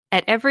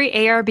At every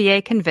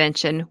ARBA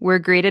convention, we're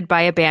greeted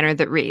by a banner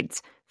that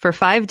reads, "For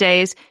 5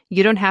 days,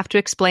 you don't have to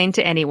explain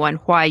to anyone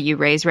why you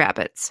raise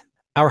rabbits."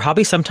 Our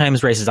hobby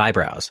sometimes raises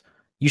eyebrows.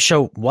 You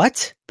show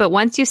what? But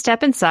once you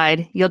step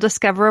inside, you'll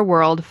discover a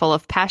world full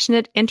of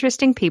passionate,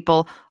 interesting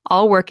people,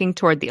 all working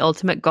toward the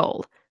ultimate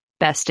goal,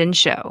 Best in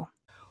Show.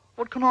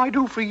 What can I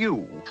do for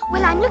you?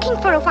 Well, I'm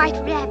looking for a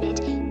white rabbit.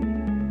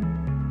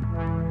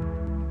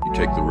 You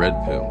take the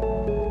red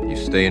pill, you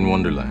stay in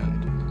Wonderland,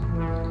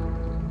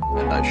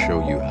 and I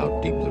show you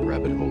how deep the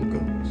rabbit hole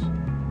goes.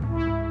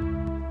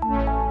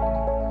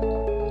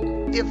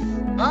 If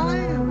I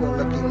were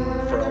looking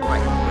for a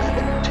white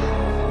rabbit,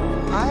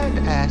 I'd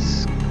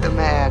ask the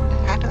Mad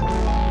Hatter.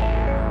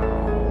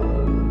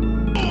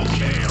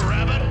 Okay,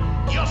 Rabbit,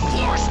 you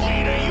force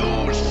me to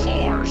use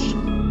force. So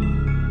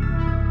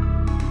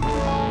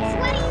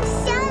why don't you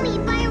sell me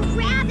by a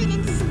rabbit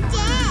instead?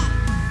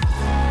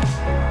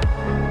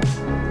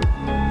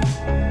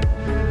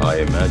 I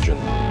imagine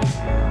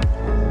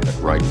that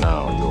right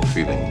now you're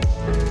feeling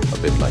a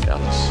bit like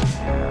Alice.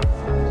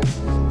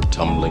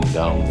 Tumbling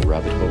down the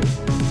rabbit hole.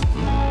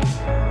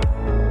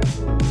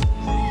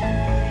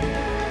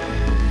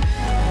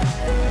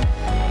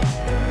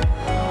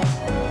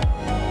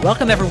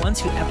 Welcome, everyone,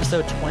 to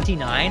episode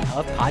 29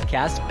 of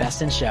podcast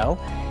Best in Show.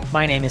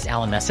 My name is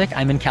Alan Messick.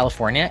 I'm in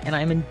California, and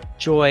I'm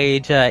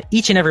enjoyed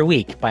each and every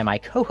week by my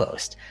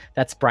co-host.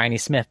 That's Bryony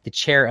Smith, the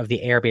chair of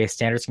the ARBA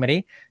Standards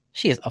Committee.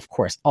 She is, of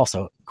course,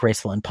 also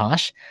graceful and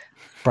posh.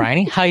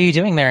 Bryony, how are you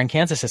doing there in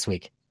Kansas this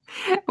week?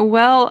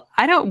 Well,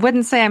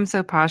 wouldn't say I'm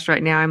so posh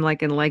right now. I'm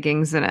like in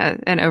leggings and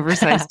an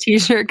oversized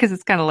t-shirt because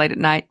it's kind of late at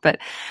night. But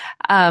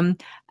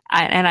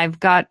I've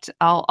got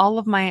all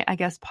of my, I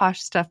guess,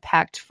 posh stuff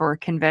packed for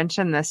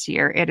convention this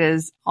year. It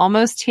is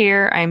almost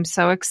here. I'm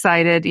so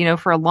excited. You know,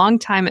 for a long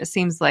time, it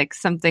seems like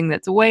something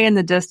that's way in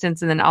the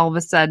distance. And then all of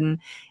a sudden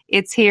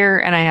it's here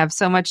and I have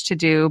so much to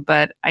do,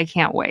 but I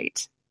can't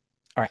wait.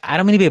 All right. I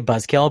don't mean to be a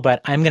buzzkill,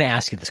 but I'm going to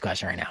ask you this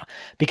question right now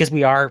because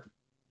we are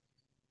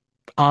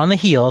on the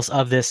heels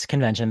of this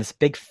convention, this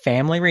big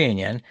family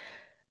reunion.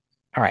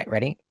 All right.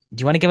 Ready?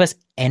 Do you want to give us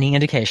any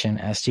indication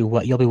as to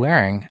what you'll be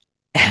wearing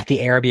at the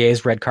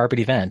ARBA's red carpet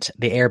event,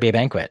 the ARBA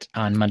banquet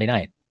on Monday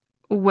night?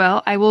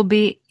 Well, I will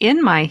be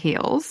in my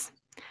heels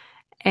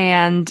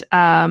and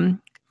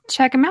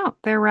check them out.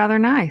 They're rather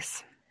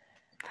nice.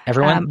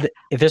 Everyone,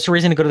 if there's a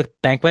reason to go to the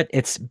banquet,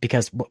 it's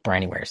because what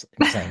Bryony wears.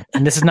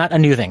 And this is not a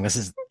new thing. This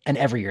is an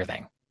every year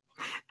thing.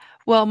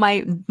 Well,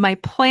 my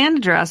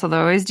planned dress, although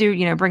I always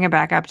do, bring it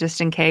back up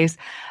just in case.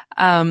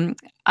 I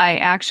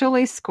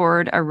actually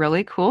scored a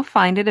really cool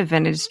find at a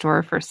vintage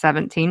store for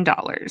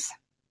 $17.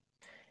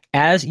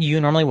 As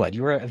you normally would.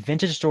 You were a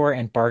vintage store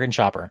and bargain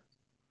shopper.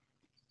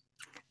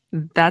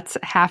 That's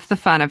half the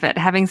fun of it.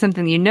 Having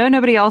something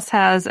nobody else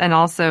has and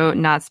also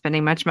not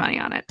spending much money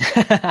on it.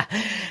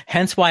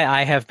 Hence why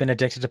I have been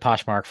addicted to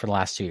Poshmark for the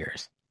last 2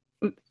 years.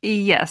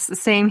 Yes,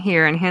 same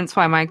here. And hence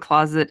why my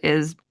closet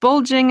is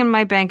bulging and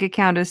my bank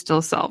account is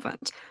still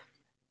solvent.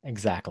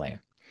 Exactly.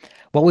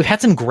 Well, we've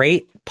had some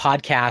great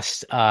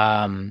podcast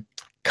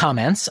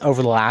comments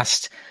over the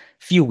last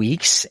few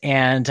weeks,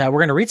 and we're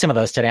going to read some of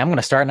those today. I'm going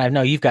to start, and I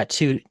know you've got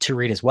two to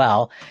read as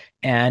well.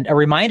 And a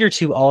reminder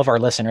to all of our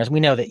listeners, we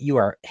know that you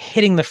are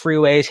hitting the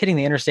freeways, hitting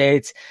the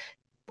interstates,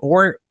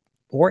 or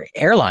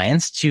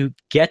airlines to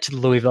get to the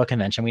Louisville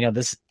convention. We know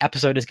this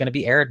episode is going to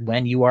be aired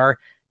when you are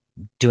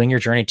doing your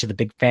journey to the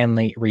big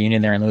family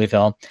reunion there in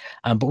Louisville.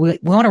 But we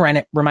want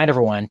to remind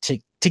everyone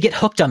to get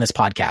hooked on this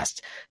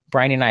podcast.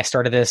 Bryony and I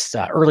started this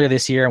earlier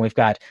this year, and we've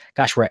got,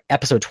 we're at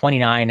episode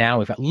 29 now.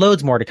 We've got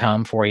loads more to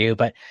come for you,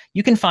 but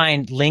you can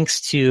find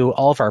links to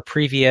all of our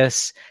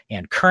previous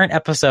and current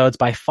episodes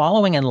by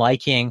following and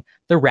liking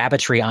The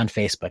Rabbitry on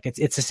Facebook.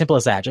 It's as simple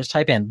as that. Just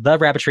type in The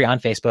Rabbitry on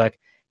Facebook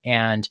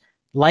and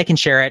like and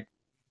share it,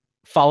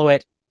 follow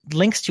it.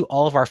 Links to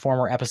all of our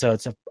former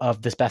episodes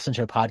of this Best in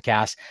Show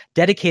podcast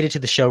dedicated to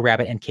the show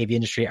rabbit and KV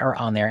industry are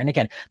on there. And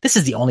again, this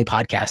is the only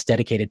podcast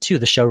dedicated to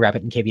the show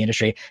rabbit and KV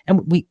industry.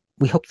 And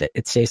we hope that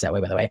it stays that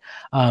way, by the way.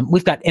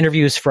 We've got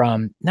interviews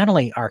from not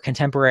only our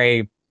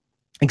contemporary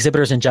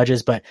exhibitors and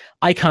judges, but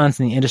icons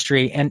in the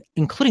industry, and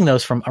including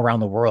those from around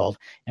the world.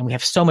 And we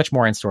have so much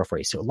more in store for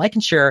you. So like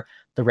and share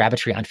The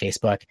Rabbitry on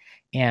Facebook.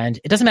 And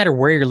it doesn't matter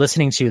where you're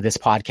listening to this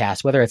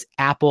podcast, whether it's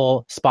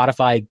Apple,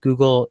 Spotify,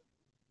 Google,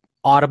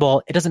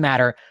 Audible, it doesn't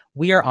matter.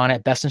 We are on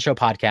it, Best in Show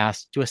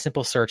podcast. Do a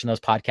simple search in those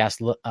podcast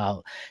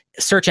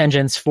search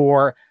engines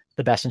for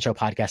the Best in Show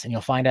podcast, and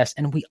you'll find us.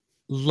 And we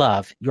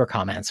love your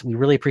comments. We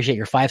really appreciate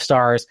your 5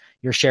 stars,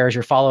 your shares,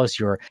 your follows,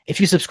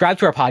 if you subscribe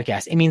to our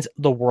podcast, it means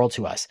the world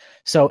to us.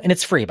 So, and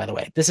it's free, by the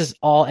way. This is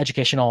all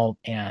educational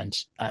and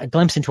a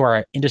glimpse into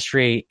our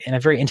industry in a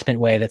very intimate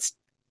way that's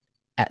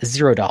at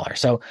 $0.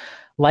 So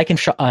like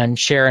and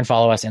share and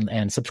follow us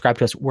and subscribe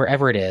to us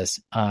wherever it is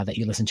that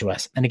you listen to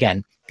us. And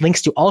again,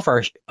 links to all of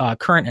our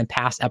current and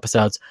past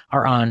episodes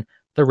are on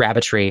The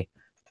Rabbitry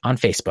on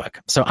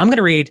Facebook. So I'm going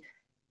to read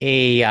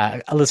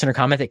a listener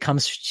comment that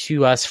comes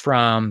to us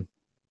from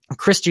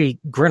Christy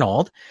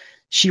Grinold.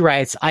 She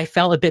writes, I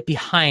fell a bit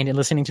behind in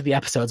listening to the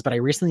episodes, but I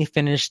recently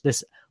finished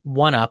this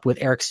one up with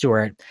Eric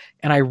Stewart,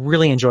 and I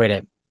really enjoyed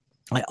it.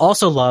 I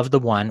also loved the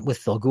one with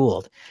Phil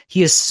Gould.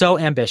 He is so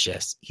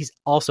ambitious. He's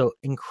also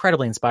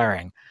incredibly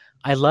inspiring.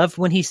 I love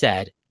when he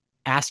said,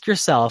 ask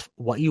yourself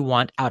what you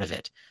want out of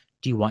it.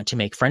 Do you want to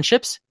make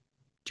friendships?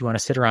 Do you want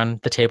to sit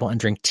around the table and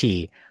drink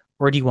tea?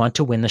 Or do you want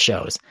to win the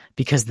shows?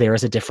 Because there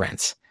is a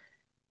difference.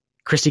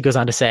 Christy goes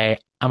on to say,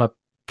 I'm a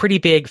pretty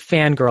big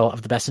fangirl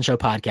of the Best in Show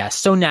podcast.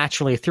 So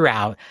naturally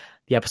throughout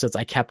the episodes,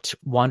 I kept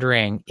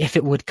wondering if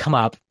it would come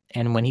up.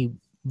 And when he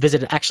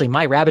visited actually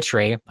my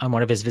rabbitry on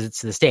one of his visits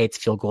to the States,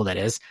 Phil Gould that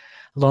is,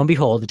 lo and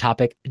behold, the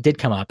topic did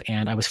come up,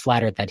 and I was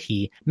flattered that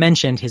he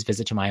mentioned his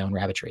visit to my own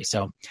rabbitry.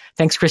 So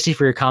thanks, Christy,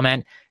 for your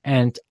comment.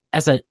 And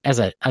as a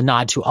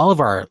nod to all of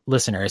our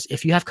listeners,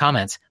 if you have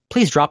comments,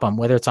 please drop them,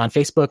 whether it's on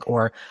Facebook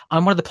or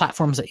on one of the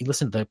platforms that you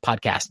listen to the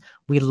podcast.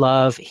 We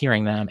love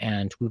hearing them,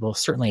 and we will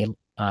certainly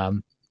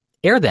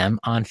air them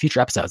on future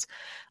episodes.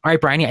 All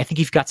right, Bryony, I think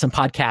you've got some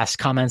podcast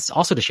comments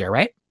also to share,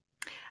 right?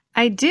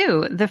 I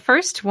do. The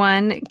first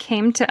one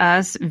came to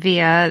us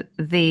via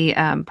the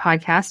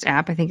podcast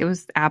app. I think it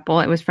was Apple.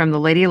 It was from the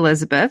Lady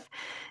Elizabeth,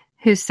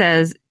 who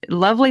says,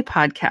 lovely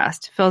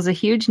podcast, fills a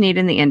huge need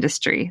in the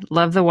industry.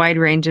 Love the wide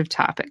range of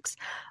topics.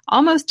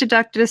 Almost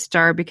deducted a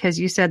star because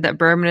you said that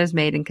bourbon is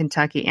made in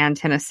Kentucky and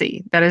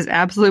Tennessee. That is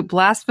absolute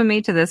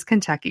blasphemy to this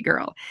Kentucky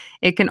girl.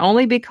 It can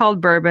only be called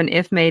bourbon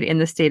if made in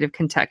the state of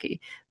Kentucky.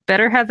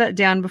 Better have that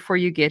down before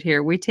you get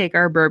here. We take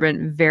our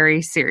bourbon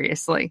very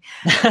seriously.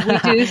 We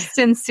do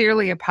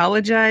sincerely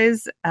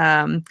apologize.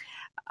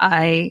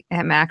 I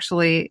am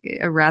actually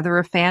rather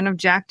a fan of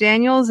Jack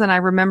Daniels, and I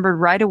remembered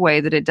right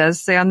away that it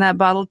does say on that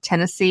bottle,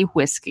 Tennessee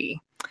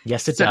whiskey.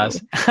 Yes, it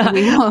does.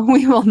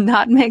 we will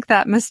not make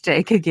that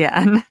mistake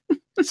again.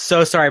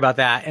 So sorry about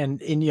that.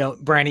 And you know,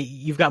 Bryony,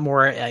 you've got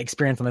more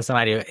experience on this than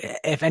I do.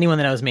 If anyone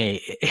that knows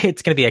me,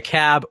 it's going to be a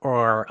Cab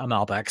or a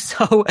Malbec.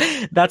 So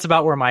that's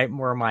about where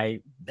my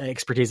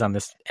expertise on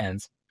this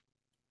ends.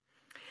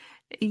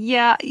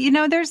 Yeah, you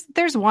know,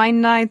 there's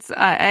wine nights.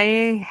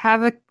 I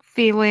have a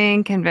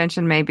feeling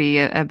convention may be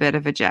a bit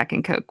of a Jack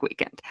and Coke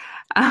weekend.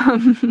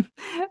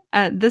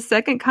 The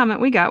second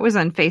comment we got was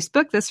on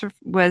Facebook. This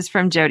was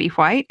from Jody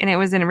White, and it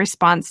was in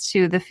response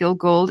to the Phil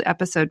Gould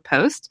episode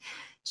post.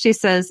 She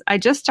says, I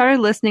just started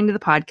listening to the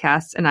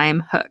podcast and I am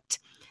hooked.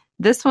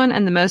 This one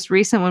and the most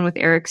recent one with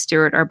Eric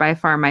Stewart are by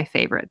far my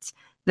favorites.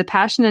 The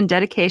passion and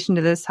dedication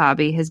to this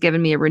hobby has given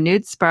me a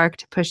renewed spark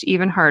to push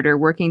even harder,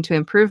 working to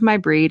improve my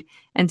breed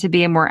and to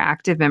be a more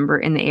active member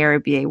in the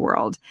ARBA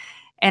world.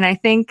 And I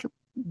think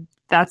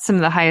that's some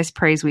of the highest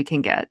praise we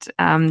can get.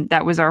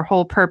 That was our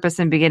whole purpose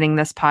in beginning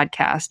this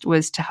podcast,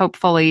 was to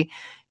hopefully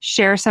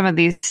share some of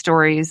these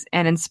stories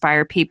and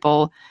inspire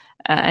people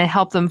and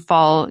help them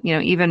fall, you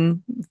know,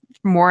 even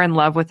more in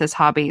love with this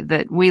hobby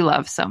that we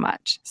love so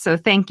much. So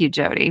thank you,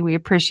 Jody. We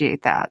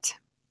appreciate that.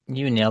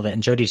 You nailed it.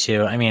 And Jody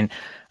too. I mean,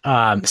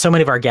 so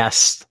many of our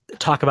guests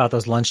talk about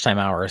those lunchtime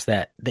hours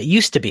that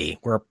used to be,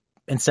 where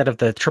instead of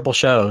the triple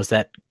shows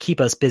that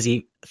keep us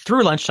busy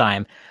through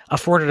lunchtime,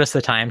 afforded us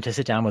the time to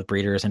sit down with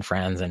breeders and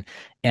friends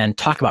and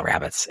talk about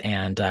rabbits.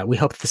 And we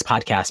hope this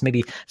podcast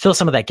maybe fills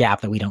some of that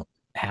gap that we don't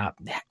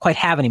quite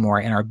have anymore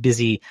in our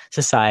busy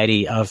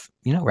society of,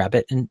 you know,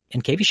 rabbit and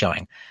cavy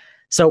showing.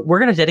 So we're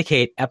going to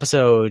dedicate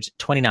episode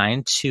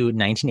 29 to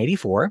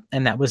 1984.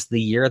 And that was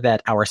the year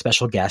that our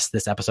special guest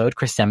this episode,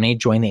 Chris Demney,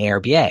 joined the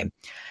ARBA.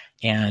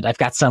 And I've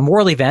got some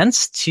world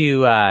events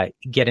to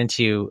get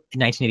into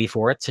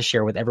 1984 to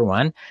share with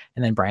everyone.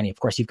 And then, Bryony, of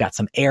course, you've got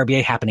some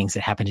ARBA happenings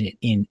that happened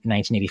in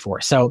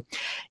 1984. So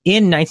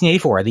in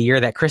 1984, the year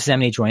that Chris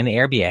Demney joined the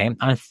ARBA,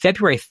 on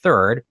February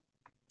 3rd,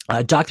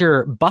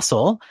 Dr.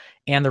 Bussell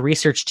and the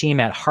research team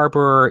at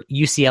Harbor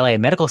UCLA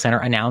Medical Center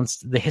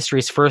announced the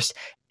history's first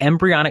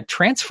embryonic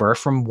transfer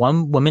from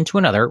one woman to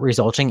another,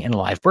 resulting in a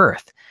live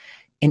birth.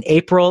 In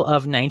April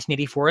of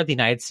 1984, the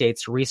United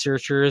States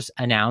researchers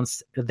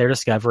announced their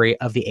discovery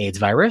of the AIDS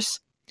virus.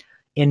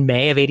 In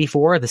May of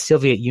 84, the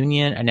Soviet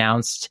Union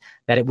announced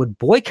that it would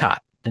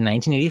boycott the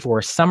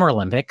 1984 Summer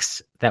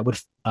Olympics that would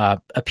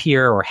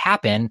appear or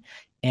happen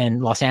in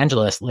Los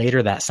Angeles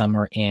later that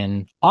summer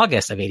in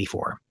August of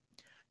 84.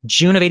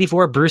 June of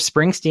 84, Bruce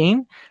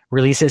Springsteen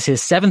releases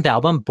his seventh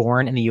album,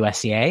 Born in the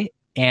USA,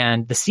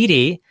 and the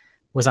CD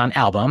was on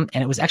album,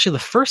 and it was actually the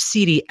first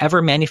CD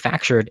ever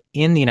manufactured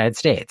in the United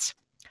States.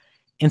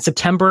 In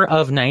September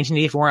of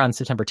 1984, on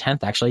September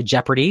 10th, actually,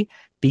 Jeopardy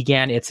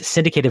began its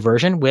syndicated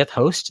version with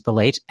host, the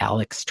late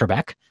Alex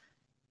Trebek.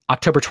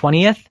 October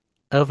 20th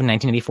of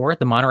 1984,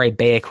 the Monterey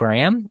Bay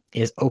Aquarium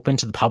is open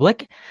to the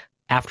public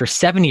after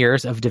 7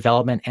 years of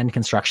development and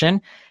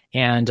construction.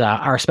 And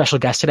our special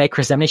guest today,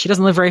 Chris Demney, she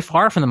doesn't live very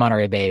far from the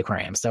Monterey Bay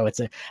Aquarium. So it's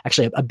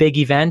actually a big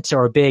event,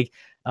 or a big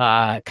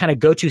kind of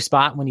go-to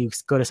spot when you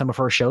go to some of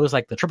her shows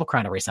like the Triple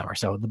Crown every summer.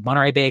 So the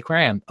Monterey Bay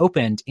Aquarium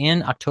opened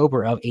in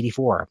October of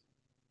 84.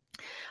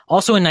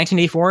 Also in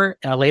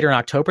 1984, later in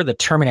October, the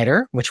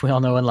Terminator, which we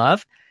all know and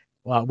love,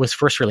 was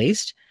first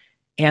released.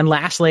 And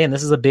lastly, and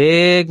this is a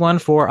big one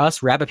for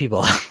us rabbit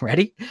people,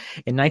 ready?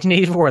 In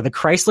 1984, the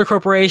Chrysler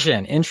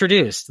Corporation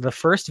introduced the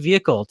first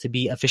vehicle to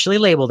be officially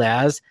labeled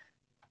as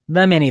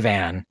the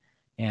minivan.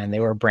 And they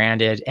were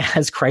branded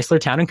as Chrysler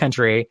Town &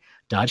 Country,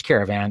 Dodge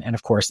Caravan, and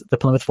of course, the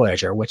Plymouth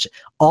Voyager, which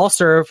all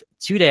serve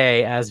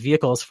today as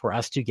vehicles for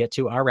us to get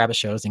to our rabbit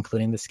shows,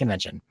 including this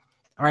convention.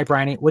 All right,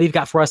 Bryony, what do you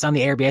got for us on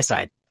the ARBA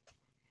side?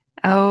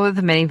 Oh,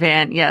 the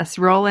minivan. Yes.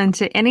 Roll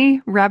into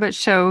any rabbit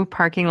show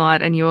parking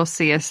lot and you will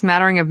see a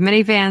smattering of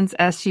minivans,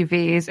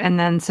 SUVs, and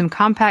then some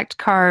compact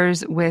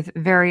cars with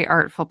very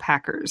artful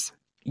packers.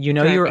 You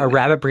know you're a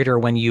rabbit breeder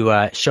when you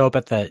show up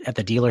at the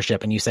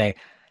dealership and you say,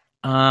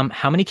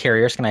 how many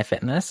carriers can I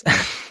fit in this?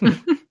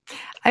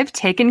 I've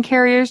taken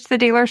carriers to the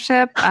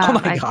dealership. Oh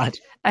my God.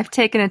 I've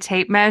taken a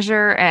tape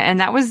measure, and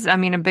that was, a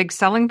big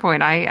selling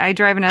point. I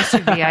drive an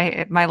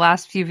SUV. My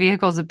last few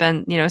vehicles have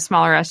been,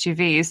 smaller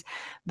SUVs.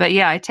 But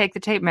yeah, I take the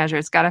tape measure.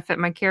 It's got to fit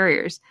my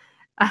carriers.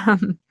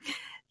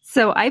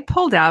 So I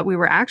pulled out, we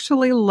were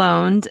actually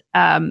loaned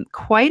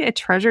quite a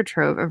treasure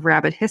trove of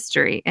rabbit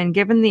history. And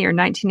given the year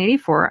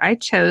 1984, I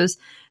chose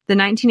the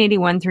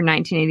 1981 through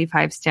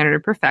 1985 Standard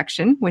of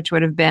Perfection, which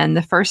would have been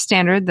the first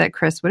standard that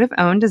Chris would have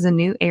owned as a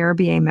new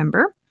ARBA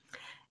member.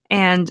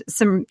 And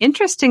some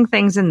interesting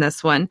things in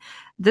this one.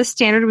 This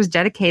standard was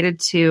dedicated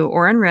to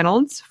Orrin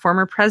Reynolds,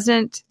 former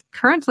president,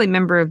 currently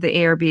member of the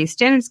ARBA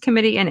Standards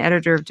Committee and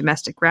editor of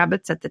Domestic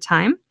Rabbits at the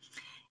time,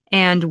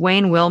 and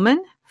Wayne Willman,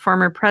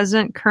 former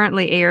president,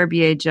 currently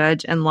ARBA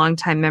judge, and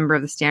longtime member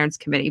of the Standards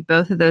Committee.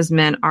 Both of those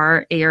men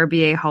are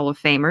ARBA Hall of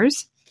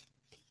Famers.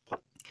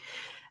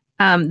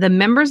 The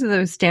members of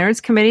the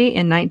Standards Committee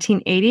in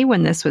 1980,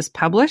 when this was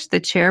published, the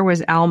chair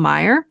was Al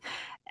Meyer.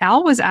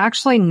 Al was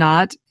actually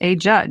not a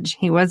judge.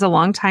 He was a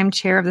longtime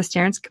chair of the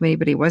Standards Committee,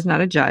 but he was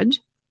not a judge.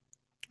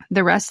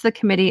 The rest of the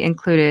committee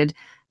included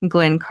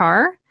Glenn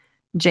Carr,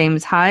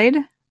 James Hyde,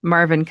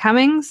 Marvin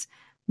Cummings,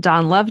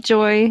 Don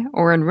Lovejoy,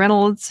 Orrin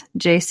Reynolds,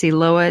 J.C.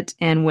 Lowett,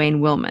 and Wayne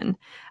Willman.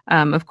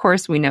 Of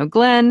course, we know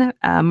Glenn.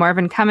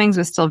 Marvin Cummings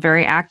was still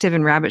very active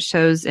in rabbit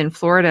shows in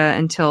Florida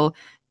until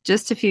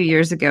just a few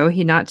years ago.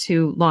 He not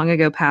too long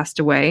ago passed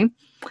away.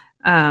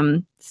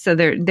 So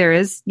there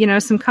is,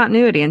 some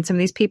continuity, and some of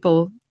these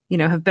people,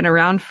 have been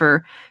around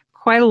for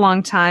quite a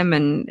long time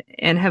and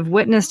have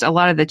witnessed a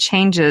lot of the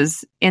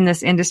changes in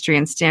this industry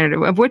and standard,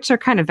 of which are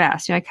kind of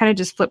vast. I kind of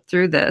just flipped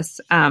through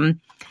this.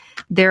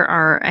 There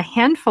are a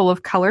handful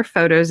of color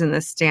photos in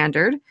this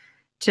standard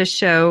to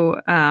show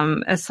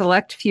a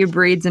select few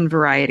breeds and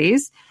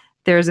varieties.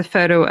 There's a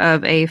photo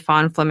of a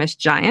fawn Flemish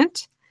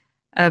giant,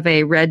 of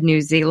a red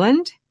New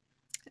Zealand,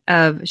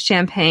 of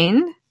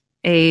champagne,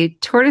 a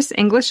tortoise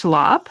English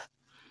lop,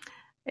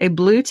 a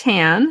blue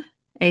tan,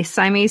 a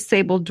Siamese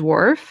sable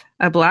dwarf,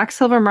 a black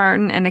silver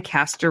martin, and a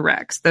castor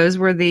rex. Those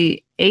were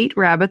the 8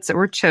 rabbits that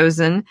were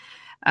chosen.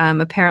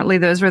 Apparently,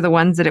 those were the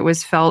ones that it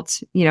was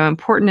felt,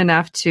 important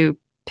enough to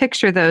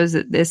picture those.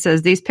 It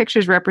says these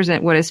pictures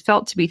represent what is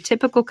felt to be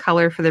typical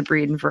color for the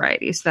breed and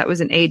variety. So that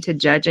was an aid to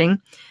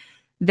judging.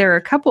 There are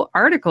a couple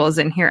articles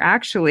in here,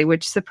 actually,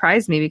 which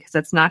surprised me because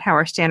that's not how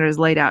our standard is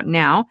laid out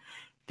now.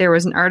 There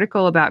was an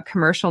article about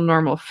commercial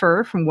normal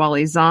fur from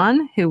Wally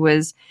Zahn, who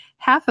was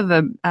half of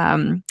a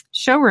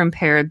showroom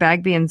pair at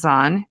Bagby and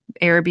Zahn,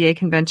 ARBA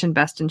Convention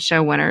Best in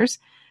Show winners.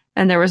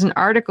 And there was an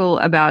article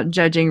about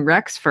judging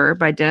Rex fur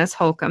by Dennis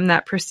Holcomb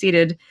that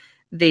preceded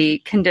the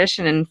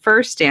condition and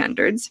fur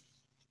standards.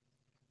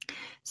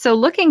 So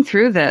looking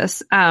through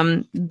this,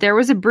 there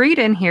was a breed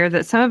in here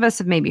that some of us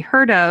have maybe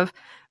heard of,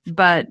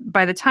 but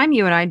by the time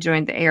you and I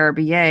joined the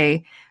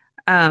ARBA,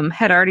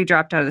 had already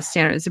dropped out of the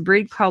standard. It's a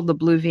breed called the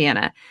Blue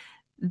Vienna.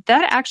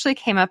 That actually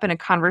came up in a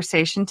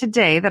conversation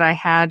today that I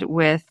had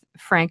with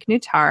Frank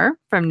Nuttall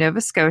from Nova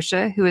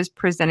Scotia, who is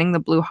presenting the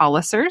Blue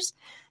Hollisers.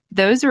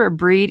 Those are a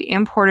breed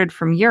imported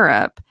from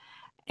Europe.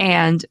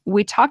 And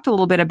we talked a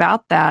little bit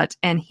about that.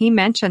 And he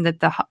mentioned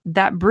that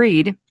that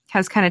breed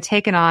has kind of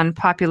taken on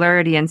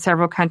popularity in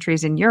several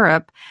countries in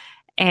Europe,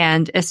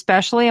 and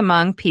especially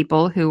among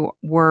people who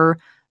were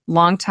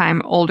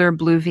longtime older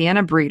Blue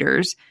Vienna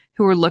breeders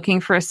who were looking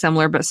for a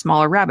similar but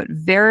smaller rabbit.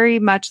 Very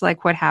much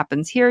like what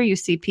happens here. You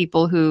see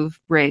people who've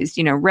raised,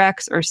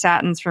 Rex or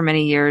Satins for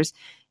many years,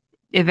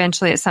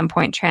 eventually at some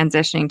point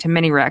transitioning to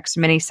mini Rex,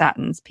 mini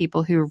Satins.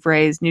 People who've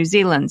raised New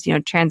Zealand's,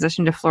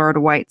 transition to Florida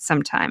Whites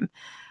sometime.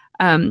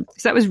 So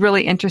that was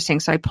really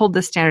interesting. So I pulled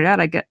this standard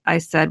out. I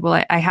said,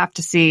 well, I have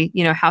to see,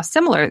 how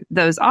similar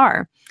those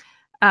are.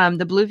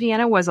 The Blue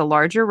Vienna was a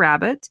larger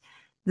rabbit.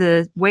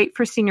 The weight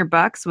for senior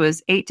bucks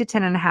was 8 to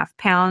 10.5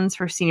 pounds.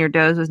 For senior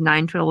does was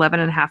 9 to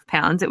 11.5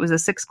 pounds. It was a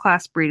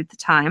 6-class breed at the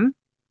time.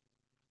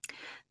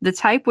 The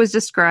type was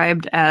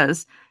described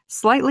as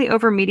slightly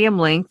over medium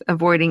length,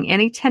 avoiding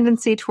any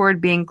tendency toward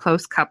being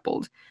close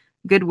coupled.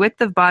 Good width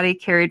of body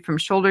carried from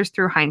shoulders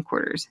through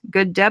hindquarters.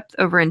 Good depth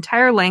over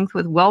entire length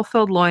with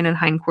well-filled loin and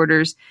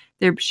hindquarters.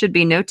 There should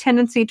be no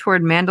tendency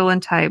toward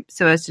mandolin type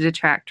so as to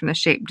detract from the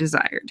shape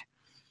desired.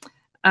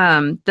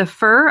 The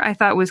fur I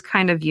thought was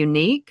kind of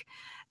unique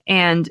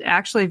and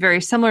actually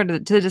very similar to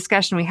the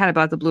discussion we had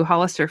about the Blue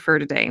Hollister fur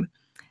today.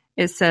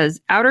 It says,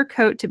 outer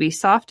coat to be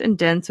soft and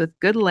dense with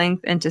good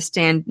length and to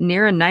stand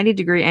near a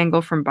 90-degree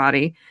angle from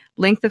body.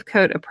 Length of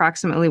coat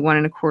approximately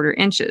 1¼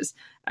 inches.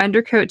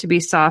 Undercoat to be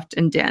soft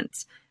and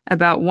dense.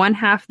 About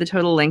 1/2 the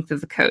total length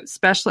of the coat.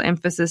 Special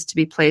emphasis to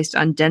be placed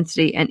on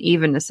density and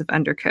evenness of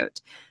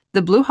undercoat.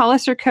 The blue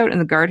Hollister coat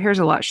and the guard hair is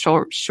a lot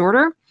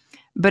shorter,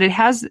 but it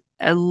has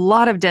a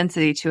lot of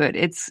density to it.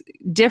 It's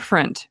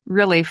different,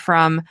 really,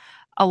 from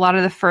a lot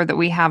of the fur that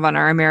we have on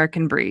our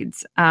American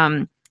breeds.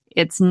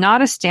 It's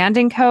not a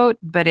standing coat,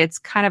 but it's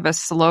kind of a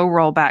slow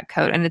rollback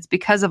coat, and it's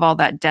because of all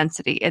that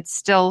density. It's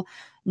still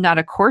not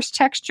a coarse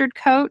textured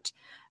coat.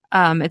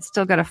 It's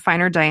still got a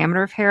finer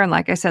diameter of hair, and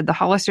like I said, the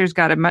Hollister's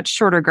got a much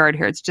shorter guard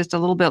hair. It's just a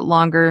little bit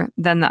longer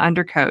than the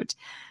undercoat,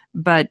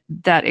 but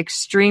that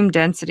extreme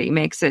density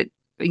makes it,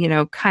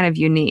 kind of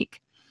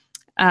unique.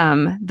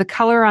 The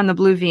color on the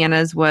blue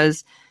Viennas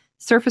was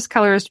surface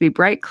color is to be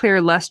bright,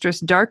 clear,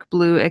 lustrous, dark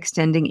blue,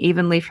 extending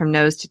evenly from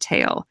nose to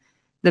tail.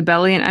 The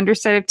belly and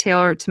underside of tail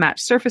are to match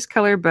surface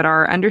color, but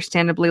are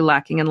understandably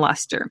lacking in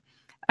luster.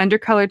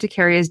 Undercolor to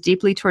carry as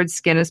deeply towards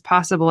skin as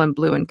possible in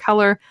blue in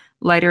color,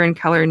 lighter in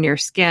color near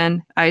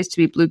skin, eyes to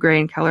be blue-gray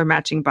in color,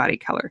 matching body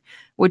color,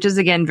 which is,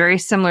 again, very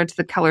similar to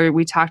the color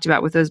we talked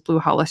about with those blue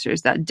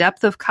Hollisters. That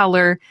depth of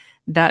color,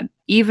 that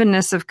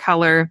evenness of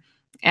color,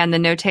 and the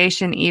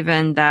notation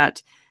even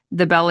that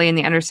the belly and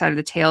the underside of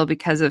the tail,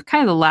 because of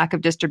kind of the lack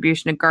of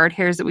distribution of guard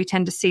hairs that we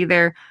tend to see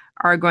there,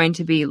 are going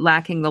to be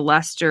lacking the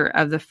luster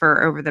of the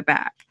fur over the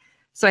back.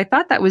 So I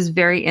thought that was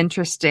very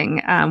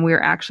interesting. We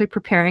are actually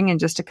preparing in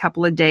just a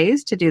couple of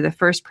days to do the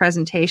first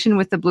presentation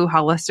with the blue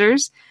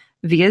Hollisters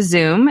via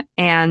Zoom,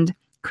 and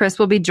Chris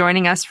will be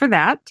joining us for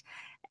that.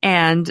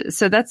 And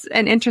so that's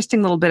an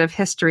interesting little bit of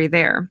history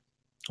there.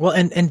 Well,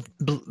 and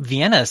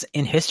Viennas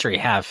in history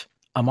have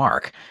a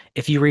mark.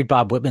 If you read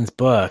Bob Whitman's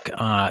book,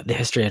 The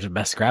History of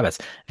Domestic Rabbits,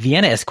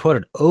 Vienna is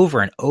quoted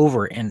over and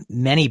over in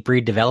many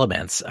breed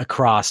developments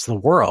across the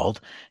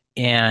world,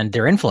 and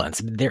their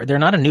influence. They're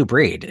not a new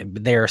breed.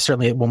 They're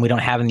certainly one we don't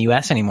have in the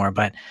U.S. anymore,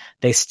 but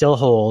they still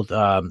hold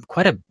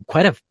quite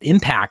a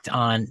impact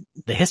on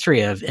the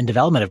history of and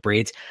development of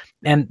breeds.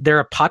 And they're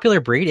a popular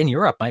breed in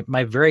Europe.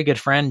 My very good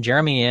friend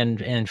Jeremy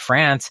in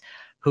France,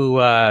 who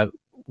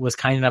was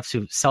kind enough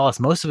to sell us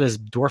most of his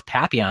dwarf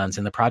Papillons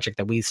in the project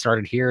that we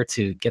started here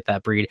to get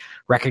that breed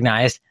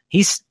recognized.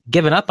 He's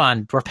given up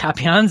on dwarf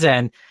Papillons,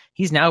 and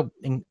he's now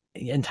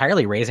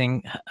entirely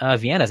raising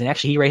Viennas. And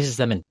actually, he raises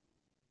them in.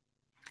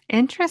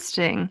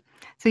 Interesting.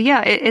 So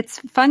yeah, it's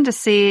fun to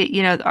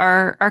see,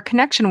 our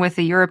connection with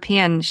the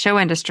European show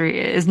industry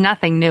is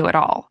nothing new at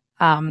all.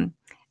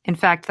 In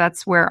fact,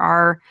 that's where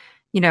our,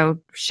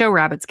 show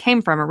rabbits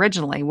came from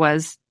originally,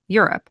 was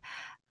Europe.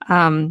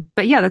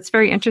 But yeah, that's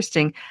very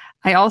interesting.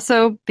 I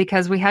also,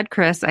 because we had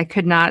Chris, I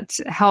could not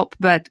help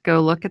but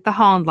go look at the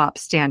Hollandlop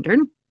standard.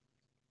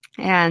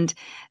 And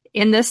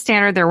in this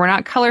standard, there were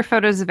not color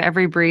photos of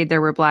every breed.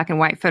 There were black and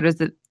white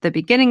photos at the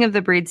beginning of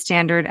the breed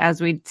standard,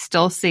 as we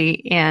still see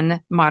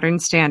in modern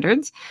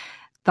standards.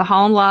 The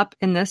Hollandlop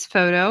in this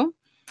photo,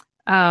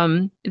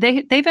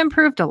 they've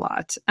improved a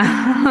lot.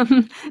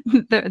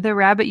 The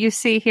rabbit you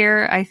see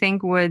here, I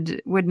think,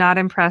 would not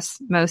impress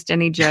most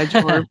any judge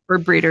or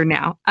breeder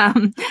now.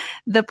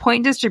 The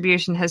point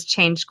distribution has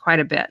changed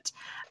quite a bit.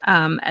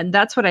 And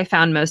that's what I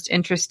found most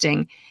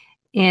interesting.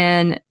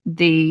 In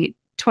the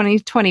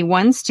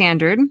 2021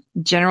 standard,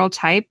 general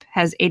type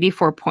has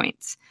 84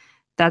 points.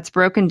 That's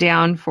broken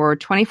down for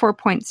 24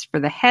 points for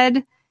the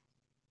head,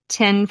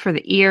 10 for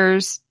the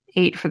ears,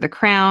 8 for the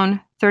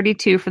crown,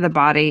 32 for the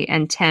body,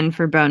 and 10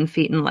 for bone,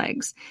 feet, and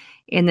legs.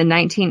 In the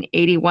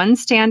 1981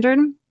 standard,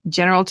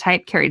 general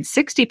type carried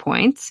 60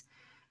 points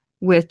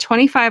with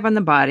 25 on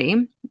the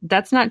body.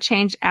 That's not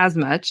changed as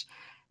much.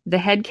 The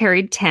head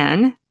carried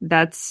 10.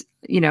 That's,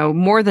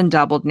 more than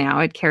doubled now.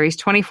 It carries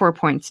 24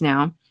 points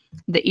now.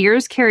 The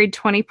ears carried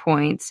 20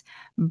 points,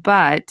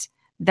 but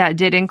that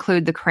did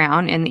include the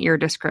crown in the ear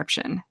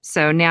description.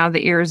 So now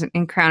the ears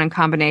and crown in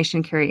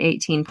combination carry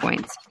 18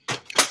 points.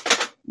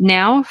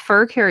 Now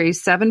fur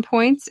carries 7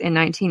 points. In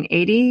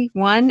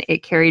 1981,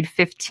 it carried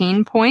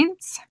 15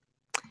 points.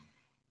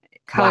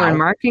 Color and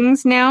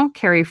markings now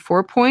carry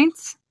 4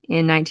 points.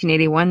 In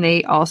 1981,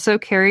 they also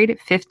carried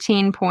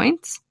 15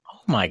 points.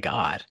 Oh my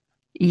God.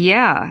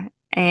 Yeah.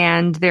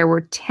 And there were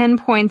 10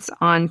 points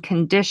on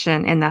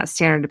condition in that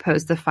standard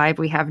opposed to the 5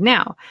 we have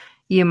now.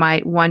 You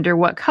might wonder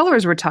what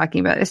colors we're talking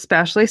about,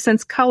 especially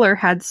since color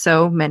had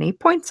so many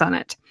points on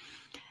it.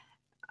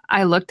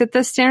 I looked at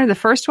this standard. The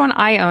first one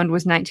I owned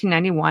was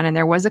 1991, and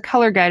there was a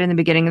color guide in the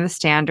beginning of the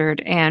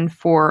standard. And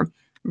for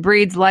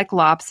breeds like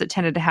Lops that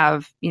tended to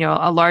have,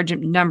 a large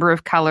number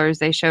of colors,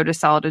 they showed a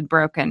solid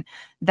broken.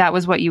 That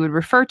was what you would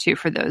refer to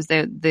for those.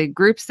 The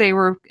groups they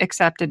were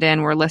accepted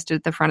in were listed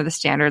at the front of the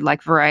standard,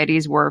 like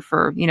varieties were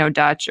for,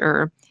 Dutch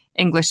or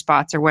English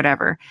spots or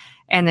whatever.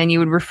 And then you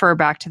would refer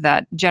back to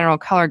that general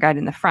color guide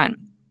in the front.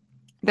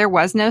 There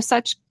was no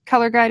such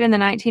color guide in the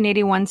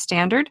 1981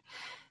 standard.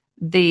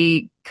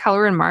 The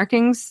color and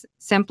markings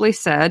simply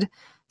said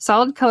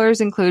Solid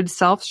colors include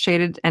self,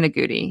 shaded, and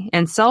agouti.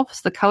 In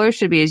selfs, the color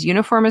should be as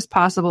uniform as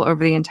possible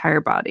over the entire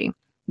body.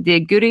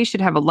 The agouti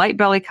should have a light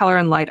belly color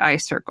and light eye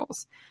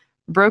circles.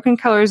 Broken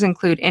colors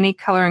include any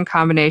color in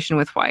combination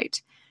with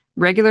white.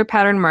 Regular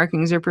pattern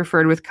markings are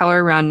preferred with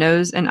color around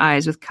nose and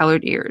eyes with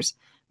colored ears.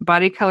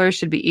 Body colors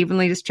should be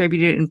evenly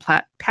distributed in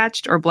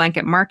patched or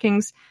blanket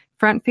markings.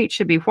 Front feet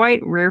should be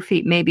white. Rear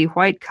feet may be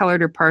white,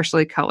 colored, or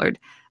partially colored.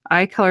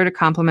 Eye color to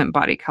complement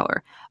body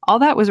color. All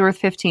that was worth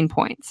 15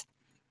 points.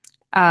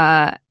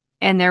 And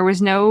there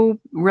was no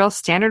real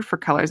standard for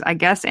colors. I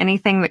guess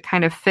anything that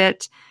kind of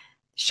fit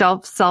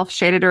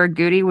self-shaded or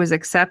agouti was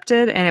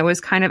accepted, and it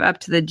was kind of up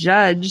to the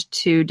judge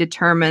to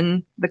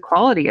determine the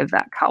quality of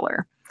that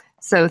color.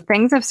 So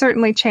things have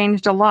certainly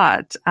changed a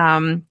lot.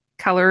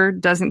 Color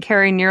doesn't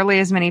carry nearly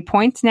as many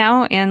points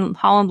now in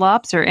Holland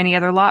Lops or any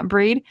other lot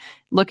breed.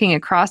 Looking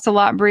across the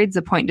lot breeds,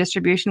 the point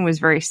distribution was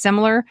very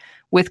similar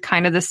with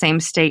kind of the same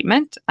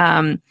statement.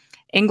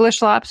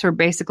 English Lops were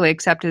basically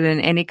accepted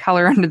in any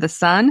color under the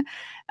sun.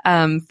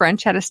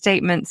 French had a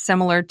statement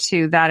similar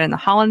to that in the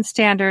Holland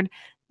Standard.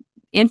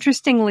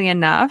 Interestingly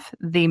enough,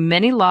 the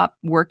Mini Lop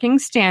working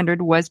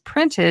standard was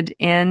printed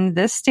in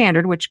this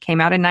standard, which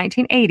came out in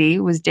 1980,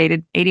 was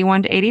dated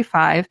 81 to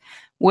 85,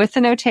 with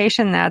the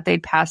notation that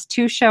they'd pass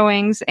 2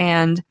 showings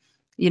and,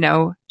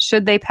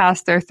 should they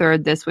pass their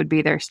third, this would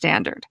be their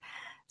standard.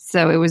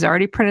 So it was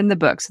already printed in the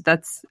book. So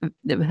that's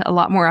a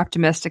lot more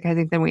optimistic, I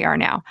think, than we are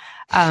now.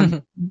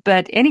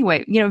 But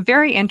anyway,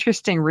 very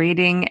interesting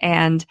reading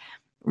and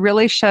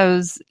really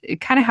shows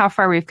kind of how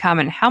far we've come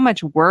and how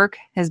much work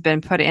has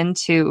been put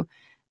into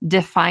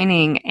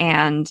defining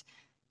and,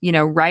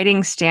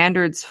 writing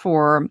standards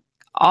for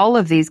all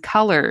of these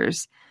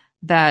colors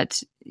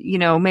that,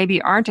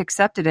 maybe aren't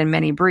accepted in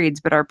many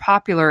breeds, but are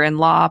popular in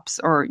Lops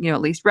or,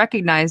 at least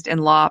recognized in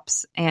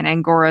Lops and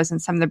Angoras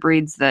and some of the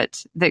breeds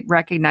that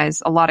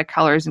recognize a lot of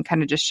colors and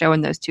kind of just show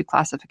in those 2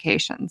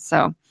 classifications.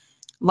 So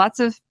lots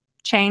of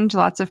change,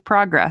 lots of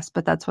progress,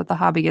 but that's what the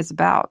hobby is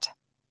about.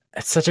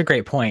 That's such a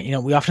great point.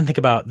 We often think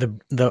about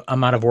the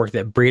amount of work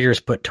that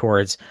breeders put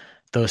towards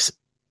those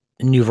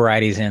new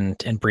varieties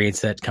and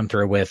breeds that come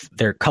through with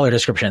their color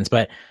descriptions,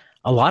 but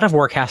a lot of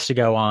work has to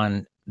go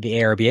on the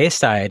ARBA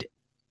side.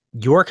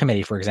 Your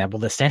committee, for example,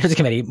 the standards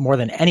committee, more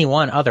than any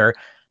one other,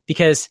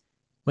 because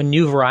when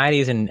new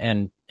varieties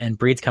and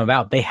breeds come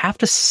about, they have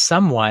to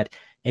somewhat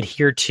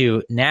adhere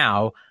to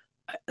now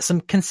some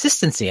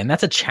consistency. And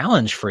that's a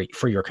challenge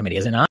for your committee,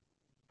 is it not?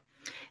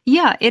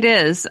 Yeah, it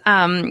is.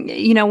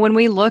 When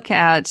we look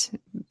at,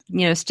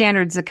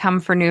 standards that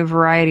come for new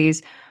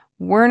varieties,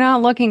 we're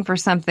not looking for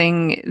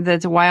something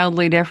that's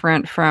wildly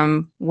different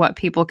from what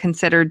people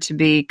considered to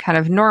be kind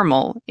of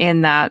normal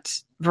in that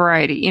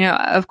variety.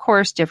 Of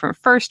course, different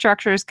fur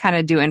structures kind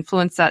of do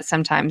influence that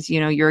sometimes.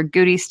 Your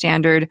agouti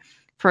standard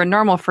for a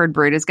normal furred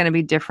breed is going to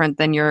be different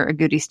than your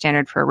agouti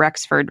standard for a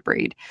Rexford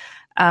breed.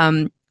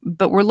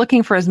 But we're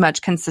looking for as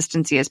much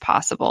consistency as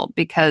possible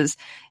because,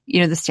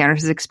 the standard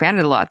has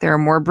expanded a lot. There are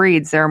more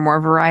breeds, there are more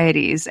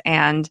varieties,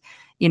 and,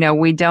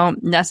 we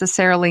don't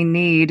necessarily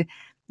need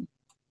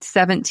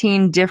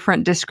 17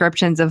 different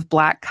descriptions of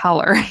black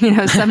color.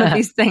 Some of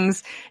these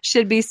things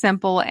should be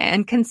simple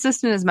and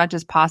consistent as much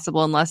as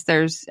possible unless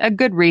there's a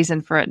good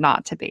reason for it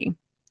not to be.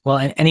 Well,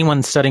 and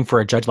anyone studying for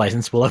a judge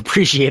license will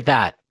appreciate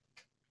that.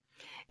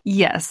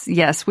 Yes,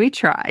 we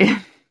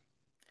try.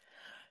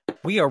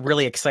 We are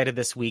really excited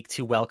this week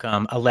to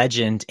welcome a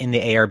legend in the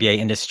ARBA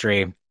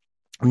industry,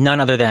 none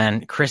other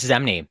than Chris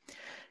Zemny.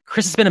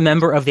 Chris has been a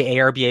member of the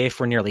ARBA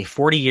for nearly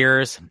 40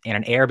 years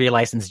and an ARBA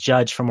licensed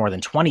judge for more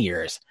than 20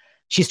 years.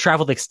 She's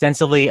traveled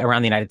extensively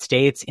around the United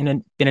States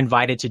and been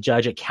invited to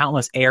judge at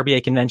countless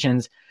ARBA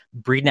conventions,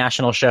 breed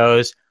national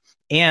shows,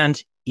 and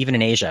even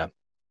in Asia.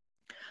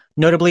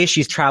 Notably,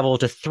 she's traveled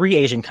to 3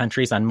 Asian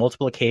countries on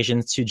multiple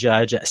occasions to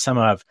judge at some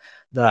of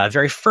the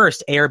very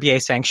first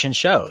ARBA-sanctioned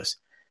shows.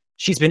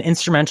 She's been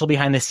instrumental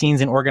behind the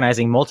scenes in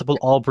organizing multiple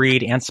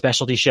all-breed and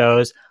specialty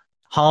shows,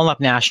 Holland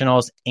Lop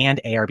Nationals, and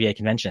ARBA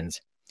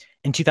conventions.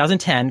 In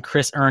 2010,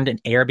 Chris earned an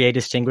ARBA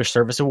Distinguished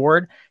Service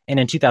Award, and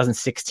in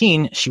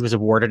 2016, she was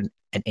awarded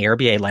an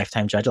ARBA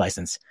Lifetime Judge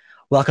License.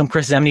 Welcome,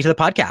 Chris Zemny, to the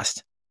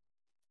podcast.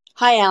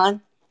 Hi, Alan.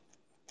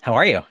 How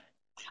are you?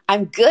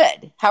 I'm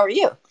good. How are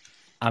you?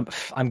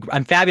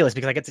 I'm fabulous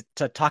because I get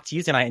to talk to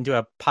you tonight and do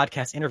a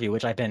podcast interview,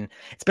 which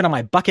it's been on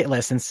my bucket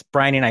list since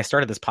Brian and I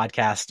started this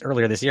podcast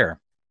earlier this year.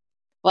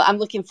 Well, I'm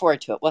looking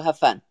forward to it. We'll have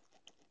fun.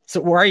 So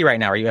where are you right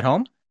now? Are you at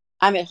home?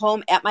 I'm at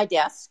home at my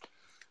desk.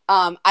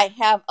 I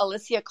have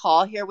Alicia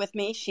Call here with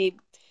me. She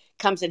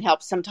comes and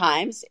helps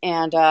sometimes.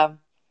 And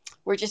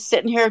we're just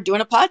sitting here doing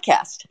a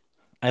podcast.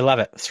 I love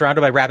it.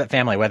 Surrounded by rabbit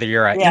family, whether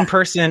you're in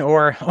person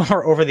or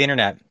over the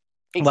internet.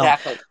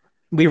 Exactly. Well,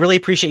 we really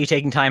appreciate you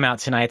taking time out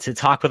tonight to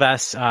talk with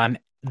us.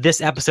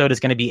 This episode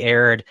is going to be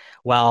aired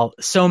while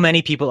so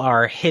many people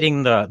are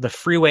hitting the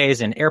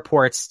freeways and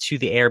airports to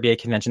the ARBA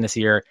convention this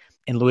year.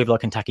 in Louisville,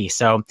 Kentucky.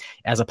 So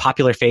as a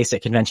popular face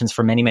at conventions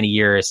for many, many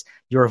years,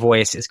 your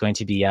voice is going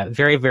to be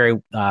very,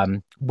 very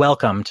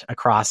welcomed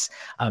across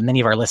many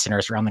of our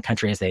listeners around the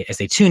country as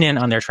they tune in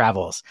on their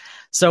travels.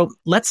 So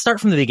let's start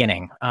from the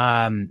beginning.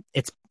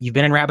 You've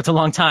been in rabbits a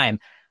long time.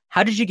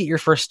 How did you get your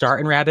first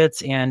start in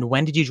rabbits, and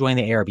when did you join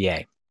the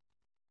ARBA?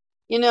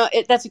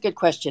 That's a good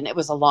question. It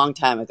was a long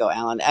time ago,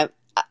 Alan.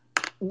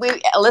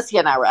 Alicia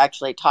and I were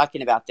actually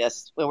talking about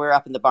this when we were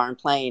up in the barn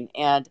playing,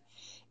 and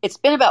it's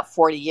been about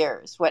 40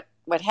 years.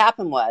 What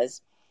happened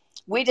was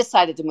we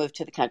decided to move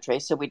to the country,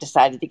 so we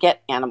decided to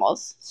get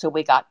animals. So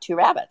we got 2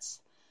 rabbits,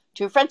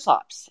 2 French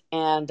Lops,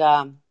 and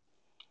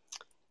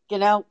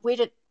we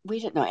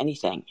didn't know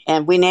anything,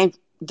 and we named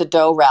the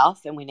doe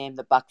Ralph, and we named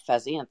the buck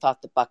Fuzzy, and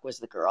thought the buck was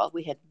the girl.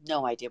 We had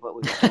no idea what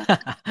we were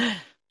doing,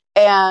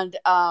 and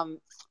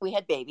we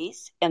had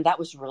babies, and that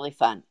was really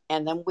fun.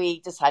 And then we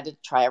decided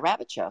to try a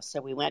rabbit show,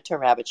 so we went to a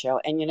rabbit show,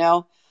 and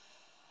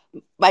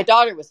my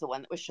daughter was the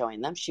one that was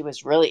showing them. She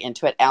was really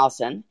into it,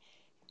 Allison.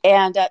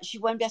 And she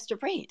won Best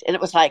of Breed. And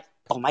it was like,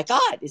 oh my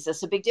God, is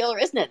this a big deal or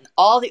isn't it? And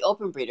all the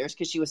open breeders,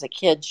 because she was a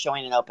kid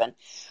showing an open,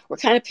 were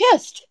kind of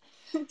pissed.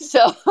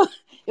 So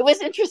it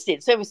was interesting.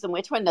 So we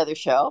went to another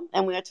show,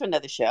 and we went to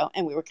another show,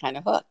 and we were kind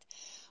of hooked.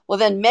 Well,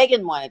 then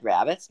Megan wanted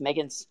rabbits.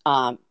 Megan's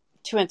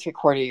 2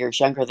 3/4 years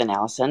younger than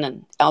Allison,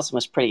 and Allison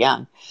was pretty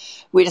young.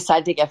 We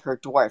decided to get her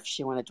dwarfs.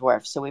 She wanted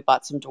dwarfs. So we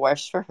bought some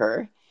dwarfs for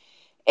her.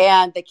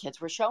 And the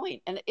kids were showing,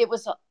 and it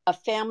was a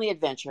family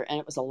adventure, and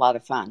it was a lot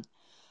of fun.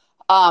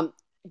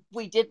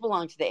 We did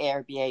belong to the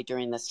ARBA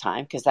during this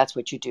time, because that's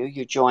what you do.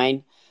 You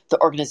join the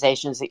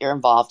organizations that you're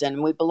involved in,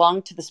 and we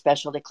belonged to the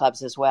specialty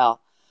clubs as well.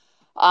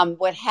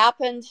 What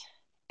happened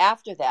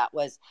after that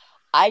was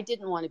I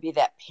didn't want to be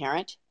that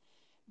parent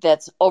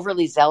that's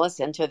overly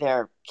zealous into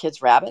their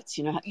kids' rabbits.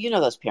 You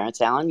know those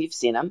parents, Alan. You've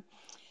seen them.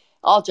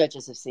 All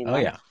judges have seen them. Oh,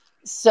 yeah.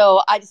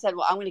 So I decided,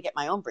 well, I'm going to get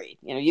my own breed.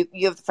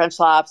 You have the French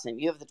Lops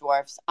and you have the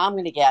dwarfs. I'm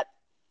going to get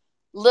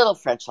little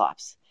French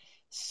Lops.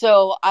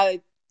 So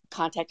I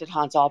contacted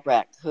Hans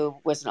Albrecht, who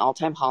was an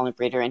all-time Holland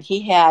breeder, and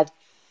he had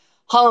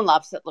Holland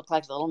Lops that looked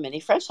like little mini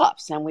French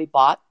Lops, and we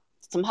bought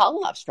some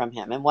Holland Lops from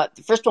him. And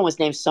the first one was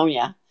named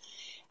Sonia,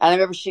 and I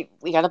remember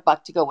we got a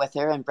buck to go with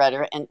her and bred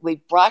her, and we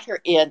brought her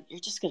in. You're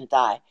just going to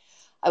die.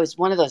 I was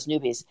one of those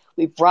newbies.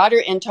 We brought her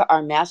into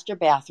our master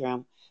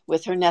bathroom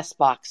with her nest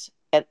box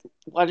and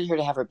wanted her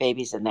to have her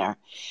babies in there.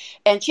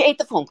 And she ate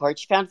the phone cord.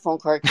 She found a phone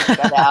cord, she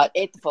got out,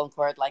 ate the phone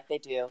cord like they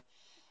do.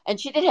 And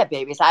she did have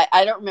babies.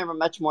 I don't remember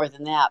much more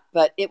than that,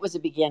 but it was a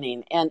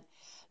beginning. And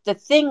the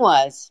thing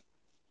was,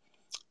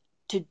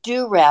 to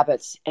do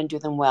rabbits and do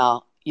them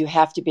well, you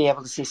have to be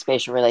able to see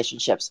spatial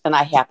relationships. And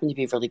I happen to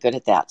be really good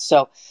at that.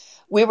 So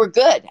we were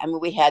good. I mean,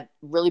 we had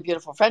really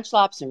beautiful French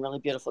Lops and really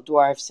beautiful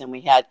dwarfs, and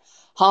we had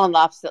Holland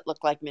Lops that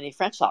looked like mini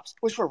French Lops,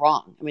 which were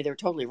wrong. I mean, they were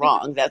totally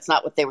wrong. That's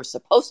not what they were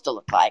supposed to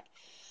look like,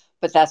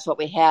 but that's what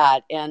we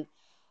had. And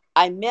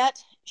I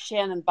met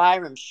Shannon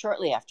Byram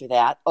shortly after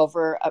that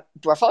over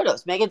dwarf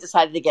photos. Megan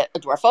decided to get a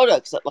dwarf photo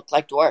because it looked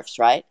like dwarfs,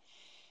 right?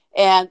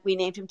 And we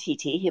named him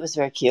TT. He was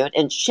very cute.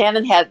 And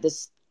Shannon had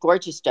this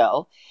gorgeous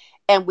doe,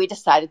 and we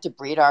decided to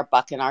breed our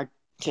buck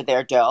to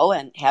their doe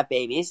and have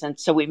babies. And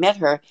so we met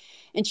her,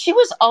 and she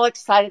was all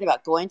excited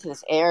about going to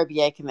this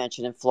ARBA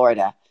convention in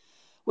Florida,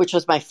 which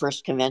was my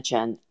first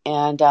convention.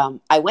 And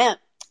I went,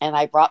 and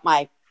I brought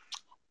my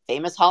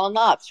famous Holland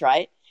Lops,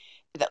 right,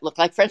 that looked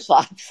like French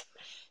Lops.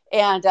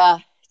 And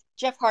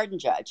Jeff Harden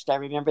judged. I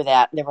remember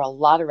that. There were a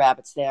lot of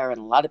rabbits there and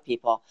a lot of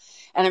people.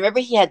 And I remember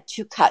he had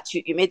 2 cuts.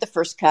 You made the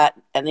first cut,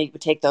 and then you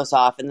would take those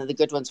off, and then the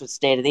good ones would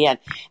stay to the end.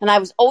 And I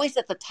was always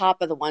at the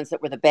top of the ones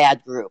that were the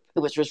bad group,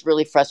 which was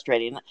really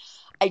frustrating.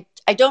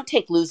 I don't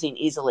take losing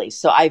easily,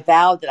 so I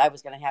vowed that I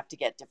was going to have to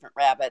get different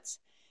rabbits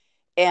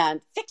and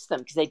fix them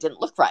because they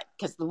didn't look right.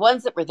 Because the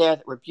ones that were there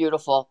that were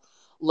beautiful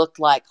looked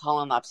like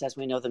Holland Lops as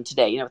we know them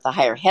today, with the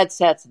higher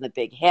headsets and the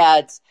big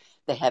heads,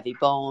 the heavy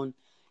bone.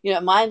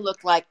 Mine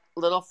looked like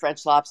little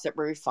French Lops that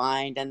were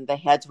refined, and the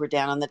heads were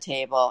down on the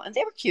table, and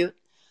they were cute,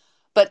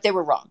 but they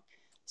were wrong.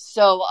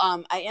 So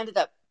I ended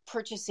up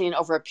purchasing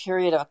over a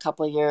period of a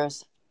couple of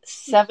years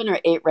 7 or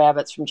 8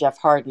 rabbits from Jeff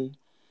Harden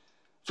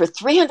for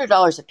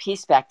 $300 a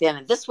piece back then.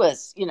 And this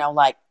was,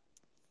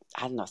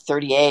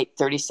 38,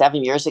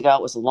 37 years ago.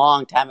 It was a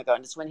long time ago.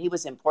 And it's when he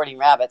was importing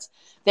rabbits.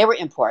 They were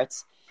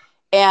imports.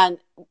 And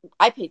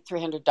I paid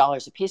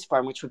 $300 a piece for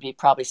them, which would be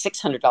probably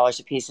 $600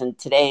 a piece in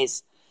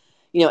today's,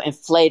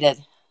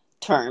 inflated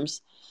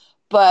terms.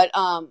 But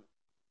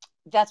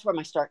that's where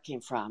my start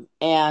came from.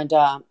 And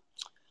I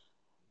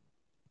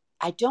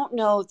don't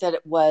know that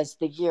it was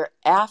the year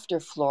after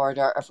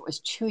Florida or if it was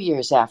 2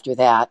 years after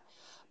that,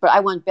 but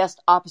I won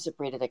Best Opposite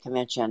Breed at a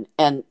convention.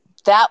 And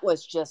that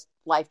was just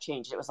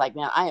life-changing. It was like,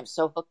 man, I am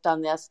so hooked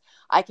on this.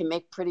 I can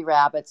make pretty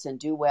rabbits and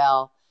do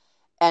well.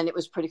 And it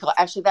was pretty cool.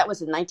 Actually, that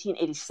was in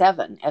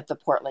 1987 at the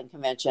Portland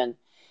Convention.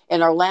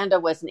 And Orlando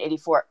was in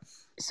 84.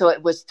 So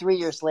it was 3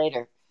 years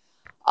later.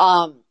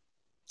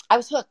 I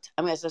was hooked.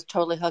 I was just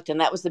totally hooked. And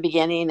that was the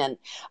beginning. And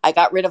I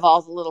got rid of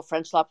all the little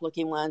French Lop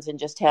looking ones and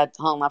just had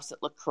Holland Lops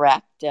that looked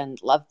correct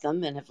and loved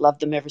them and have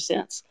loved them ever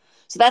since.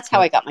 So that's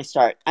how I got my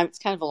start. It's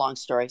kind of a long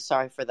story.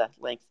 Sorry for the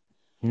length.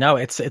 No,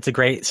 it's a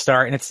great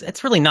start, and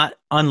it's really not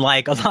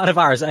unlike a lot of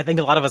ours. I think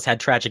a lot of us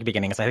had tragic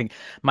beginnings. I think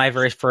my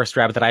very first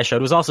rabbit that I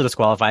showed was also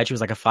disqualified. She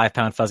was like a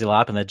 5-pound fuzzy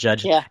lop, and the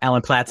judge,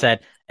 Alan Platt,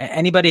 said,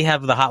 "Anybody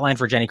have the hotline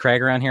for Jenny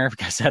Craig around here?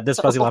 Because this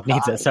fuzzy lop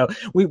needs it." So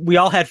we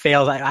all had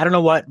fails. I don't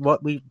know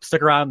what we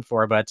stuck around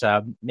for, but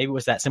maybe it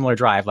was that similar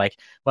drive. Like,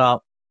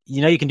 well,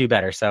 you can do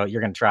better, so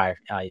you're going to try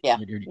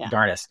your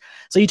darndest.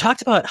 So you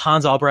talked about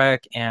Hans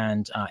Albrecht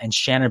and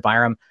Shannon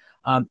Byram.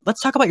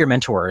 Let's talk about your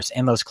mentors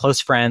and those close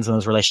friends and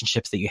those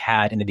relationships that you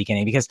had in the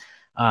beginning, because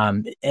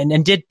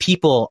and did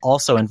people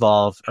also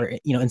involve or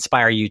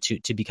inspire you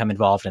to become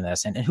involved in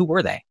this, and who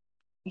were they?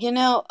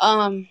 Well,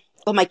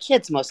 my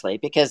kids mostly,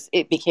 because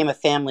it became a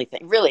family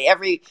thing. Really,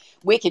 every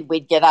weekend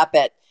we'd get up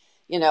at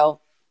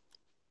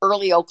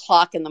early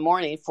o'clock in the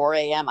morning, 4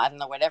 a.m. I don't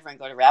know, whatever, and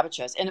go to rabbit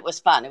shows, and it was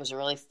fun. It was a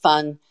really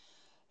fun,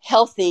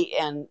 healthy,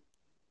 and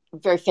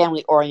very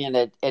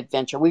family-oriented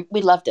adventure. We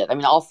loved it. I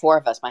mean, all four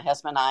of us, my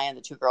husband and I and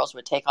the two girls,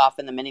 would take off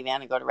in the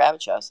minivan and go to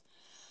rabbit shows.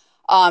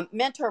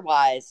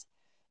 Mentor-wise,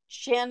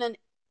 Shannon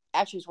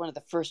actually was one of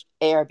the first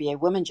ARBA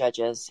women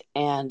judges,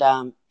 and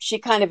she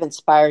kind of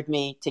inspired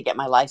me to get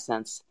my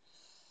license.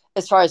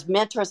 As far as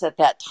mentors at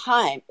that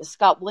time,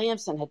 Scott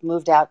Williamson had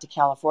moved out to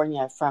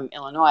California from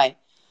Illinois,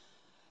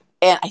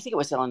 and I think it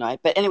was Illinois.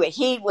 But anyway,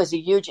 he was a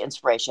huge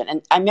inspiration.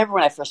 And I remember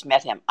when I first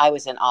met him, I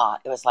was in awe.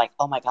 It was like,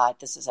 oh, my God,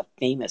 this is a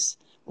famous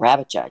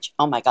rabbit judge.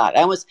 Oh, my God.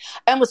 I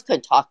almost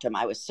couldn't talk to him.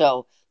 I was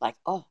so like,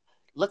 oh,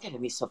 look at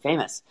him. He's so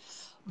famous.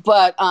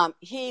 But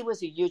he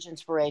was a huge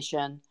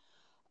inspiration.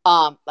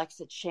 Like I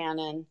said,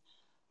 Shannon.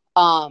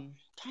 I'm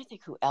trying to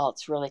think who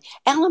else, really.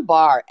 Alan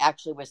Barr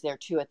actually was there,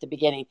 too, at the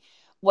beginning.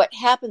 What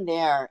happened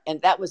there,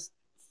 and that was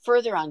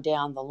further on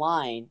down the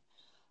line,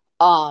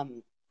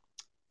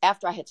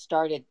 after I had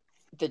started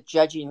the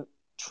judging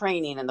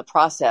training and the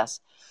process,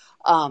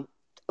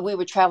 we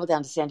would travel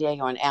down to San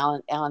Diego, and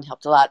Alan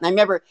helped a lot. And I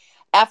remember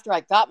after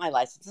I got my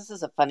license, this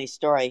is a funny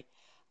story.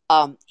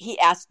 He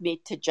asked me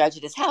to judge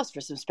at his house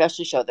for some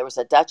specialty show. There was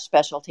a Dutch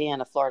specialty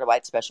and a Florida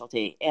White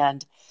specialty.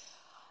 And,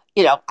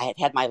 I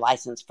had my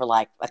license for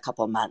like a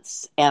couple of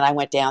months, and I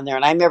went down there,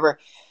 and I remember,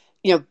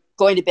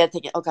 going to bed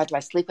thinking, oh God, do I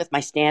sleep with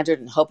my standard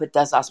and hope it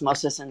does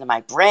osmosis into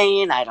my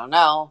brain? I don't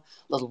know.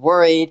 A little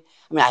worried.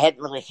 I mean, I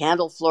hadn't really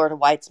handled Florida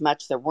Whites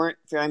much. There weren't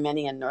very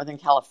many in Northern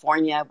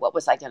California. What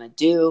was I going to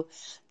do?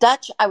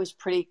 Dutch, I was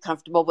pretty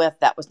comfortable with.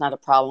 That was not a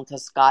problem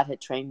because Scott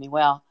had trained me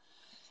well.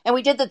 And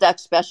we did the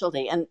Dutch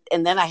specialty. And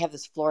then I have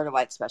this Florida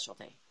White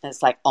specialty. And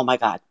it's like, oh my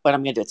God, what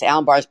am I going to do? It's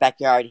Alan Barr's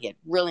backyard. He had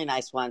really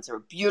nice ones. There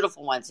were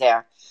beautiful ones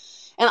there.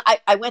 And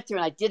I went through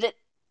and I did it.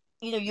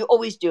 You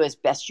always do as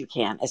best you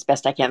can, as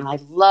best I can. And I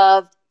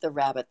loved the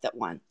rabbit that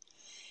won.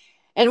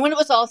 And when it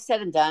was all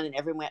said and done and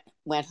everyone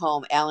went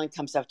home, Alan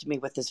comes up to me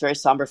with this very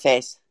somber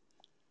face.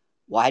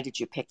 Why did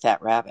you pick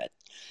that rabbit?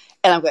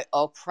 And I'm going,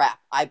 oh, crap,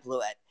 I blew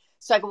it.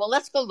 So I go, well,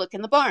 let's go look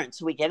in the barn.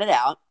 So we get it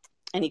out,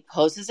 and he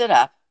poses it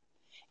up,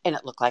 and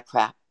it looked like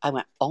crap. I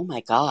went, oh, my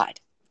God.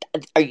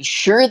 Are you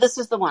sure this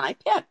is the one I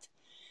picked?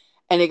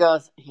 And he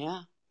goes,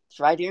 yeah,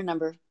 it's right here,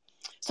 number.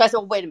 So I said,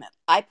 well, wait a minute.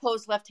 I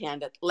pose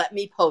left-handed. Let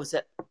me pose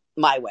it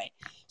my way.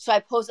 So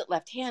I pose it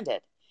left-handed,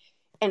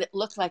 and it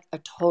looked like a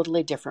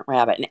totally different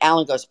rabbit. And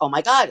Alan goes, oh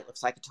my God, it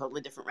looks like a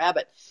totally different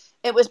rabbit.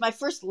 It was my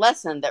first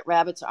lesson that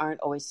rabbits aren't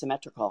always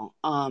symmetrical.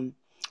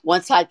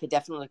 One side could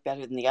definitely look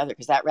better than the other,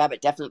 because that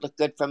rabbit definitely looked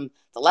good from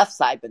the left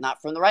side, but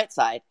not from the right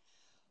side.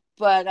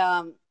 But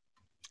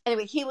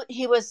anyway,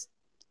 he was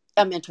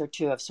a mentor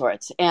too of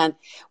sorts. And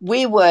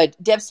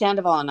Deb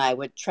Sandoval and I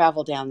would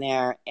travel down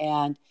there,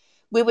 and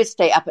we would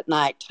stay up at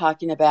night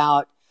talking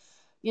about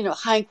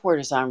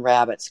hindquarters on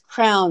rabbits,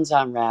 crowns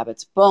on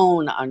rabbits,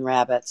 bone on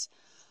rabbits.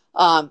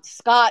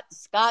 Scott,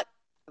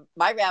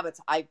 my rabbits,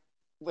 I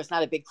was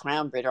not a big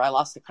crown breeder. I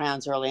lost the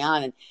crowns early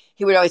on. And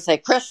he would always say,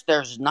 Chris,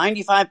 there's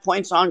 95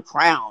 points on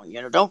crown.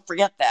 Don't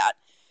forget that.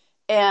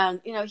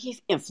 And,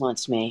 he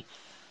influenced me.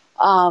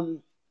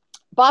 Bob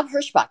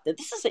Hirschbach,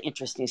 this is an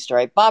interesting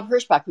story. Bob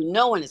Hirschbach, who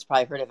no one has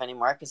probably heard of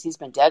anymore because he's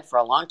been dead for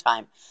a long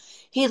time.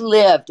 He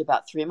lived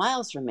about 3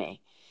 miles from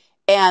me.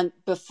 And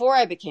before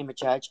I became a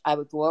judge, I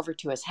would go over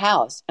to his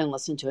house and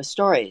listen to his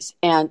stories.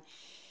 And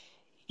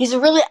he's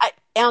Alan, I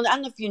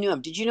don't know if you knew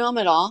him. Did you know him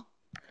at all?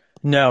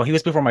 No, he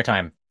was before my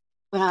time.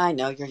 Well, I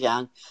know you're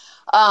young.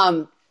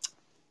 I'm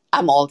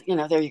old,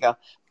 there you go.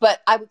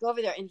 But I would go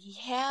over there, and he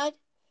had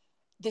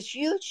this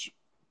huge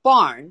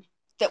barn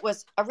that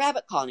was a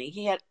rabbit colony.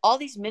 He had all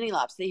these mini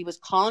lops that he was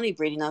colony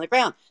breeding on the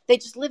ground. They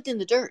just lived in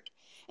the dirt.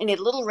 And he had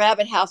little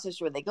rabbit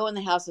houses where they go in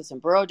the houses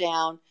and burrow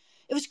down.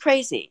 It was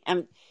crazy.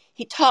 And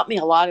he taught me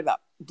a lot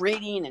about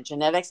breeding and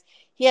genetics.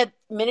 He had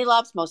mini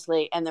lops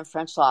mostly, and then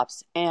French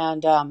lops.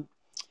 And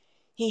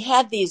he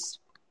had these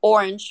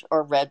orange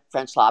or red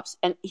French lops,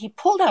 and he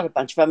pulled out a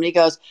bunch of them. And he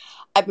goes,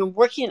 I've been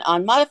working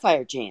on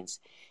modifier genes.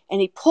 And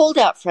he pulled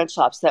out French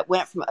lops that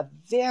went from a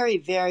very,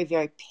 very,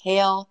 very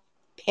pale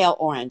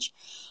orange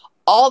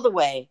all the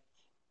way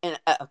and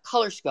a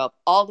color scope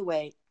all the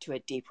way to a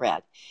deep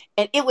red.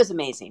 And it was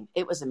amazing.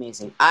 It was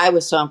amazing. I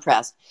was so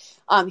impressed.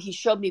 He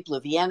showed me blue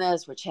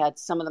Viennas, which had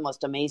some of the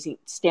most amazing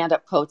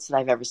stand-up coats that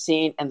I've ever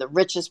seen and the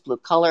richest blue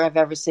color I've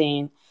ever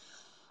seen.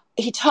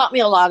 He taught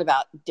me a lot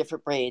about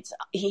different braids.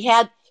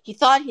 He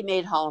thought he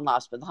made Holland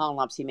Lops, but the Holland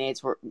Lops he made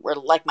were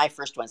like my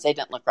first ones. They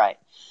didn't look right.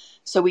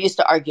 So we used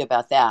to argue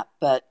about that.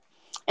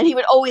 And he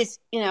would always,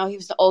 he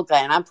was an old guy,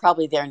 and I'm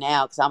probably there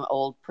now because I'm an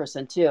old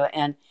person too.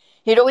 And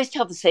he'd always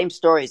tell the same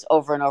stories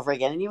over and over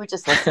again. And you would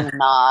just listen and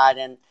nod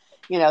and,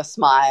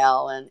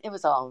 smile. And it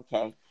was all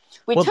okay.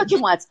 We took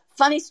him once.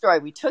 Funny story.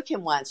 We took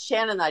him once.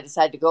 Shannon and I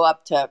decided to go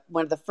up to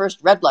one of the first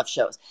Red Bluff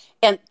shows.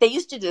 And they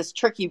used to do this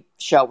turkey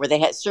show where they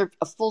had served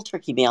a full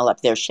turkey meal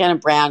up there. Shannon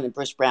Brown and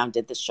Bruce Brown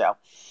did this show.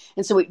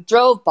 And so we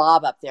drove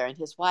Bob up there, and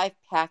his wife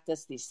packed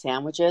us these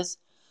sandwiches.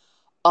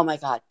 Oh, my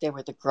God. They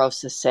were the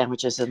grossest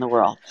sandwiches in the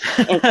world.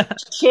 And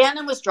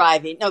Shannon was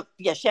driving.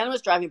 Shannon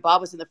was driving.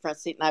 Bob was in the front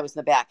seat, and I was in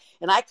the back.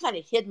 And I kind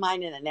of hid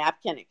mine in a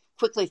napkin and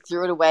quickly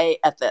threw it away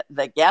at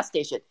the gas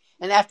station.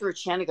 And afterwards,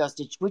 Shannon goes,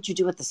 what'd you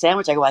do with the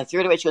sandwich? I go, I threw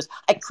it away. She goes,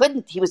 I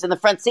couldn't. He was in the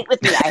front seat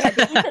with me. I had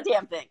to eat the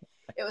damn thing.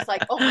 It was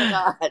like, oh, my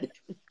God.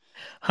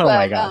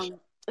 My gosh.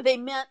 They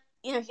met,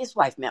 his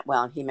wife meant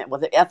well, and he meant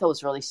well. Ethel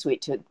was really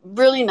sweet, too.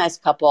 Really nice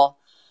couple.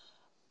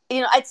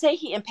 I'd say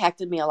he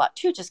impacted me a lot,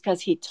 too, just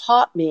because he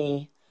taught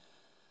me.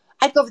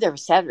 I'd go over there every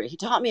Saturday. He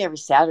taught me every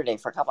Saturday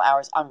for a couple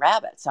hours on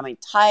rabbits. I mean,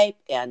 type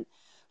and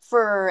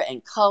fur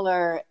and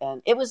color.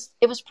 And it was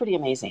pretty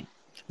amazing.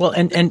 Well,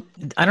 and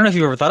I don't know if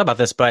you've ever thought about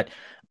this, but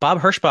Bob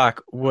Hirschbach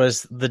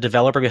was the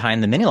developer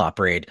behind the mini lop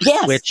breed,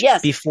 which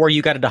before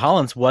you got into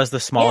Holland's was the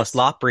smallest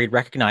lop breed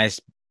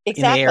recognized in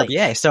the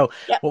ARBA. So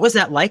what was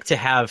that like to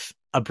have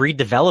a breed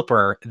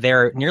developer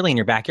there nearly in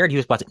your backyard? He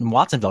was in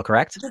Watsonville,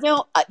 correct?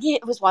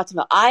 It was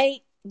Watsonville.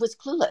 I was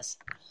clueless.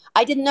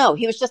 I didn't know.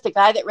 He was just a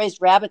guy that raised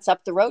rabbits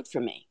up the road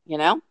from me,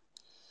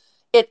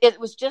 It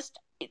was just,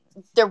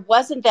 there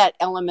wasn't that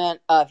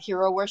element of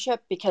hero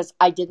worship because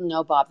I didn't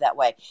know Bob that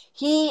way.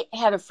 He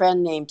had a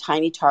friend named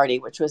Tiny Tardy,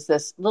 which was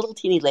this little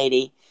teeny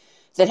lady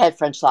that had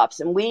French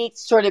Lops. And we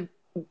sort of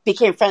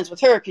became friends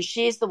with her because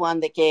she's the one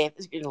that gave,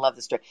 you're going to love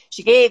this story.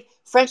 She gave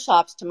French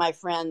Lops to my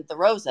friend, the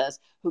Rosas,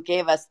 who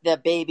gave us the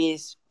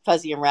babies,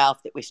 Fuzzy and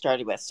Ralph, that we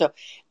started with. So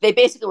they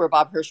basically were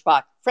Bob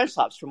Hirschbach French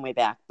Lops from way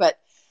back.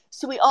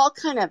 So we all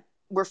kind of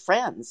were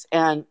friends,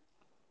 and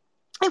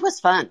it was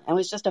fun. It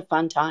was just a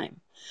fun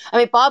time. I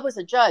mean, Bob was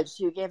a judge,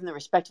 so you gave him the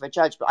respect of a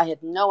judge, but I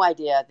had no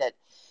idea that,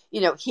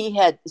 he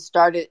had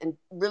started and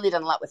really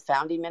done a lot with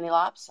founding mini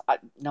lops.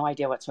 No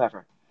idea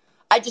whatsoever.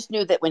 I just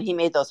knew that when he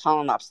made those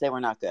Holland Lops, they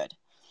were not good.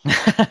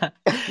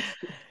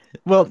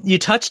 Well, you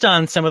touched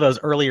on some of those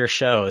earlier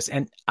shows,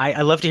 and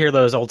I love to hear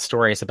those old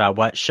stories about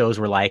what shows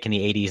were like in the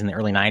 80s and the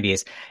early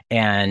 90s.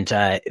 And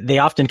they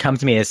often come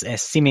to me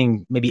as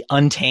seeming maybe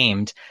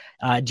untamed.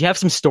 Do you have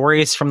some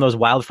stories from those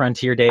wild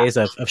frontier days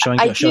of showing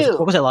shows?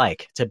 What was it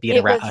like to be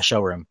in a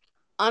showroom?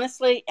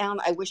 Honestly,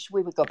 Alan, I wish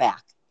we would go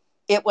back.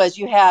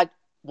 You had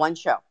one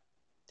show.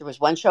 There was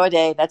one show a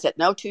day. That's it.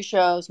 No 2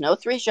 shows, no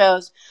 3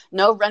 shows,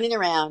 no running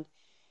around.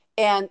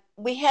 And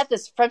we had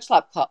this French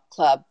Lop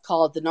Club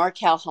called the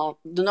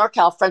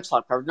NorCal French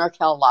Lop Club,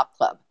 NorCal Lop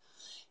Club.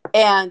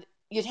 And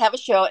you'd have a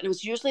show, and it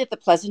was usually at the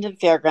Pleasanton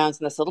Fairgrounds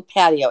in this little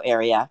patio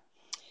area.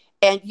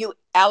 And you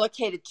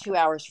allocated 2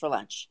 hours for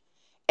lunch.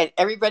 And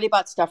everybody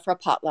bought stuff for a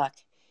potluck.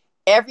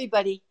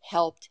 Everybody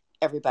helped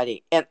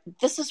everybody. And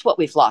this is what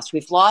we've lost.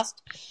 We've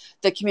lost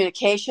the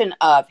communication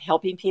of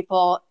helping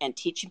people and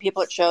teaching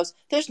people at shows.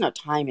 There's no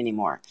time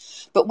anymore.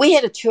 But we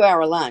had a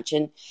 2-hour lunch.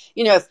 And,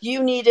 if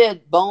you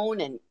needed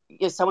bone and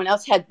if someone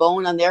else had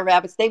bone on their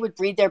rabbits, they would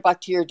breed their buck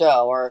to your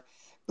doe or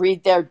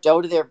breed their doe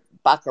to their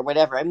buck or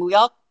whatever. I mean, we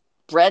all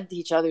bred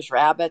each other's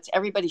rabbits.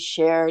 Everybody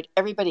shared.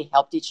 Everybody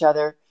helped each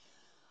other.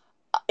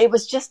 It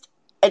was just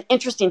an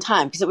interesting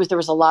time because there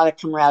was a lot of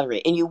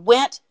camaraderie. And you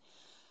went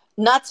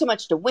not so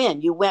much to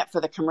win, you went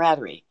for the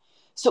camaraderie.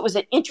 So it was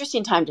an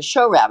interesting time to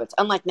show rabbits.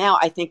 Unlike now,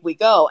 I think we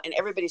go and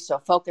everybody's so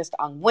focused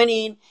on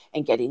winning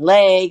and getting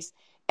legs.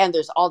 And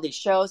there's all these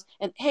shows.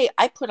 And hey,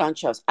 I put on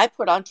shows. I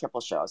put on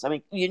triple shows. I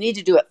mean, you need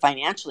to do it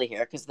financially here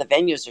because the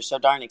venues are so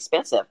darn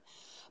expensive.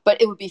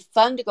 But it would be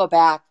fun to go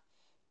back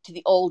to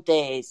the old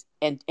days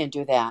and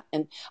do that.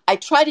 And I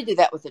try to do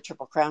that with the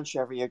Triple Crown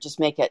show every year. Just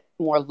make it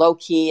more low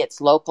key. It's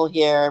local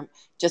here,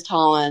 just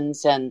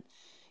Holland's. And,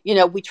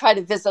 we try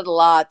to visit a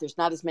lot. There's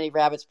not as many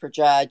rabbits per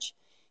judge.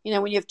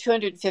 When you have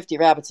 250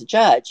 rabbits a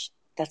judge,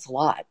 that's a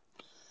lot.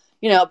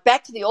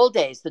 Back to the old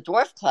days, the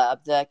Dwarf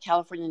Club, the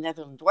California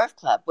Netherland Dwarf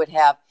Club, would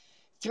have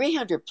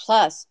 300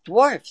 plus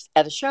dwarfs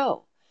at a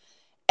show.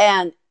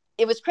 And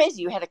it was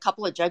crazy. You had a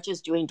couple of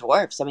judges doing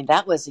dwarfs. I mean,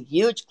 that was a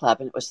huge club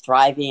and it was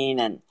thriving.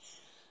 And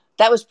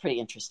that was pretty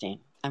interesting.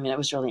 I mean, it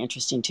was really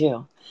interesting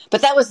too.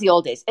 But that was the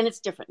old days. And it's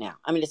different now.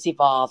 I mean, it's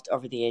evolved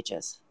over the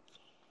ages.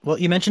 Well,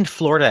 you mentioned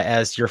Florida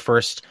as your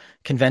first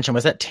convention.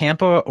 Was that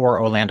Tampa or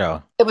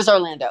Orlando? It was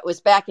Orlando. It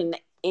was back in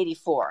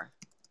 84.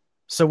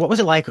 So what was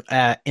it like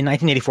in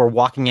 1984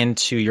 walking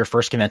into your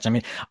first convention? I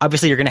mean,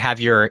 obviously you're going to have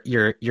your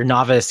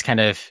novice kind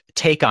of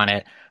take on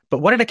it, But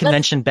what did a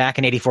convention back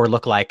in '84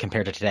 look like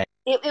compared to today?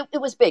 It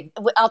was big.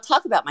 I'll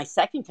talk about my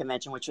second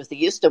convention, which was the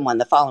Houston one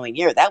the following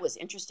year. That was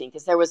interesting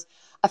because there was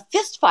a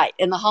fist fight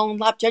in the Holland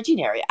Lop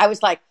judging area. I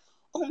was like,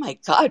 oh my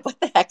God, what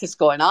the heck is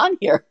going on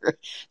here?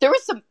 There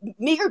was some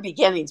meager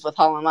beginnings with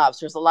Holland Lops.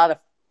 There's a lot of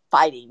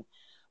fighting.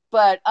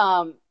 But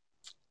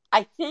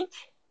I think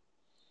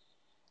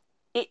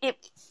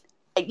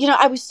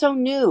I was so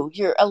new.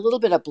 You're a little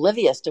bit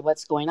oblivious to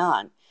what's going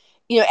on.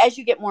 As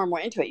you get more and more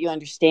into it, you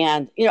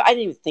understand, I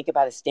didn't even think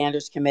about a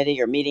standards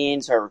committee or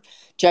meetings or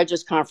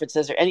judges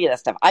conferences or any of that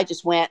stuff. I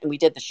just went and we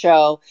did the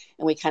show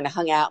and we kind of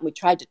hung out and we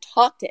tried to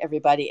talk to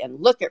everybody and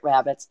look at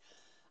rabbits.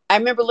 I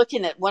remember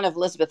looking at one of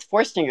Elizabeth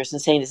Forstinger's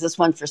and saying, is this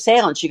one for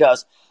sale? And she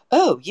goes,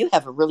 oh, you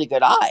have a really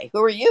good eye.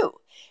 Who are you?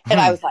 And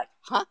I was like,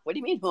 huh? What do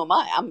you mean, who am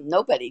I? I'm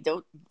nobody.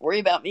 Don't worry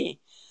about me.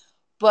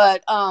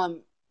 But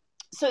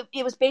so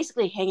it was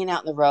basically hanging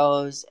out in the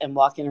rows and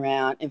walking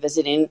around and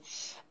visiting.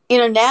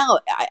 Now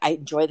I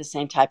enjoy the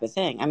same type of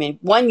thing. I mean,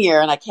 one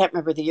year, and I can't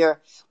remember the year.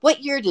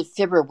 What year did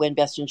Fibber win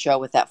Best in Show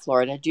with that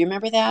Florida? Do you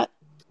remember that?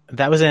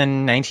 That was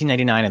in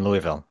 1999 in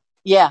Louisville.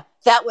 Yeah,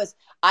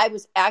 I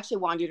was actually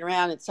wandering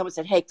around and someone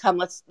said, hey, come,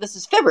 this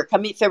is Fibber.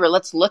 Come meet Fibber.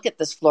 Let's look at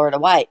this Florida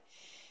white.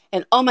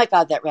 And oh my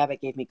God, that rabbit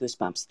gave me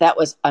goosebumps. That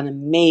was an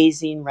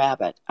amazing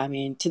rabbit. I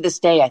mean, to this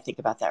day, I think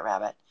about that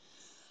rabbit.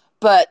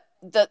 But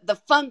the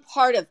fun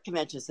part of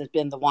conventions has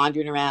been the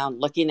wandering around,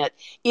 looking at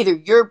either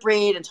your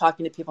breed and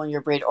talking to people in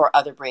your breed or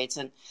other breeds.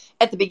 And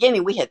at the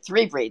beginning, we had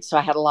 3 breeds, so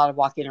I had a lot of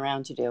walking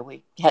around to do.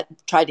 We had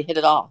tried to hit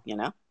it all,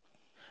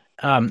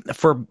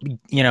 For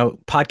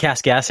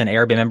podcast guests and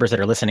ARB members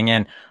that are listening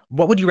in,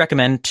 what would you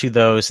recommend to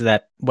those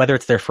that, whether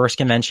it's their first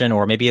convention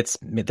or maybe it's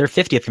their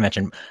 50th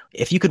convention,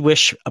 if you could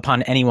wish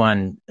upon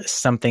anyone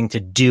something to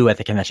do at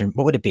the convention,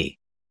 what would it be?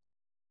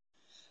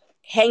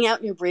 Hang out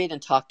in your breed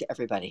and talk to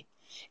everybody.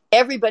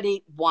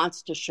 Everybody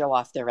wants to show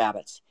off their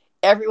rabbits.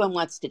 Everyone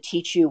wants to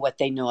teach you what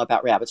they know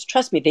about rabbits.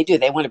 Trust me, they do.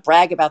 They want to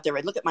brag about their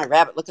rabbit. Look at my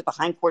rabbit. Look at the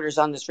hindquarters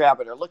on this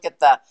rabbit, or look at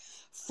the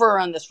fur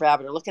on this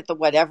rabbit, or look at the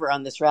whatever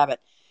on this rabbit.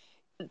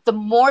 The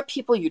more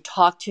people you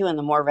talk to and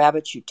the more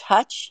rabbits you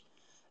touch,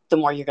 the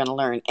more you're going to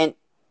learn. And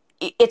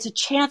it's a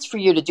chance for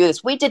you to do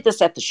this. We did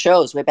this at the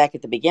shows way back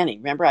at the beginning.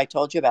 Remember, I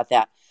told you about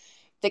that.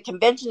 The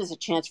convention is a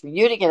chance for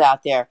you to get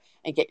out there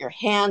and get your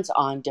hands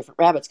on different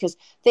rabbits because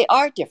they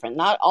are different.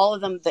 Not all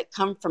of them that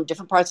come from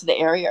different parts of the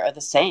area are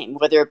the same,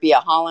 whether it be a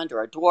Holland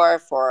or a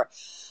Dwarf or,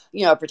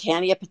 a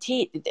Britannia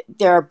Petite.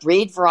 There are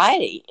breed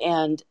variety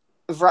and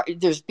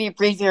there's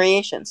breed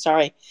variation.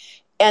 Sorry.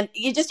 And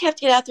you just have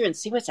to get out there and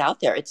see what's out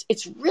there.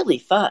 It's really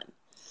fun.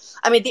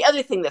 I mean, the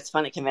other thing that's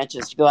fun at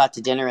conventions is to go out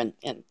to dinner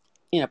and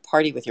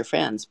party with your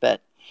friends.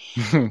 But,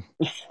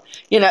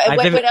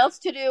 what else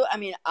to do? I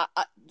mean,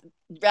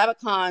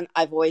 RabbitCon,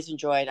 I've always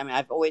enjoyed. I mean,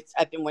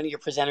 I've been one of your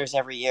presenters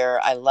every year.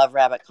 I love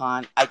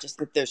RabbitCon. I just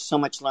think there's so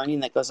much learning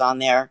that goes on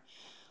there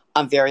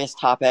on various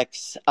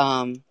topics.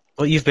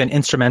 Well, you've been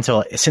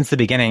instrumental since the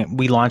beginning.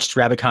 We launched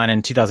RabbitCon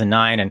in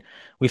 2009, and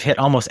we've hit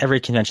almost every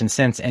convention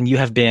since. And you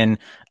have been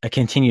a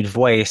continued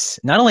voice,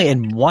 not only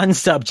in one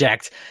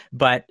subject,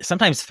 but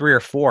sometimes 3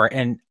 or 4.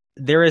 And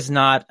there is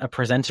not a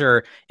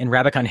presenter in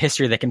RabbitCon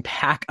history that can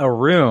pack a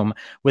room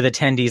with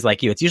attendees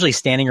like you. It's usually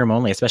standing room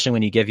only, especially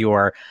when you give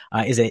your,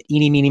 is it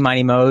eeny, meeny,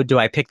 miny, mo? Do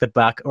I pick the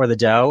buck or the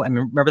doe? I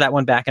mean, remember that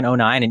one back in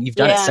 2009, and you've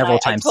done it several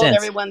times since. I told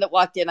everyone that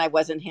walked in I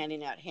wasn't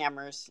handing out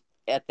hammers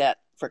at that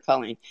for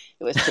culling.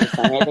 It was pretty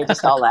funny. They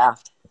just all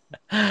laughed.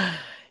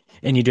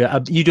 And you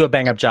do a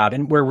bang up job.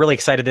 And we're really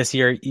excited this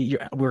year.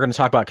 We're going to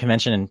talk about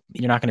convention, and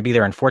you're not going to be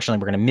there. Unfortunately,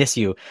 we're going to miss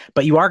you,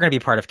 but you are going to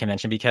be part of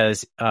convention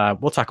because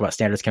we'll talk about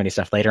standards committee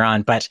stuff later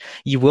on, but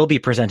you will be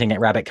presenting at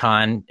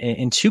RabbitCon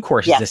in 2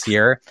 courses this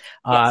year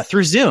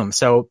through Zoom.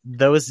 So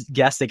those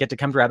guests that get to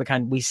come to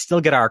RabbitCon, we still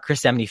get our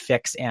Chris Emney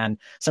fix and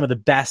some of the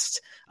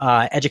best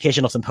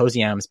educational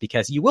symposiums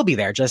because you will be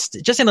there just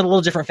in a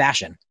little different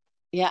fashion.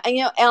 Yeah.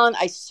 And, Alan,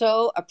 I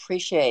so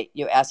appreciate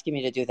you asking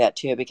me to do that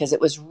too, because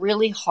it was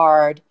really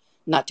hard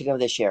not to go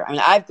this year. I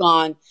mean, I've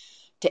gone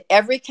to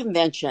every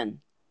convention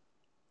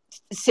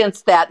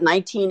since that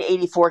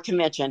 1984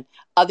 convention,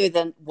 other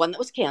than one that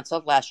was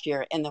canceled last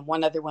year, and then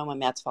one other one when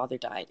Matt's father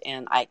died.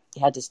 And I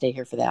had to stay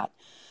here for that.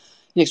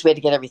 Next way to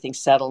get everything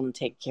settled and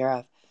taken care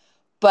of.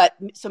 But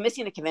so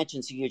missing a convention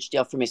is a huge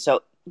deal for me.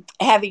 So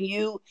having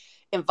you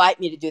invite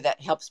me to do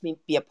that helps me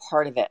be a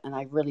part of it. And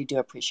I really do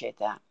appreciate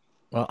that.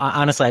 Well,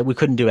 honestly, we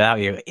couldn't do without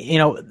you.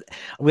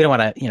 We don't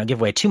want to, give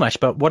away too much,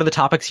 but what are the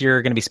topics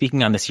you're going to be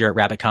speaking on this year at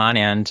RabbitCon?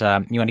 And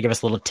you want to give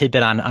us a little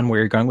tidbit on where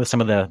you're going with some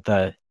of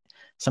the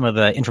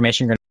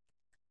information you're going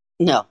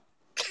to...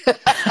 No.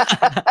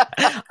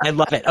 I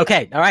love it.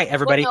 Okay. All right,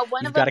 everybody. Well, no,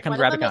 you've got to come to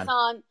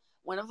RabbitCon.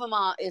 One of them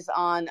is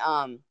on,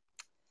 I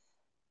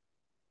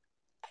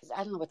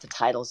don't know what the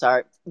titles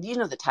are. You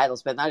know the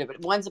titles, but not,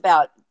 but one's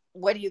about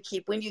what do you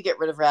keep, when do you get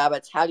rid of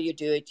rabbits? How do you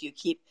do it? Do you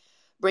keep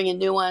bringing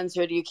new ones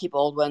or do you keep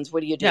old ones?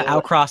 What do you do? Yeah,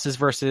 outcrosses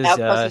versus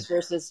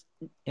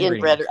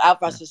inbred, or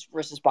outcrosses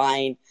versus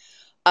buying.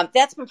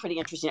 That's been pretty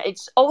interesting.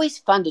 It's always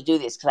fun to do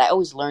this because I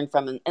always learn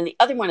from them. And the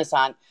other one is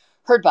on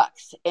herd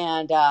bucks.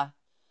 And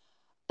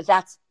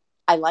that's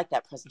I like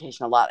that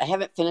presentation a lot. I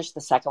haven't finished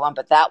the second one,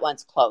 but that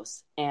one's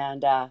close,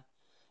 and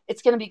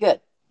it's going to be good.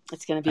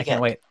 It's going to be I good.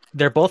 can't wait.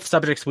 They're both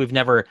subjects we've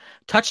never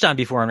touched on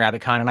before in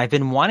RabbitCon, and I've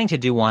been wanting to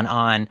do one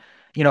on,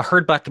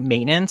 herd buck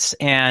maintenance.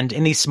 And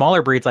in these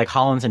smaller breeds like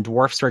Hollands and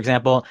Dwarfs, for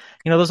example,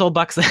 those old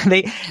bucks,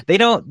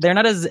 they're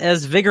not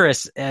as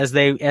vigorous as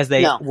they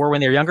No. were when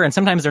they were younger, and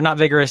sometimes they're not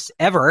vigorous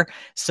ever.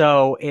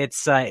 So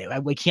it's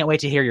we can't wait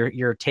to hear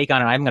your take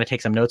on it. I'm going to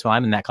take some notes while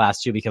I'm in that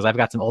class too, because I've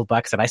got some old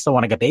bucks that I still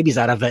want to get babies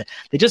out of it.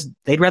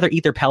 They'd rather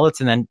eat their pellets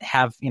and then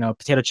have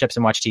potato chips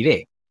and watch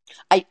TV.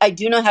 I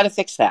do know how to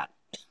fix that.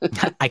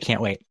 I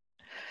can't wait.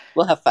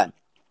 We'll have fun.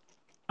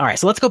 All right,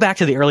 so let's go back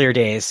to the earlier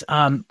days.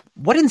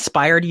 What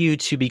inspired you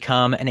to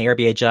become an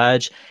ARBA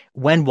judge?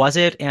 When was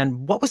it,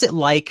 and what was it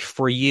like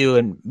for you?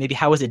 And maybe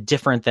how was it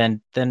different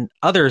than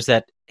others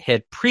that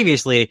had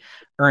previously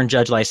earned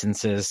judge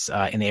licenses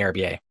in the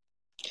ARBA?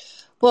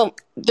 Well,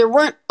 there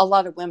weren't a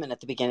lot of women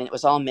at the beginning. It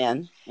was all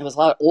men. It was a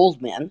lot of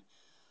old men.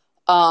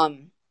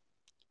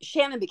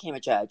 Shannon became a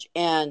judge,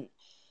 and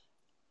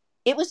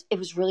it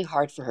was really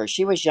hard for her.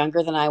 She was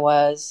younger than I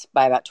was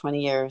by about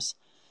 20 years.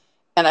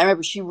 And I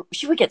remember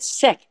she would get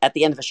sick at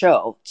the end of a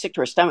show, sick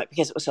to her stomach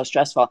because it was so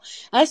stressful.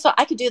 And I thought,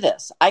 I could do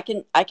this. I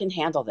can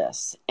handle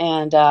this.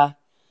 And it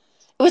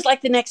was like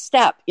the next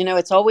step.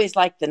 It's always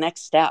like the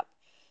next step.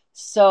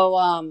 So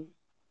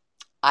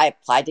I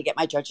applied to get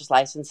my judge's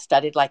license,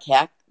 studied like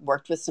heck,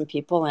 worked with some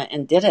people,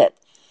 and did it.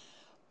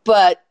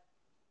 But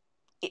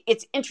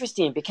it's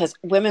interesting because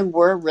women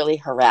were really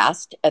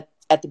harassed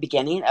at the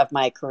beginning of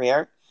my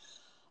career.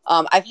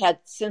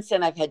 Since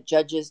then, I've had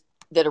judges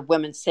that are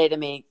women say to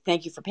me,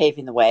 "Thank you for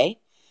paving the way,"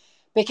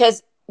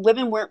 because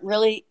women weren't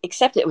really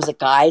accepted. It was a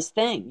guy's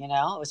thing, it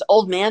was an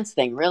old man's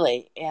thing,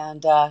 really.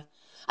 And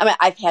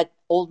I've had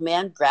old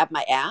men grab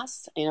my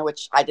ass,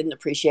 which I didn't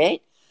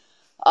appreciate.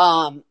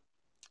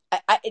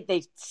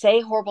 They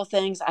say horrible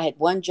things. I had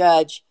one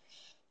judge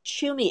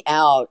chew me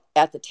out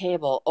at the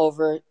table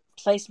over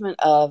placement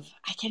of,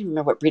 I can't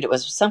remember what breed it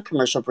was, some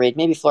commercial breed,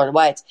 maybe Florida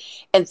Whites.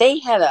 And they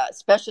had a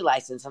special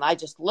license, and I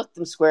just looked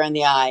them square in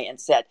the eye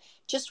and said,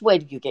 "Just wait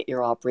till you get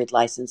your all breed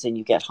license and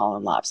you get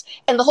Holland Lops."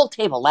 And the whole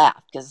table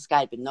laughed because this guy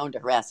had been known to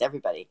harass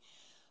everybody.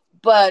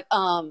 But,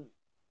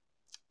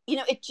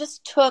 it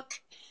just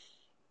took,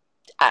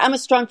 I'm a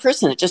strong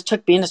person. It just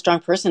took being a strong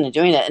person and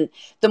doing it. And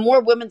the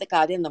more women that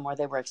got in, the more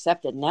they were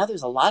accepted. Now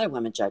there's a lot of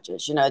women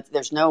judges.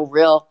 There's no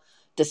real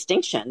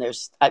distinction.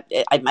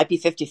 I might be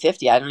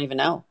 50-50. I don't even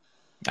know.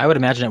 I would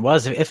imagine it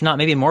was, if not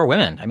maybe more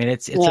women. I mean,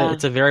 it's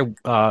a very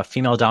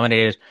female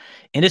dominated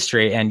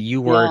industry, and you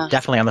were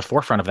definitely on the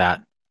forefront of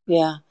that.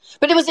 Yeah.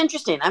 But it was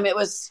interesting. It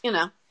was,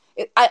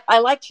 I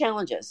like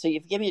challenges. So if you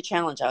give me a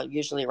challenge, I'll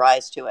usually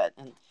rise to it.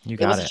 And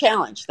it was a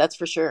challenge. That's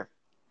for sure.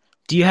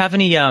 Do you have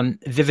any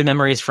vivid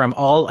memories from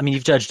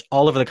you've judged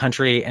all over the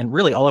country and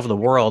really all over the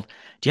world.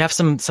 Do you have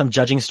some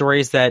judging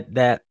stories that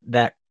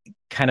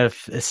kind of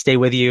stay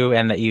with you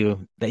and that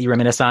you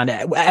reminisce on,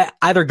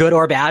 either good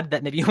or bad,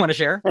 that maybe you want to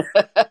share?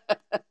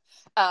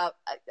 I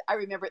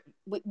remember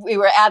we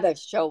were at a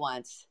show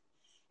once,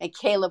 and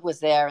Caleb was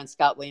there and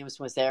Scott Williams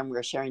was there, and we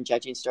were sharing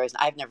judging stories.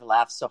 And I've never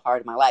laughed so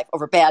hard in my life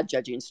over bad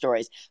judging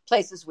stories,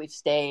 places we've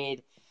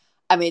stayed.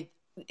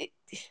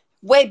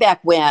 Way back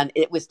when,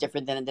 it was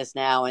different than it is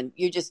now. And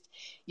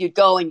you'd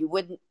go and you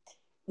wouldn't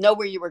know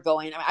where you were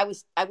going.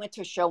 I went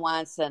to a show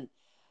once and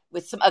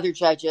with some other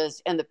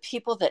judges, and the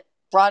people that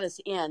brought us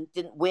in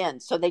didn't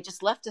win. So they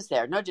just left us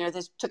there. No dinner.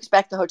 They took us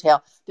back to the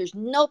hotel. There's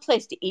no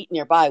place to eat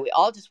nearby. We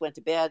all just went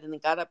to bed and then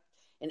got up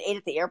and ate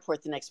at the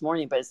airport the next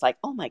morning. But it's like,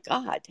 oh my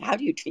God, how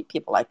do you treat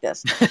people like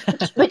this?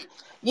 But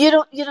you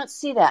don't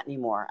see that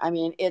anymore.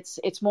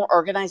 It's more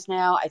organized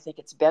now. I think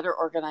it's better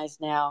organized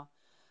now.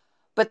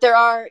 But there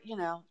are,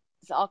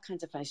 it's all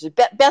kinds of funny stories.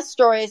 Best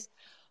stories.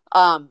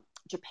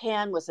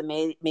 Japan was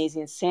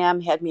amazing. Sam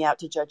had me out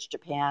to judge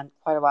Japan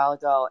quite a while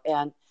ago,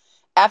 and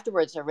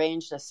afterwards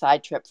arranged a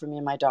side trip for me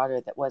and my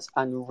daughter that was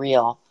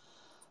unreal.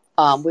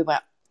 We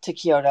went to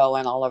Kyoto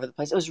and all over the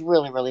place. It was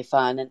really, really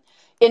fun. And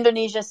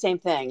Indonesia, same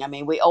thing.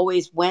 We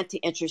always went to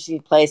interesting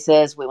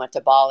places. We went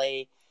to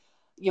Bali,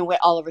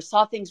 went all over,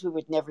 saw things we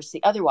would never see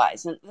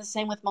otherwise. And the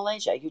same with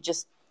Malaysia.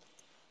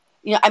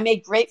 I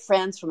made great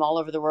friends from all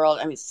over the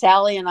world.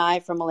 Sally and I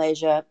from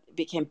Malaysia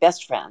became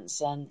best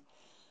friends. And,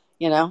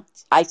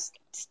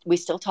 we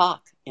still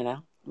talk,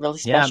 really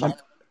special. Yeah.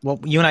 Well,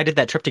 you and I did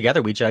that trip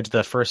together. We judged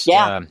the first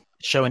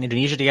show in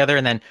Indonesia together.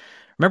 And then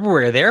remember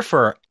we were there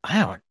for,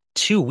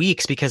 2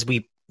 weeks because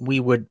we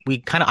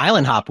kind of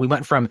island hop. We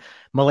went from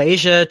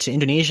Malaysia to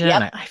Indonesia.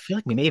 Yep. And I feel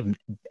like we may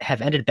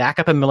have ended back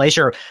up in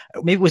Malaysia, or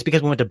maybe it was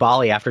because we went to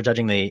Bali after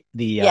judging the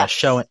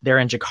show there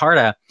in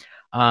Jakarta.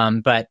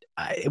 But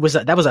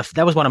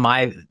that was one of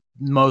my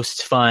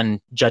most fun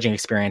judging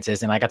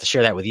experiences, and I got to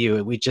share that with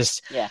you. We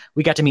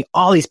got to meet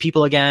all these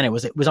people again. It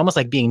was almost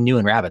like being new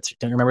in rabbits.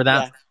 Don't you remember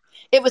that? Yeah.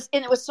 It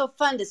was so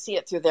fun to see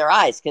it through their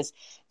eyes because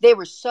they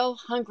were so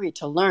hungry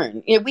to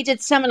learn. We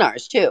did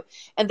seminars too,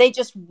 and they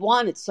just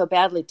wanted so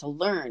badly to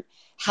learn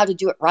how to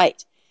do it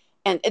right.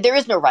 And there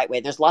is no right way.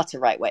 There's lots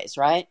of right ways,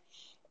 right?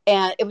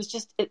 And it was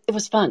just, it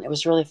was fun. It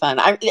was really fun.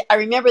 I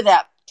remember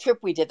that trip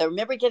we did. I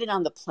remember getting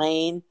on the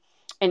plane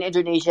in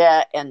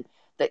Indonesia, and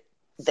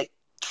the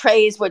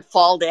trays would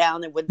fall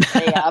down and wouldn't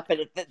stay up,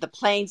 and the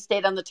plane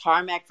stayed on the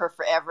tarmac for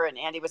forever. And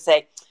Andy would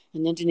say,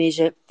 in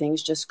Indonesia,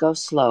 things just go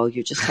slow.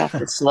 You just have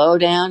to slow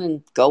down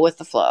and go with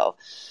the flow.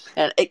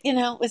 And it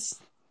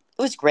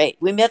was great.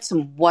 We met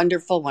some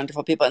wonderful,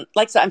 wonderful people. And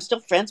like I said, I'm still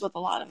friends with a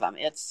lot of them.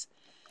 It's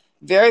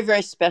very,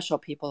 very special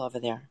people over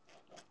there.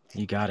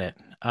 You got it.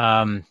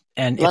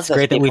 And Love it's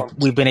great those that people.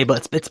 we've been able.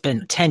 It's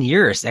been 10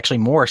 years, actually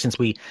more, since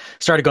we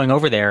started going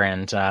over there,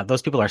 and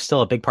those people are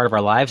still a big part of our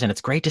lives. And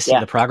it's great to see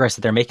the progress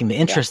that they're making. The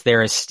interest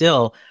there is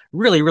still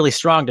really, really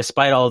strong,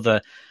 despite all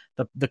the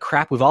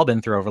crap we've all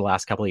been through over the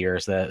last couple of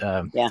years.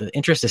 The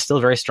interest is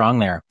still very strong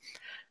there.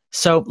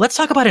 So let's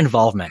talk about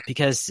involvement,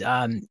 because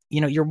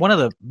you're one of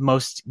the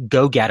most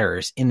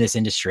go-getters in this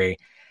industry.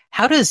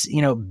 How does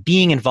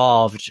being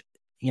involved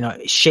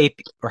shape,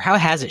 or how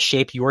has it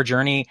shaped your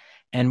journey?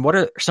 And what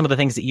are some of the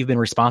things that you've been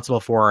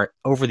responsible for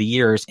over the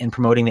years in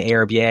promoting the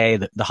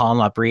ARBA, the Holland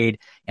Lot breed,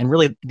 and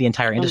really the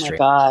entire industry?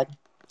 Oh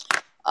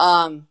my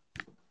God.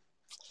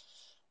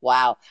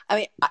 Wow. I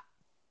mean,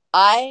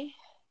 I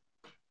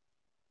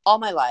all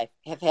my life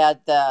have had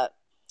the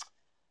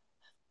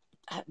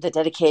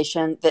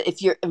dedication that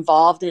if you're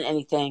involved in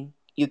anything,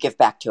 you give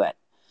back to it.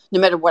 No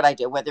matter what I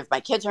do, whether if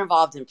my kids are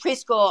involved in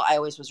preschool, I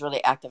always was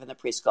really active in the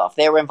preschool. If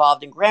they were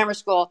involved in grammar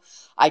school,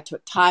 I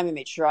took time and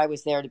made sure I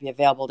was there to be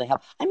available to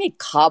help. I made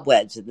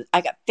cobwebs.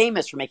 I got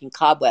famous for making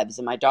cobwebs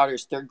in my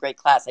daughter's 3rd grade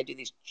class. I do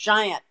these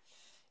giant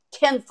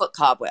 10-foot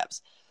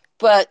cobwebs.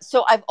 But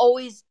so I've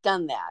always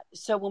done that.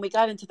 So when we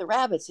got into the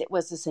rabbits, it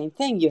was the same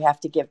thing. You have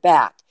to give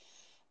back.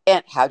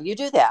 And how do you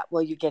do that?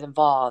 Well, you get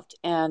involved.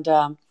 And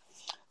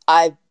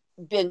I've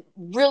been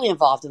really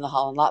involved in the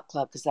Holland Lot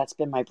Club because that's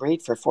been my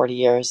breed for 40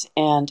 years.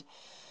 And,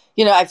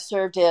 I've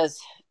served as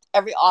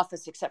every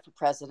office except for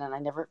president. I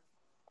never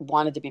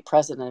wanted to be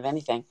president of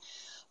anything,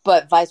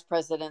 but vice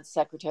president,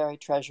 secretary,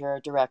 treasurer,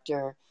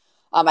 director.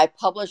 I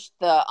published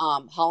the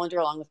Hollander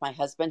along with my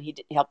husband. He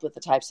helped with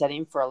the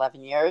typesetting for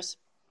 11 years.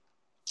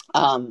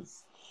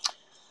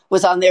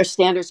 Was on their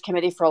standards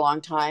committee for a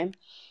long time.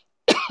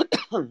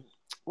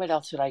 What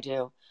else did I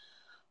do?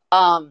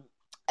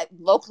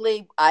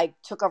 Locally, I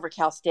took over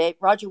Cal State.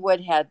 Roger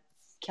Wood had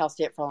Cal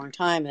State for a long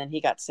time, and then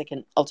he got sick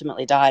and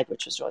ultimately died,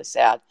 which was really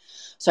sad.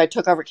 So I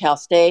took over Cal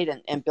State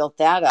and built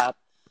that up,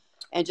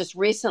 and just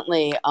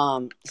recently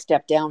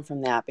stepped down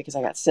from that because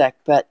I got sick.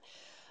 But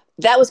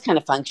that was kind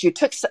of fun because you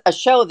took a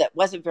show that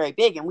wasn't very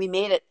big, and we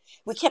made it.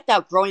 We kept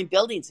outgrowing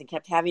buildings and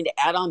kept having to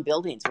add on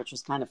buildings, which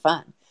was kind of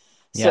fun.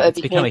 Yeah, so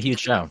it's become a huge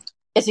show.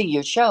 It's a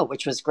huge show,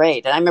 which was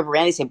great. And I remember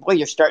Randy saying, "Boy,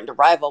 you're starting to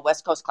rival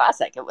West Coast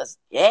Classic." It was,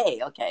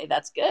 yay, okay,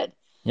 that's good.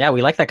 Yeah,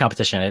 we like that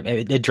competition.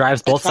 It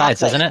drives both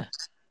sides, doesn't it?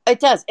 It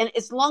does. And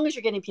as long as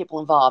you're getting people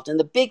involved. And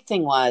the big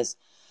thing was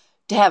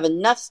to have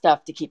enough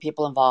stuff to keep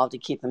people involved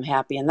and keep them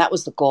happy. And that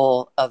was the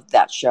goal of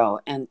that show.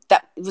 And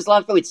that it was a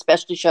lot of fun. We'd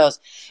specialty shows.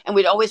 And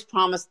we'd always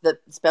promise the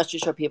specialty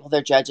show people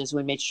their judges.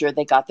 We made sure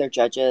they got their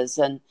judges.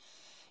 And,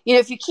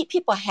 if you keep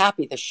people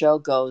happy, the show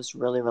goes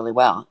really, really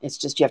well. It's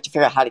just you have to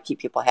figure out how to keep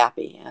people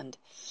happy. And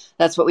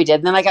that's what we did.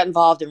 And then I got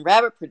involved in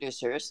Rabbit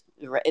Producers.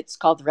 It's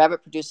called the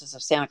Rabbit Producers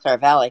of Santa Clara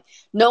Valley.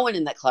 No one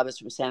in that club is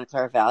from Santa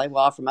Clara Valley.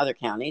 We're all from other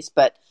counties.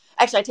 But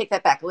actually, I take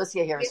that back.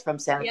 Alicia here is from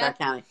Santa Clara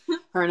County,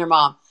 her and her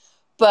mom.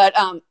 But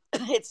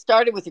it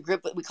started with a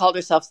group that we called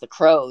ourselves the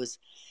Crows.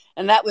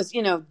 And that was,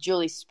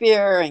 Julie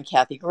Spear and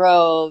Kathy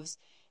Groves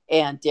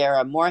and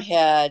Dara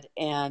Moorhead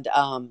and,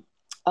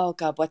 oh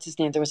God, what's his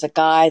name? There was a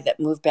guy that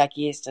moved back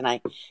east, and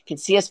I can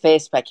see his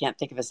face, but I can't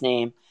think of his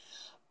name.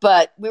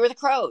 But we were the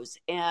Crows,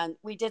 and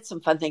we did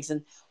some fun things.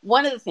 And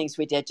one of the things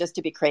we did, just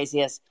to be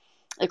crazy, is,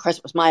 of course,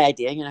 it was my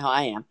idea. You know how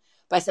I am.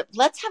 But I said,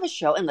 let's have a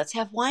show and let's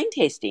have wine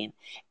tasting.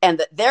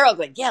 And they're all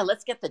going, yeah,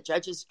 let's get the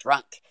judges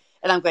drunk.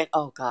 And I'm going,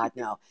 oh, God,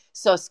 no.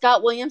 So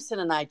Scott Williamson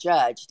and I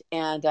judged,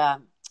 and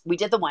we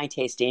did the wine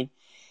tasting.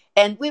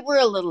 And we were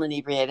a little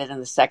inebriated in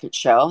the second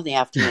show in the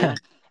afternoon.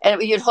 And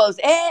you'd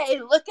host,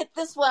 hey, look at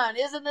this one.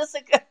 Isn't this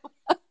a good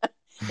one?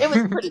 It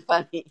was pretty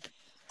funny.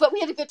 But we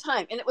had a good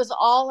time. And it was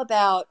all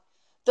about,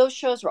 those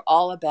shows were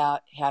all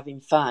about having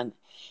fun.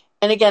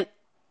 And again,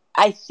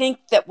 I think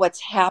that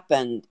what's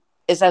happened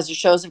is as the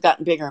shows have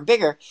gotten bigger and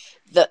bigger,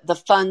 the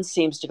fun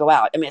seems to go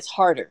out. I mean, it's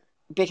harder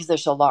because they're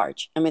so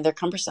large. I mean, they're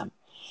cumbersome.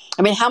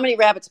 I mean, how many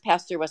rabbits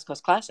pass through West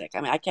Coast Classic?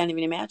 I mean, I can't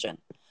even imagine.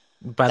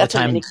 By the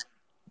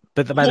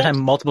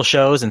time multiple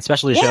shows and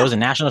specialty shows and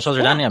national shows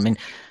are done, I mean,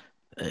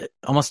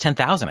 almost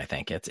 10,000, I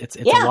think. It's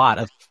a lot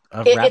of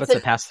rabbits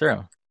that pass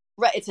through.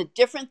 Right. It's a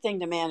different thing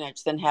to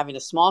manage than having a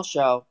small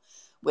show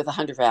with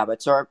 100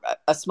 rabbits or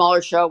a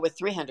smaller show with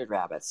 300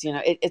 rabbits.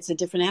 It's a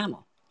different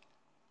animal.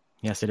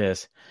 Yes, it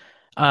is.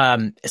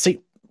 So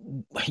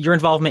your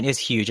involvement is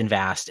huge and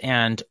vast.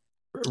 And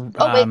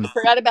I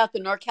forgot about the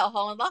NorCal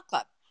Holland Lot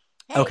Club.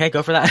 Hey, okay,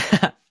 go for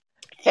that.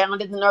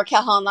 Founded the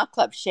NorCal Holland Lot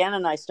Club. Shannon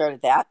and I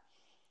started that.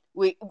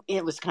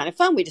 It was kind of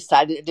fun. We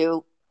decided to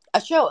do a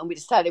show, and we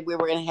decided we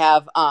were going to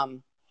have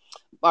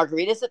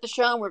margaritas at the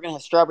show, and we were going to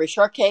have strawberry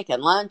shortcake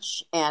and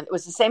lunch. And it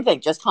was the same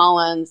thing, just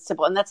Holland,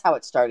 simple. And that's how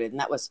it started. And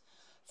that was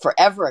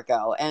forever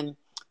ago. And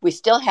we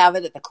still have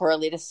it at the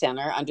Corralita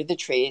Center under the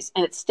trees,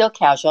 and it's still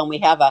casual. And we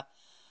have a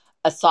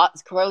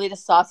Corralita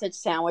sausage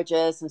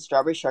sandwiches and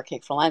strawberry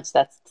shortcake for lunch.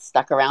 That's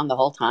stuck around the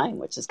whole time,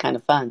 which is kind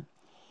of fun.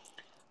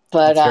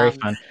 But it's very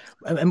fun.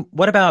 And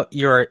what about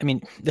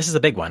this is a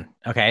big one.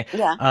 Okay.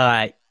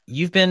 Yeah.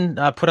 You've been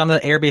put on the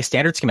ARBA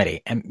Standards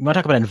Committee, and you want to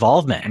talk about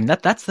involvement. I mean,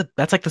 that's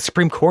like the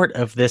Supreme Court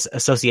of this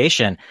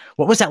association.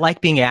 What was that like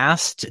being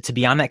asked to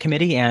be on that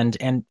committee,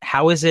 and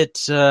how has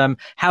it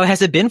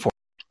been for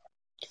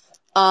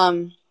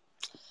you?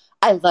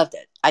 I loved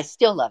it. I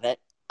still love it.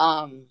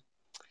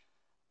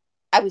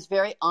 I was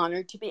very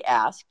honored to be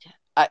asked.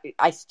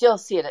 I still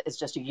see it as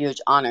just a huge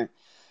honor.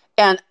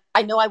 And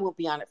I know I won't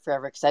be on it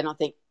forever, because I don't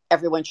think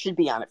everyone should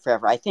be on it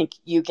forever. I think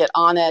you get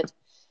on it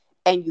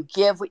and you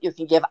give what you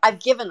can give. I've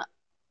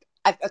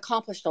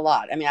accomplished a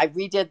lot. I mean, I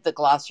redid the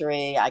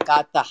glossary. I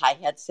got the high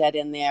headset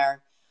in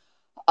there.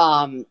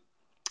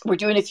 We're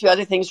doing a few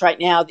other things right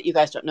now that you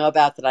guys don't know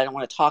about, that I don't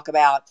want to talk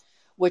about,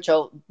 which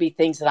will be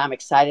things that I'm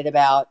excited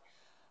about.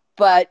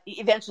 But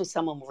eventually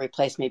someone will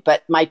replace me.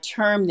 But my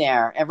term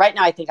there, and right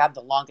now I think I'm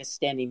the longest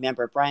standing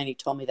member. Brian, he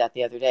told me that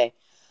the other day.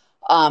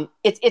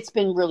 It's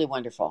been really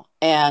wonderful.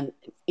 And,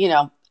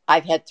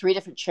 I've had 3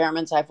 different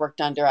chairmen I've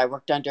worked under. I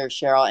worked under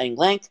Cheryl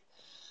Eng-Link,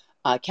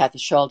 Kathy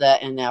Scholda,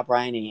 and now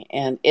Brian E.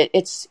 And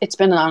it's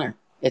been an honor.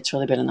 It's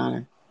really been an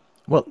honor.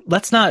 Well,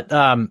 let's not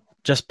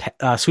just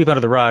sweep under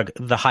the rug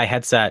the high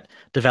headset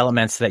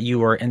developments that you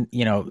were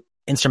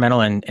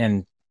instrumental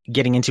in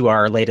getting into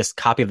our latest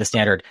copy of the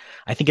standard.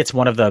 I think it's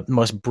one of the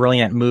most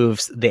brilliant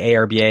moves the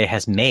ARBA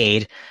has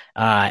made.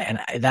 And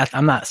that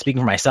I'm not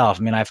speaking for myself.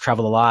 I mean, I've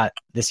traveled a lot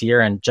this year,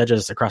 and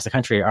judges across the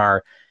country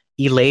are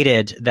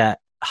elated that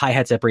high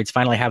headset breeds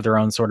finally have their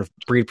own sort of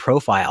breed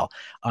profile.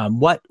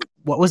 What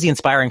was the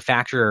inspiring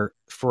factor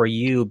for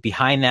you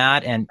behind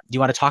that? And do you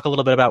want to talk a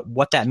little bit about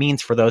what that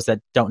means for those that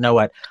don't know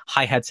what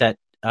high headset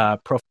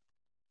profile?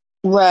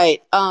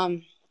 Right.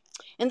 And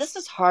this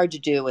is hard to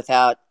do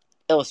without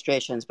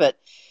illustrations, but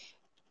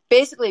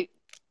basically,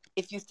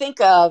 if you think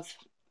of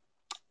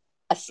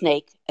a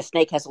snake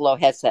has a low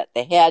headset.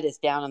 The head is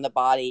down on the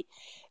body,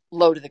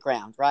 low to the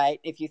ground, right?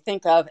 If you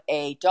think of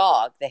a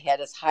dog, the head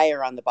is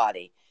higher on the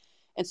body.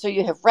 And so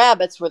you have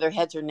rabbits where their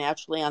heads are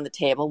naturally on the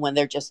table when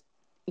they're just,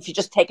 if you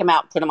just take them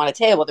out and put them on a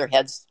table, their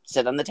heads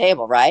sit on the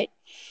table, right?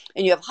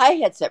 And you have high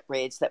headset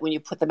breeds that when you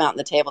put them out on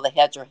the table, the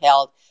heads are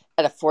held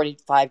at a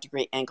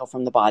 45-degree angle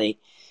from the body.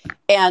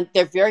 And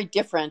they're very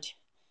different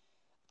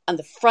on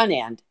the front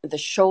end, the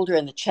shoulder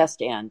and the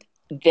chest end,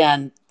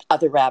 than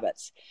other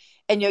rabbits.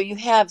 And you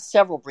have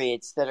several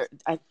breeds that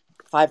are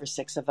 5 or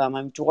 6 of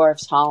them.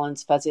 Dwarfs,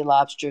 Hollands, Fuzzy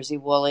Lops, Jersey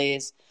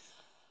Woolies.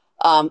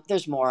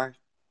 There's more.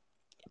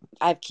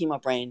 I have chemo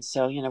brains,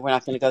 so we're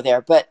not going to go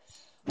there. But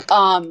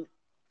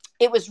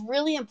it was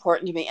really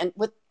important to me. And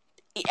with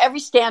every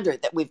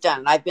standard that we've done,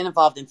 and I've been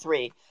involved in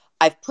 3,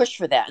 I've pushed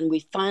for that, and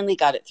we finally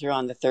got it through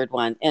on the 3rd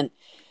one. And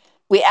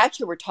we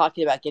actually were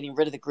talking about getting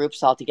rid of the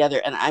groups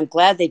altogether, and I'm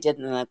glad they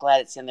didn't, and I'm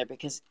glad it's in there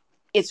because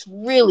it's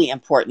really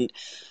important.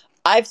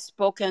 I've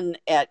spoken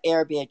at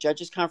ARBA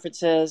judges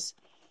conferences,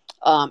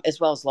 as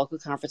well as local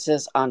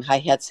conferences on high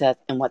headset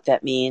and what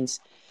that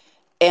means.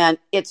 And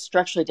it's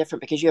structurally different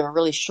because you have a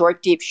really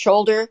short, deep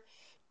shoulder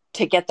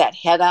to get that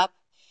head up.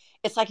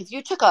 It's like if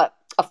you took a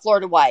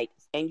Florida White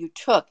and you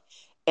took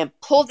and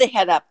pulled the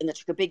head up and then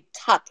took a big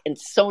tuck and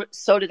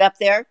sewed it up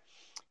there,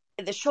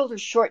 the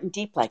shoulder's short and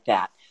deep like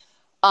that.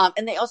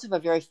 And they also have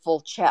a very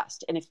full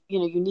chest. And if you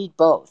need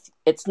both.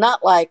 It's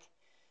not like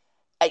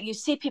you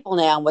see people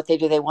now and what they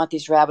do. They want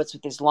these rabbits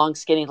with these long,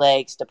 skinny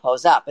legs to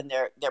pose up, and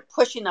they're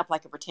pushing up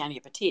like a Britannia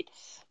Petite.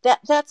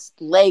 That's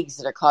legs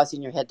that are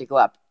causing your head to go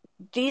up.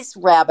 These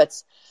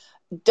rabbits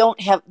they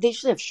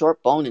usually have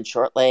short bone and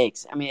short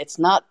legs. I mean, it's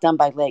not done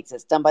by legs.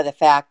 It's done by the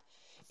fact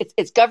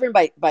it's governed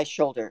by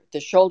shoulder. The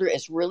shoulder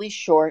is really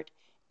short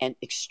and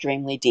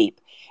extremely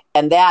deep.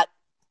 And that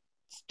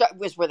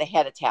was where the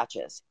head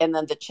attaches. And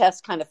then the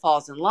chest kind of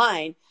falls in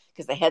line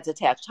because the head's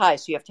attached high.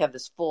 So you have to have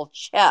this full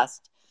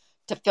chest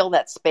to fill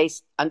that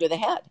space under the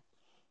head.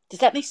 Does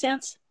that make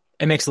sense?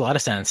 It makes a lot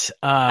of sense.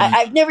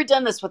 I've never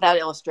done this without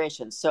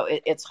illustrations, so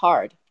it's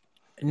hard.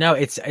 No,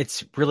 it's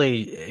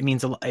really, it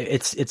means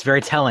it's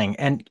very telling.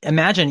 And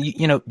imagine,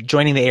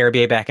 joining the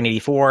ARBA back in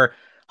 '84,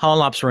 Holland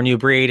Lops were a new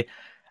breed.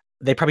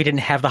 They probably didn't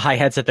have the high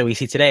headset that we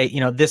see today.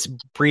 This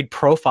breed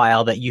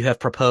profile that you have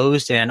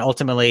proposed and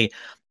ultimately,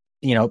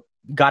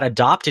 got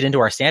adopted into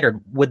our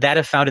standard. Would that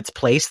have found its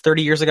place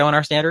 30 years ago in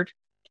our standard?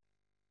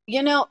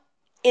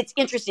 It's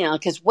interesting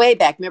because way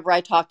back, remember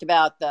I talked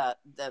about the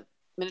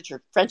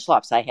miniature French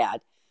Lops I had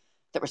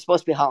that were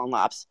supposed to be Holland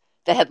Lops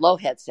that had low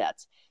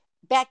headsets.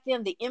 Back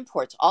then, the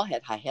imports all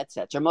had high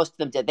headsets, or most of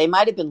them did. They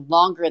might have been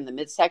longer in the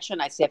midsection.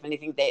 I'd say, if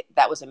anything,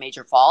 that was a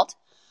major fault.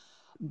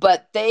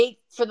 But they,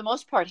 for the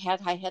most part, had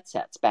high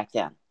headsets back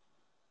then.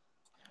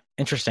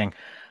 Interesting.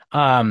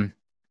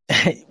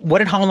 What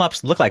did Holland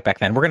Lops look like back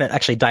then? We're going to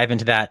actually dive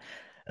into that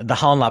the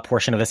Hollenlop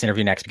portion of this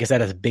interview next, because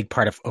that is a big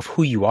part of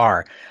who you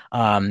are.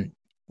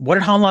 What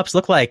did Hollenlops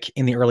look like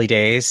in the early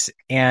days,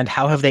 and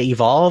how have they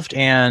evolved?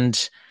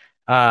 And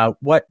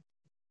what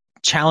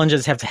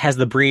challenges has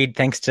the breed,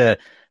 thanks to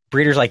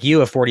breeders like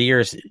you of 40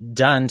 years,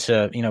 done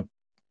to,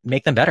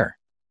 make them better?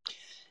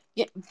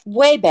 Yeah,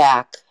 way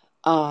back,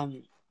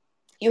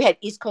 you had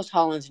East Coast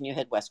Hollands and you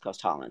had West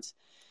Coast Hollands.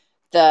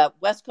 The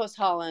West Coast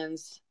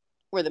Hollands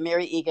were the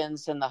Mary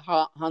Egans and the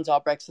Hans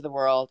Albrechts of the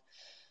world.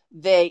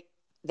 They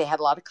had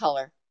a lot of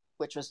color,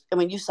 which was,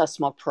 you saw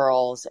Smoke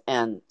Pearls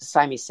and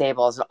Siamese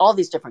Sables and all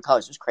these different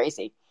colors. It was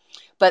crazy.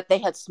 But they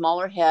had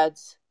smaller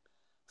heads,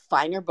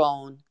 finer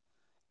bone,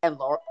 and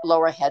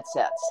lower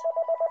headsets.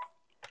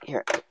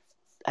 Here,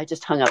 I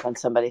just hung up on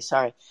somebody.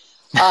 Sorry.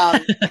 Well,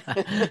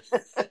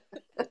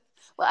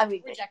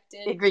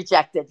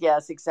 rejected.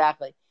 Yes,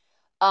 exactly.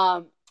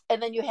 And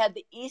then you had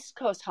the East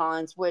Coast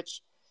Hollands,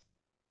 which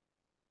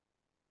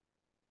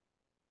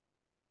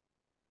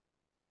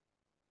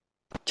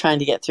trying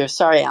to get through.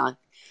 Sorry, Alan.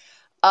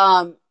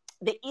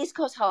 The East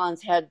Coast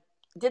Hollands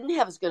didn't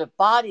have as good of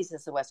bodies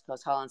as the West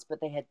Coast Hollands, but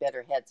they had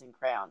better heads and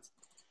crowns.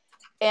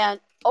 And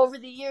over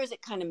the years,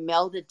 it kind of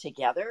melded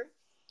together.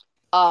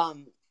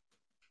 And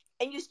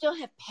you still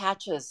have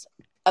patches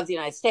of the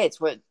United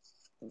States where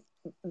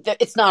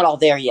it's not all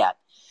there yet.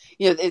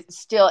 It's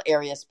still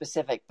area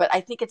specific, but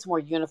I think it's more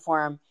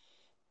uniform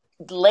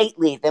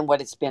lately than what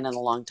it's been in a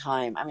long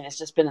time. It's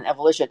just been an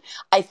evolution.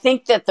 I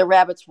think that the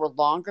rabbits were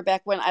longer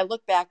back when. I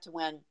look back to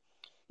when,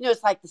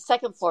 it's like the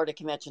second Florida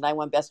convention, I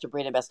won best of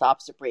breed and best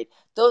opposite breed.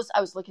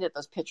 I was looking at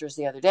those pictures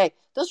the other day.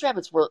 Those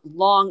rabbits were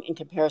long in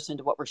comparison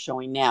to what we're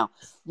showing now,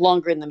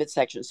 longer in the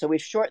midsection. So we've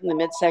shortened the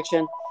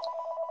midsection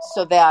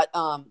so that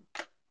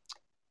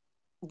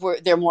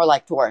they're more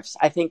like dwarfs.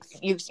 I think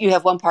you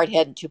have 1 part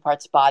head and 2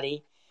 parts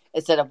body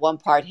instead of 1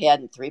 part head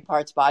and 3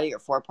 parts body or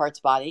 4 parts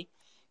body.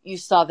 You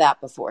saw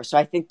that before. So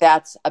I think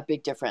that's a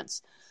big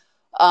difference.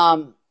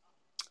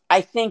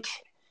 I think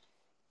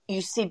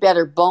you see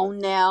better bone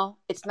now.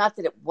 It's not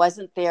that it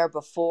wasn't there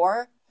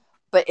before,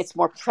 but it's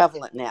more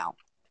prevalent now.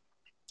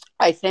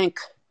 I think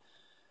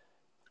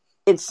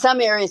in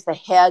some areas, the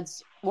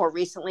heads more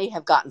recently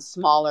have gotten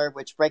smaller,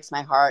 which breaks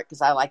my heart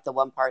because I like the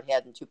 1 part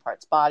head and 2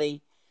 parts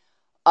body.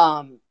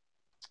 And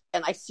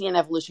I see an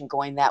evolution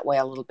going that way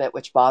a little bit,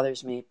 which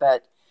bothers me,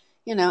 but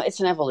it's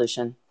an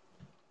evolution.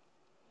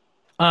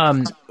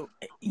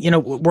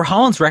 Were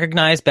Hollands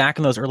recognized back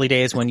in those early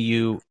days when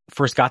you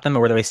first got them,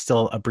 or were they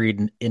still a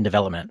breed in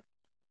development?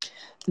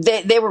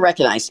 They were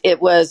recognized.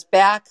 It was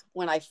back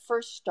when I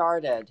first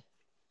started.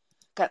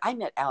 God, I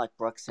met Alec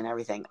Brooks and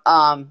everything.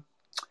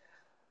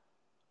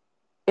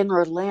 In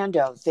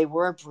Orlando, they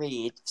were a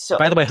breed. So,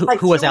 by the way,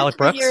 who was Alec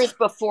Brooks? Years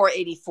before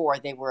 '84,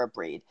 they were a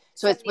breed.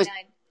 So it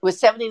was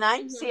 79.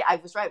 Mm-hmm. See, I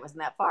was right. Wasn't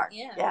that far?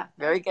 Yeah,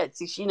 very good.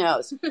 See, she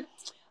knows.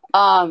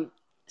 And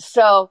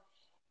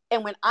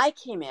when I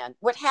came in,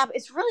 what happened?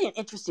 It's really an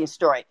interesting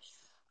story.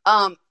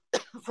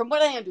 From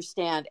what I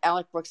understand,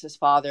 Alec Brooks's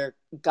father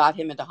got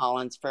him into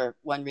Hollands for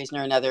one reason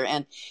or another,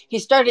 and he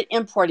started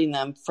importing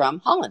them from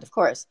Holland, of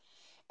course.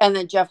 And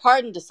then Jeff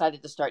Harden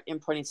decided to start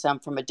importing some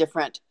from a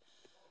different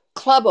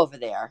club over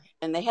there,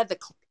 and they had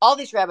all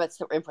these rabbits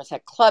that were imports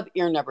had club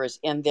ear numbers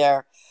in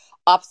their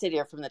opposite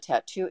ear from the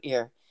tattoo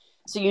ear,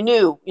 so you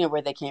knew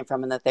where they came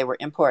from and that they were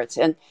imports.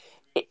 And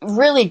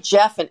really,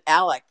 Jeff and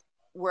Alec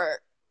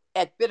were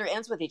at bitter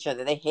ends with each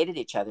other. They hated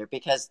each other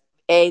because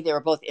they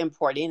were both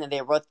importing and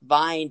they were both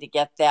vying to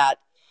get that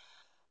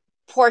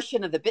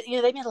portion of the bit.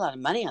 They made a lot of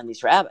money on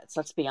these rabbits.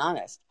 Let's be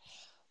honest.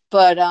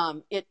 But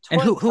it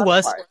tore and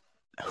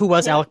who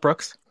was Alec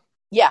Brooks?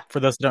 Yeah, for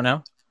those who don't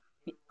know.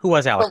 Who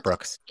was Alec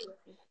Brooks?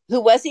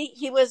 Who was he?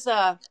 He was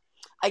a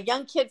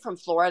young kid from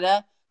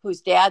Florida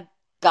whose dad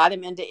got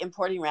him into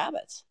importing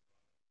rabbits.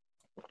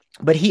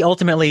 But he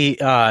ultimately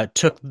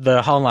took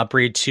the Hollenlop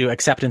breed to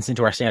acceptance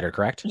into our standard,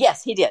 correct?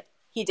 Yes, he did.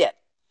 He did.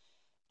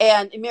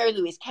 And Mary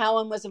Louise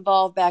Cowan was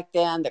involved back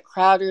then. The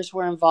Crowders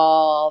were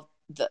involved.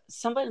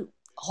 Someone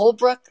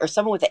Holbrook or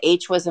someone with the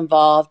H was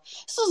involved.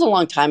 This was a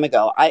long time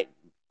ago.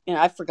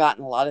 I've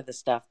forgotten a lot of this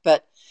stuff,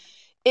 but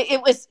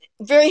it was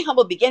very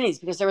humble beginnings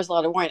because there was a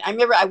lot of warning. I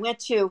remember I went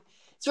to,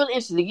 it's really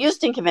interesting, the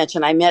Houston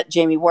convention. I met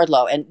Jamie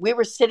Wardlow, and we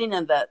were sitting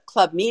in the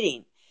club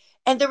meeting,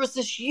 and there was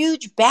this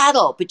huge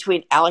battle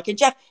between Alec and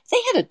Jeff. They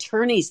had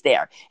attorneys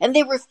there, and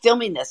they were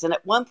filming this. And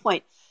at one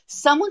point,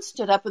 someone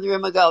stood up in the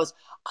room and goes,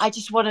 "I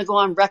just want to go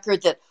on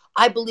record that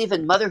I believe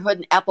in motherhood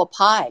and apple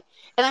pie."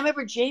 And I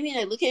remember Jamie and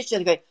I looking at each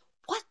other going,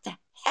 "What the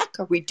heck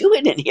are we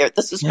doing in here?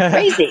 This is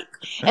crazy."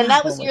 And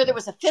that was the year there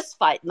was a fist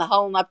fight in the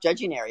Hollenlop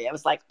judging area. I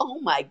was like, oh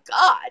my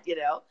God,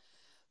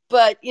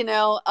 But,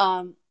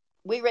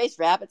 we raised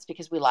rabbits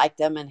because we liked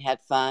them and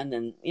had fun.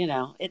 And,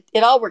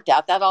 it all worked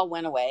out. That all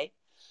went away.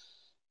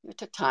 It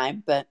took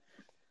time, but.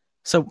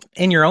 So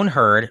in your own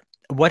herd,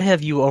 what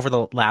have you over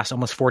the last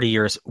almost 40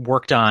 years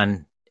worked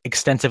on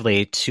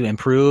extensively to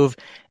improve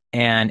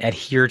and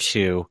adhere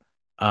to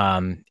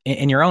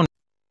in your own?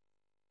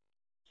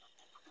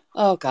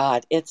 Oh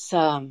God, it's,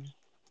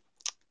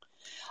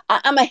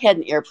 I'm a head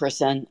and ear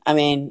person. I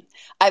mean,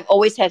 I've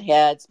always had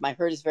heads. My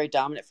herd is very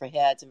dominant for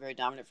heads and very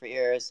dominant for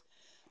ears.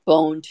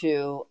 Bone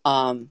too.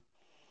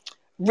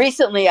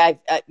 Recently,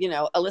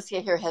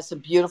 Alicia here has some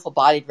beautiful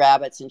bodied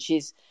rabbits, and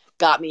she's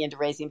got me into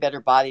raising better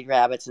bodied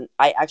rabbits. And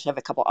I actually have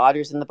a couple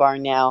otters in the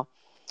barn now.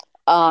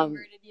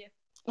 Converted you.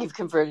 You've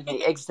converted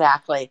me,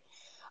 exactly.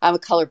 I'm a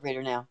color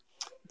breeder now,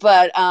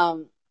 but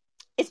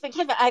it's been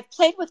I've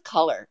played with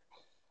color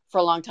for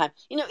a long time.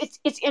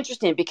 It's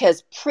interesting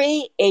because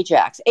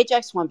pre-Ajax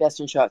won Best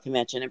in Show at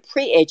convention, and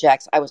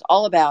pre-Ajax, I was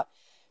all about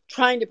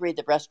trying to breed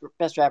the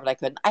best rabbit I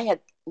could. I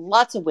had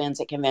lots of wins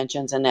at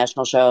conventions and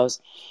national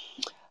shows.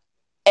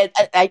 And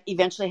I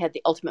eventually had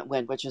the ultimate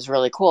win, which was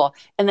really cool.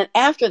 And then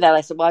after that,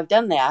 I said, well, I've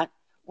done that.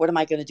 What am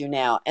I going to do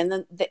now? And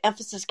then the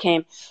emphasis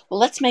came, well,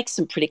 let's make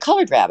some pretty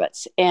colored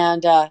rabbits.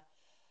 And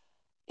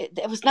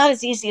it was not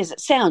as easy as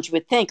it sounds. You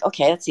would think,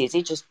 okay, that's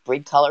easy, just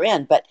breed color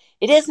in. But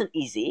it isn't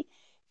easy.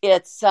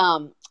 It's,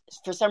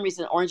 for some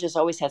reason, oranges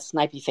always had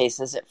snipey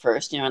faces at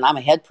first, and I'm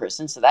a head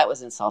person, so that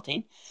was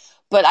insulting.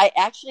 But I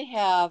actually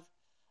have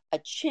a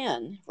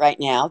chin right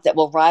now that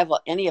will rival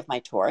any of my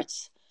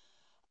torts.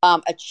 A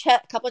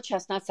couple of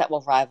chestnuts that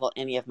will rival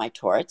any of my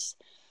torts,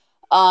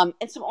 and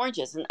some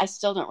oranges. And I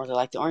still don't really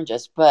like the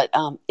oranges, but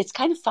it's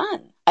kind of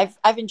fun.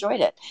 I've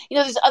enjoyed it.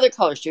 There's other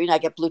colors too. I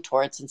get blue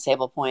torts and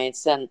sable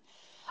points, and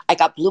I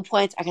got blue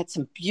points. I got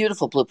some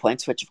beautiful blue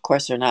points, which of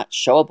course are not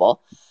showable,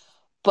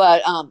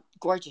 but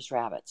gorgeous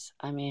rabbits.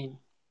 I mean,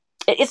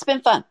 it's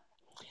been fun.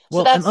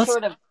 So that's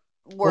sort of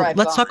where I've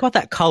let's gone. talk about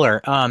that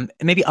color.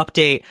 Maybe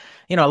update,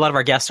 a lot of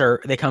our guests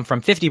they come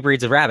from 50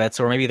 breeds of rabbits,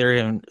 or maybe they're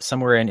even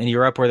somewhere in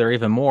Europe where there are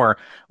even more.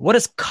 What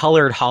does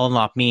colored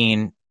Hollandlop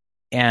mean?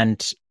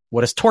 And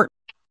what is tort?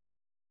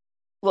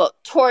 Well,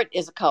 tort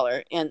is a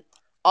color, and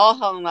all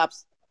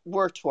Hollandlops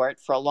were tort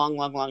for a long,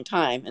 long, long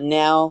time. And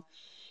now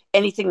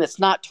anything that's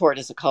not tort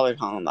is a colored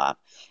Hollandlop.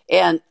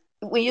 And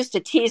we used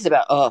to tease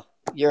about, oh,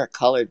 you're a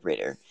colored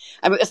breeder.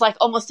 I mean, it's like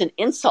almost an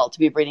insult to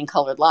be breeding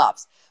colored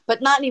lops.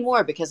 But not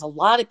anymore, because a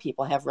lot of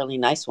people have really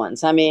nice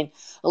ones. I mean,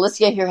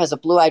 Alicia here has a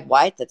blue-eyed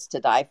white that's to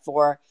die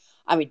for.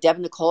 I mean, Deb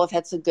and Nicole have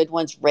had some good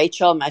ones.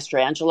 Rachel,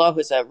 Maestro Angelo,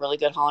 who's a really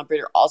good Holland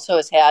breeder, also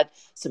has had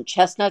some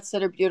chestnuts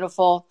that are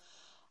beautiful.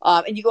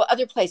 And you go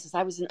other places.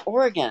 I was in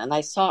Oregon, and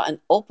I saw an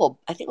opal,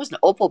 I think it was an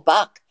opal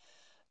buck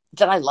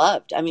that I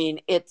loved. I mean,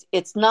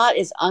 it's not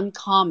as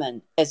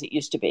uncommon as it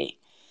used to be.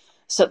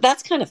 So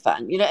that's kind of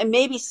fun, and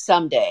maybe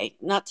someday,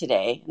 not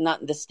today,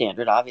 not in this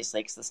standard,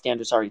 obviously, because the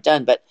standard's already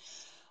done, but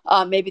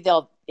maybe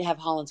they'll have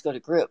Hollands go to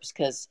groups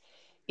because,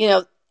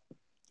 at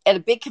a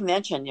big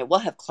convention, we'll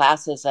have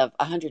classes of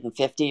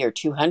 150 or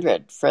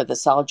 200 for the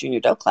solid junior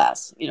doe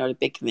class, at a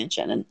big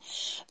convention. And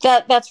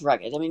that's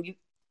rugged. I mean,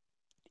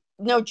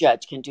 no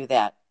judge can do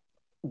that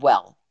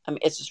well. I mean,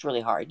 it's just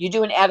really hard. You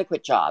do an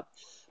adequate job,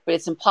 but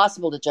it's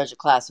impossible to judge a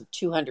class of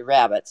 200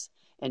 rabbits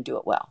and do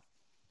it well.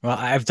 Well,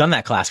 I've done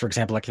that class, for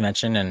example, at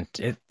convention, and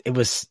it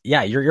was,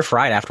 you're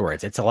fried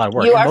afterwards. It's a lot of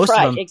work. You are most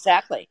fried, of them,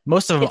 exactly.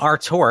 Most of them are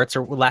torts,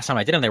 or last time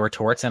I did them, they were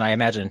torts, and I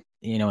imagine,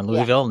 in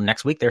Louisville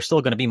next week, they're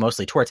still going to be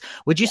mostly torts.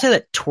 Would you say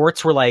that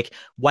torts were like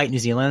white New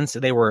Zealand's?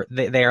 They are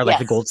like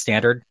the gold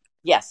standard?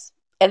 Yes,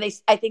 and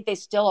I think they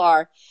still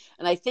are.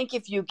 And I think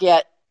if you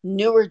get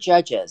newer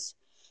judges,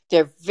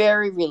 they're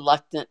very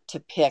reluctant to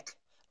pick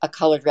a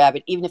colored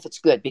rabbit, even if it's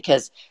good,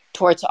 because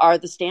torts are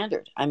the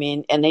standard. I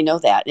mean, and they know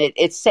that.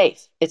 It's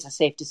safe. It's a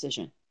safe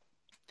decision.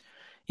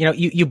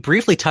 You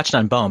briefly touched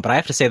on bone, but I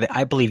have to say that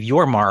I believe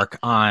your mark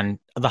on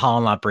the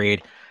Hollandlop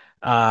breed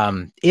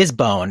is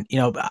bone.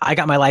 I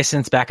got my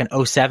license back in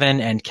 2007,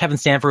 and Kevin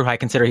Stanford, who I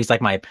consider he's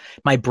like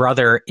my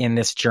brother in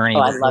this journey.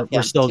 I love him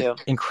we're still too.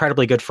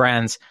 Incredibly good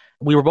friends.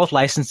 We were both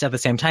licensed at the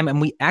same time, and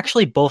we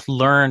actually both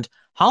learned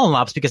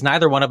Hollandlops because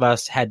neither one of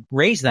us had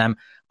raised them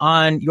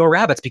on your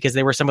rabbits, because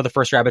they were some of the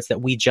first rabbits that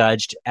we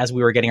judged as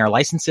we were getting our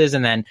licenses.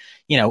 And then,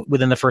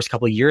 within the first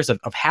couple of years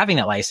of having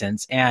that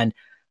license. And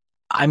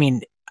I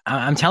mean,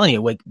 I'm telling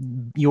you, like,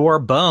 your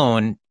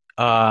bone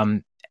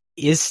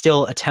is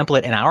still a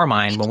template in our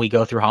mind when we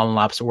go through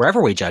Hollandlops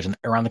wherever we judge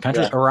around the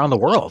country, around the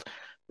world.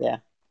 Yeah.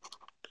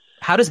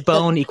 How does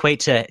bone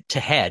equate to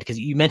head? Because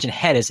you mentioned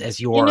head as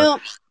your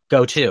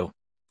go-to.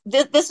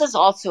 This is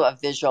also a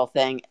visual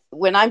thing.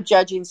 When I'm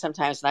judging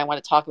sometimes and I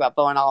want to talk about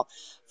bone, I'll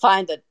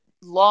find the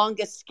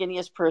longest,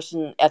 skinniest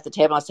person at the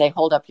table. I'll say,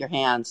 hold up your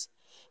hands.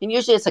 And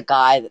usually it's a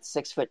guy that's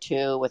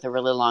 6'2" with a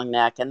really long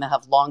neck, and they'll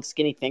have long,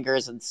 skinny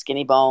fingers and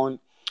skinny bone.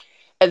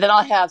 And then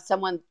I'll have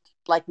someone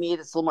like me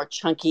that's a little more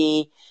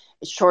chunky,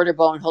 shorter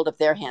bone, hold up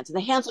their hands. And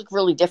the hands look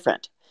really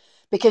different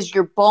because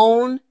your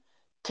bone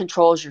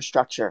controls your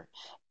structure.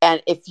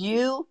 And if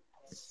you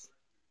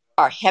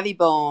are heavy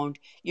boned,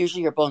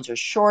 usually your bones are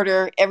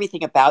shorter.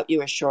 Everything about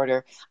you is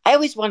shorter. I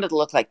always wanted to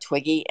look like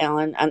Twiggy,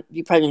 Ellen.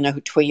 You probably know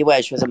who Twiggy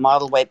was. She was a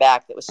model way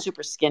back that was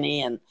super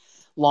skinny and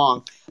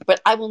long.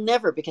 But I will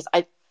never, because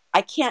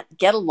I can't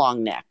get a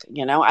long neck.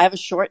 I have a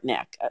short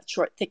neck, a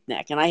short, thick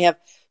neck, and I have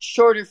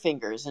shorter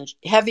fingers and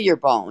heavier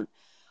bone.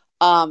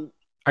 Are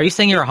you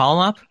saying you're a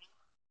Hollandlop?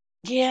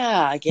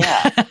 Yeah.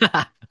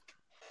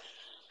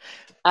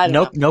 I don't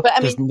Nope. know.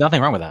 But, There's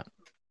nothing wrong with that.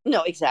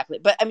 No, exactly.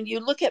 But I mean, you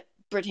look at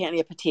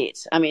Britannia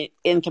petites. I mean,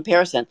 in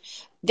comparison,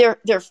 they're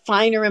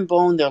finer in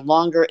bone. They're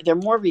longer. They're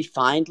more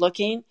refined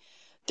looking.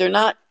 They're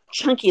not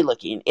chunky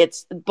looking.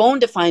 It's bone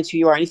defines who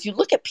you are. And if you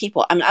look at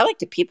people, I mean, I like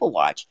to people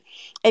watch.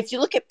 If you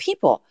look at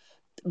people,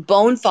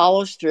 bone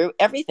follows through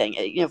everything.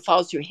 It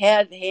follows through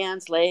head,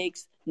 hands,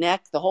 legs,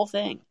 neck, the whole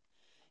thing.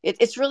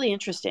 It's really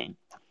interesting.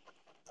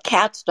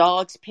 Cats,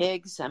 dogs,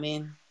 pigs. I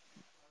mean,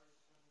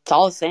 it's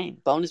all the same.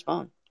 Bone is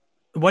bone.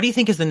 What do you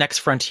think is the next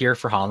frontier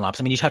for Holland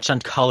Lops? I mean, you touched on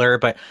color,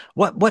 but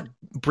what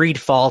breed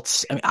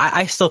faults? I mean,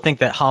 I still think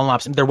that Holland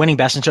Lops, they're winning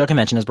best in show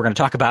convention, as we're going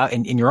to talk about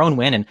in your own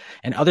win,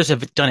 and others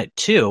have done it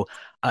too.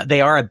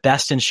 They are a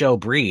best in show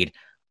breed.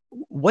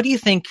 What do you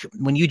think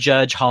when you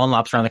judge Holland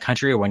Lops around the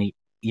country, or when you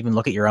even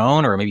look at your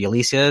own, or maybe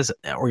Alicia's,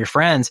 or your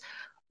friends?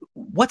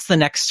 What's the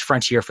next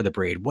frontier for the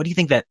breed? What do you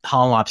think that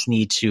Holland Lops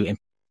need to?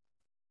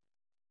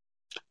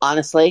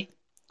 Honestly,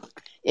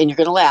 and you're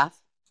going to laugh,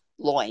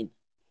 loin.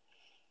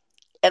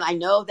 And I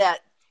know that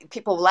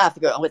people will laugh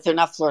and go, oh, they're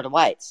not Florida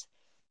Whites.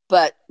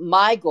 But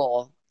my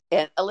goal,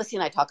 and Alicia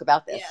and I talk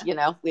about this,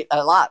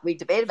 a lot. We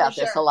debate about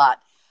this a lot.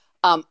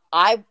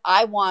 I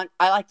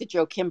like the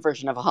Joe Kim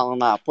version of a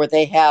Holland Lop, where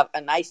they have a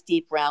nice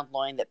deep round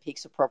loin that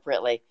peaks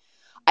appropriately.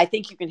 I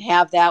think you can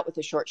have that with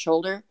a short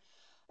shoulder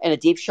and a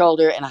deep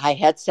shoulder and a high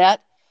head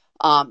set.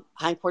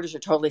 Hindquarters are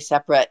totally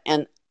separate.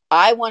 And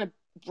I want to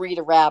breed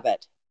a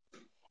rabbit.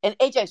 And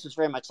Ajax was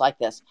very much like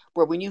this,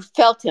 where when you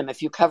felt him,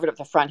 if you covered up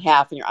the front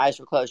half and your eyes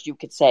were closed, you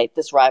could say,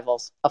 this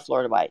rivals a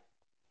Florida White.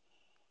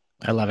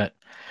 I love it.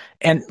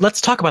 And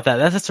let's talk about that.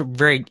 That's a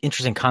very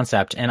interesting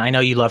concept. And I know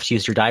you love to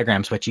use your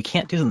diagrams, but you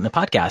can't do them in the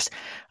podcast.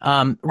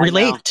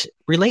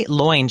 Relate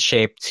loin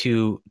shape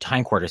to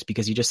hindquarters,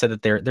 because you just said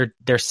that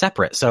they're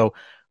separate. So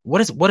what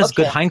does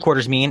good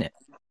hindquarters mean?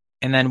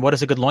 And then what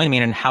does a good loin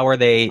mean, and how are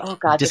they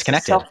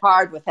disconnected? This is so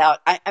hard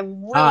without,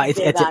 I'm really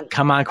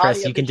come on,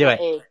 Chris, you can do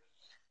it.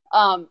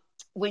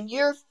 When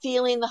you're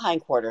feeling the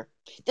hindquarter,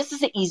 this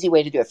is an easy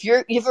way to do it. If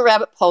you have a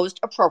rabbit posed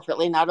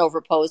appropriately, not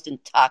overposed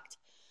and tucked,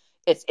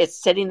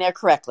 it's sitting there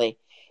correctly.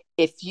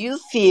 If you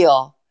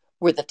feel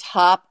where the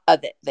top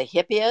of the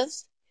hip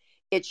is,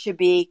 it should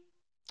be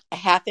a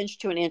half inch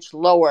to an inch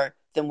lower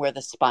than where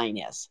the spine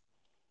is.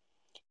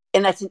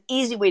 And that's an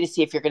easy way to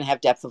see if you're going to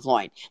have depth of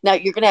loin. Now,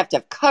 you're going to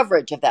have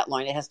coverage of that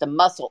loin. It has to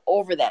muscle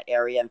over that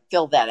area and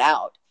fill that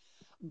out.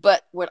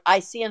 But what I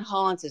see in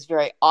Hollands is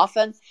very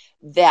often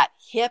that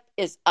hip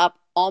is up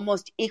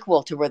almost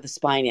equal to where the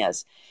spine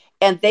is.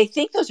 And they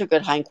think those are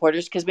good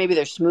hindquarters because maybe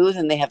they're smooth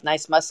and they have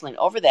nice muscling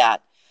over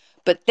that.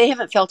 But they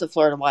haven't felt a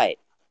Florida White.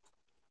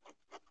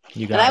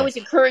 I always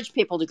encourage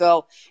people to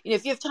go,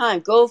 if you have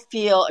time, go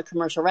feel a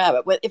commercial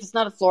rabbit. If it's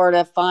not a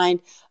Florida, find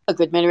a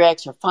good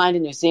Minirex or find a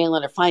New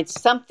Zealand or find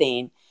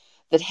something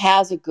that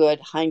has a good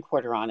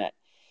hindquarter on it.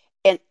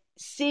 And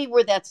see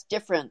where that's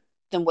different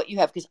than what you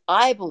have. Because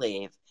I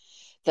believe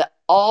that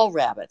all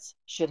rabbits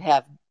should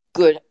have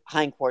good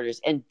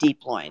hindquarters and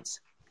deep loins.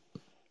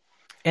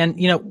 And,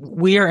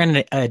 we are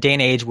in a day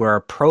and age where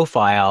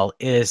profile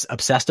is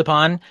obsessed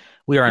upon.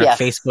 We are in a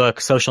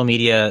Facebook, social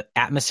media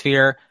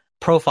atmosphere.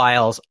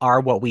 Profiles are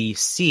what we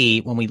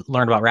see when we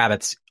learn about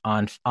rabbits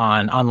on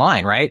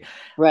online, right?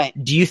 Right.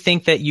 Do you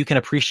think that you can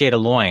appreciate a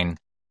loin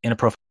in a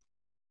profile?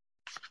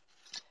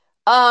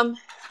 I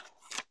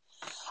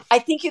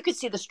think you could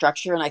see the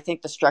structure, and I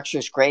think the structure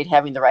is great,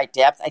 having the right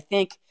depth. I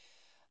think,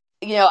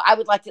 I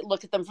would like to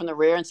look at them from the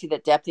rear and see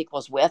that depth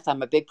equals width.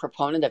 I'm a big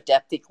proponent of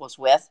depth equals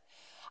width.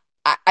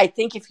 I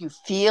think if you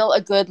feel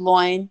a good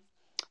loin,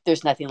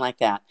 there's nothing like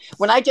that.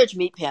 When I judge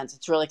meat pens,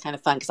 it's really kind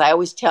of fun because I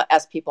always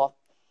ask people,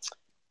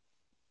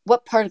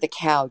 what part of the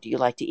cow do you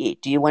like to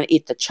eat? Do you want to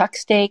eat the chuck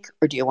steak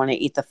or do you want to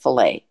eat the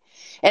fillet?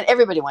 And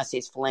everybody wants to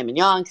eat filet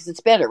mignon because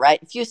it's better, right?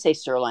 If you say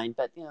sirloin,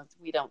 but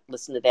we don't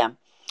listen to them.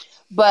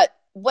 But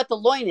what the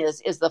loin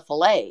is the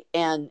fillet,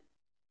 and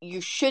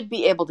you should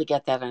be able to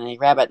get that on any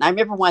rabbit. And I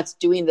remember once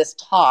doing this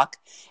talk,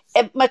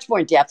 and much more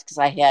in depth because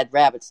I had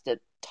rabbits to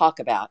talk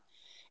about.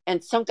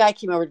 And some guy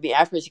came over to me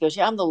afterwards. He goes,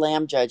 yeah, I'm the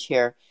lamb judge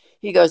here.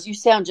 He goes, you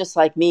sound just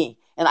like me.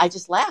 And I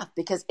just laughed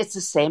because it's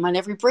the same on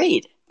every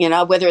breed,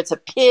 whether it's a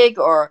pig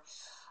or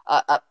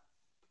a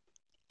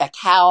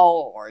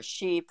cow or a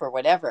sheep or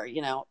whatever,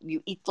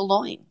 you eat the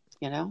loin,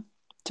 it's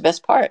the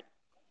best part.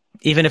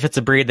 Even if it's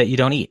a breed that you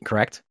don't eat,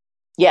 correct?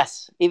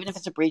 Yes. Even if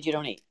it's a breed you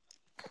don't eat.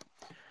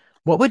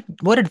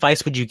 What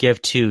advice would you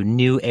give to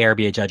new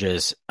ARBA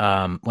judges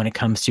when it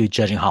comes to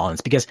judging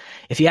Hollands? Because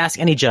if you ask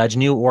any judge,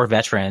 new or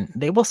veteran,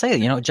 they will say,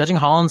 judging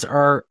Hollands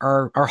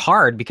are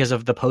hard because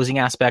of the posing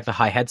aspect, the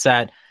high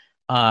headset.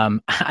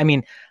 I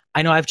mean,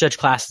 I know I've judged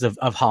classes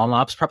of Holland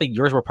Lops. Probably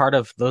yours were part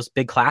of those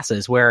big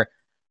classes where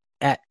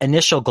at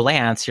initial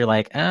glance, you're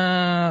like,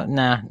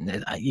 nah,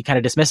 you kind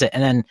of dismiss it.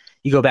 And then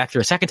you go back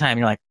through a second time and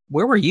you're like,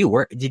 where were you?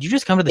 Where did you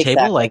just come to the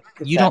table? Like,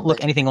 you don't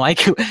look anything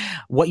like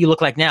what you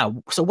look like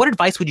now. So what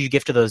advice would you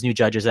give to those new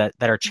judges that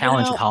are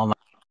challenged with Holland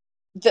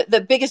Lops?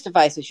 The biggest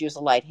advice is use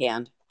a light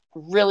hand.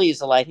 Really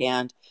use a light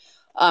hand.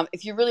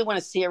 If you really want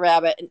to see a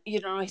rabbit, and you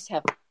don't always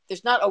have,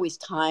 there's not always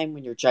time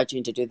when you're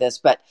judging to do this,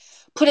 but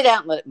put it out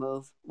and let it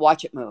move.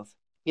 Watch it move.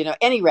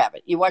 Any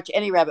rabbit. You watch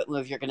any rabbit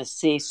move, you're going to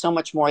see so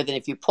much more than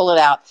if you pull it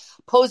out,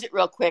 pose it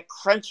real quick,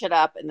 crunch it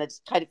up, and then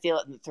just try to feel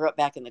it and throw it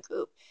back in the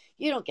coop.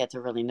 You don't get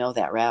to really know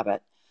that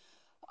rabbit.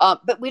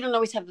 But we don't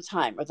always have the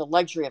time or the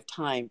luxury of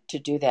time to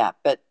do that.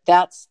 But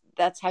that's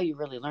how you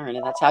really learn,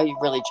 and that's how you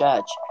really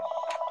judge.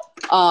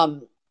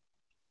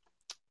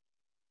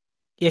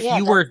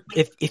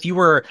 If you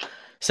were,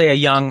 say, a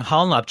young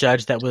Hollenlop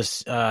judge that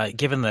was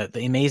given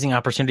the amazing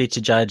opportunity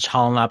to judge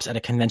Hollenlops at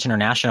a convention or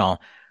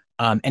national,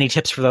 any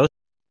tips for those?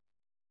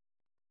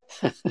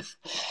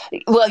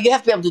 Well, you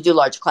have to be able to do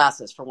large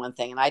classes for one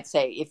thing. And I'd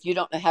say if you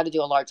don't know how to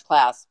do a large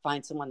class,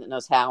 find someone that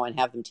knows how and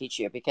have them teach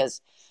you,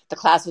 because the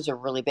classes are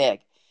really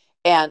big.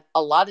 And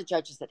a lot of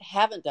judges that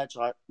haven't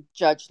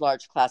judged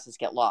large classes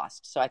get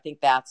lost. So I think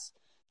that's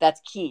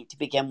key to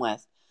begin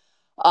with.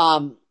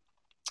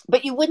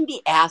 But you wouldn't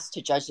be asked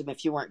to judge them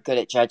if you weren't good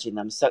at judging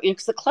them. So,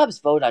 because the clubs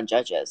vote on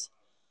judges.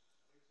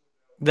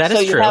 That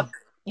is true.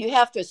 You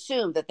have to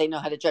assume that they know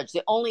how to judge.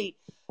 The only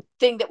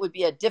thing that would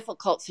be a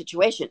difficult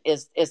situation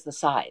is the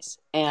size.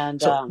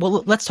 And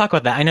well, let's talk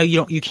about that. I know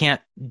you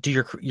can't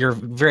do your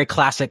very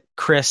classic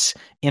Chris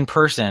in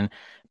person,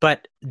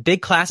 but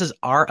big classes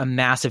are a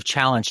massive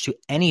challenge to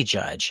any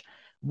judge.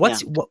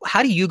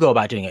 How do you go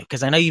about doing it?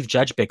 Because I know you've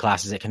judged big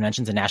classes at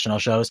conventions and national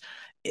shows.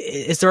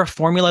 Is there a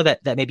formula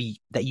that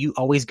maybe that you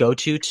always go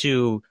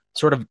to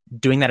sort of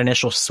doing that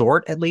initial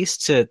sort, at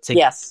least to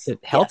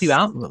help you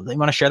out? You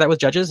want to share that with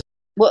judges?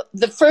 Well,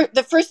 the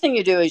first thing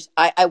you do is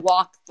I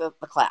walk the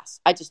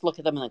class. I just look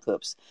at them in the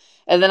coops.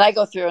 And then I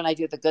go through and I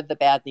do the good, the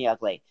bad, and the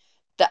ugly.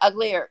 The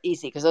ugly are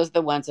easy because those are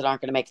the ones that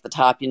aren't going to make it to the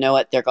top. You know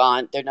it. They're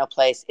gone. They're no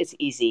place. It's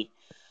easy.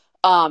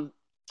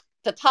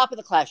 The top of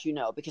the class,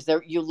 because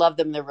you love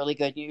them. They're really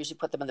good. You usually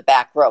put them in the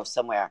back row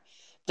somewhere.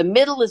 The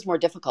middle is more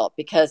difficult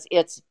because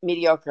it's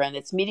mediocre, and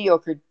it's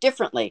mediocre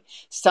differently.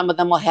 Some of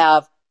them will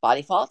have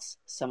body faults.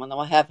 Some of them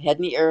will have head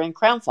and ear and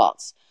crown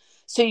faults.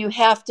 So you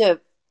have to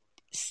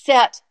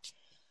set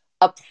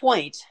a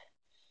point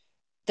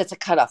that's a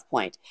cutoff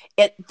point.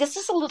 This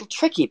is a little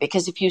tricky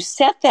because if you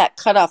set that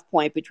cutoff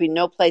point between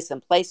no place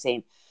and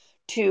placing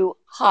too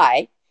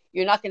high,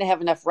 you're not going to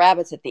have enough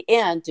rabbits at the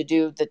end to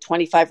do the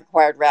 25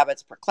 required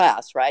rabbits per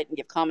class, right? And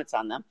give comments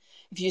on them.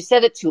 If you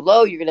set it too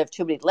low, you're going to have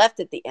too many left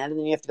at the end, and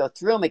then you have to go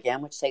through them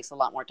again, which takes a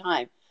lot more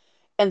time.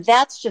 And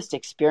that's just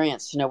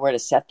experience to know where to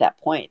set that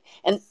point.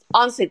 And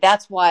honestly,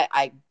 that's why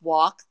I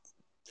walk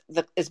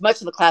as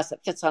much of the class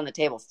that fits on the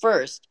table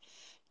first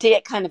to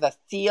get kind of a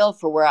feel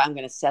for where I'm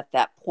going to set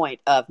that point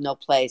of no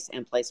place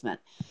and placement.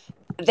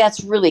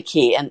 That's really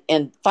key.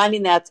 And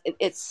finding that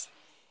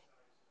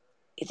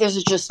there's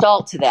a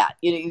gestalt to that.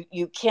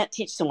 You can't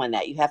teach someone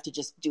that. You have to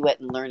just do it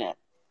and learn it,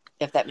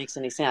 if that makes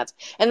any sense.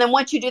 And then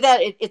once you do that,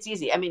 it's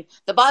easy. I mean,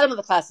 the bottom of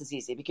the class is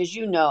easy because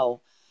the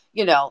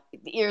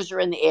ears are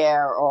in the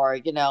air, or,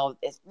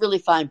 it's really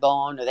fine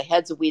bone, or the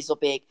head's a weasel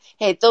beak.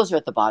 Hey, those are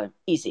at the bottom.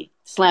 Easy.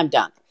 Slam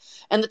dunk.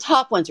 And the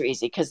top ones are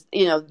easy because,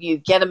 you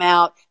get them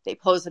out, they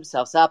pose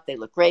themselves up, they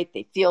look great,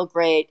 they feel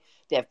great,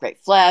 they have great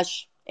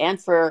flesh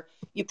and fur.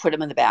 You put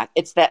them in the back.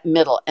 It's that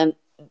middle. And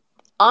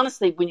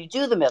honestly, when you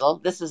do the middle,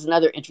 this is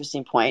another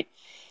interesting point,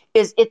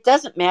 is it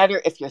doesn't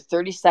matter if you're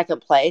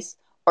 32nd place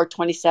or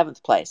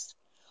 27th place,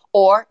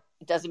 or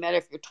it doesn't matter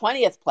if you're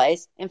 20th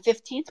place and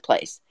 15th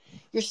place.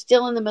 You're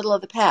still in the middle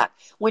of the pack.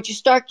 Once you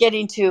start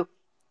getting to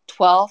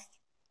 12th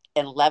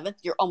and 11th,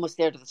 you're almost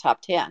there to the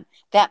top 10.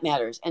 That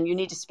matters. And you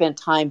need to spend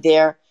time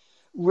there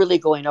really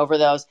going over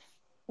those.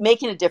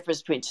 Making a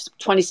difference between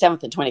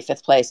 27th and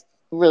 25th place,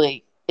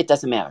 really, it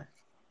doesn't matter.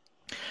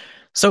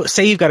 So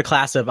say you've got a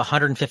class of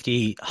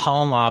 150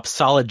 Hollenlop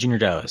solid junior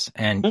does,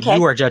 and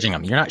you are judging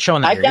them. You're not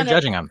showing them here. You're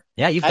judging them.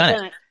 Yeah, you've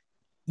done it.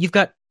 You've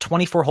got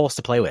 24 holes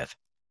to play with.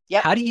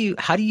 Yep. How do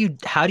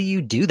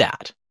you do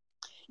that?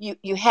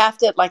 You have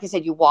to, like I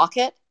said, you walk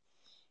it.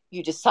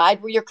 You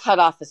decide where your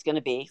cutoff is going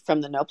to be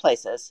from the no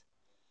places.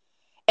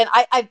 And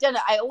I've done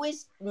it. I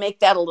always make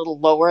that a little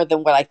lower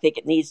than what I think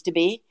it needs to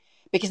be,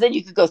 because then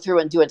you could go through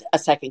and do a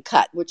second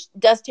cut, which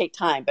does take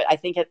time. But I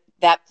think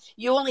that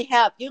you only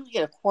get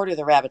a quarter of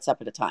the rabbits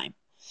up at a time.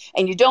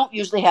 And you don't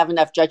usually have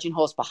enough judging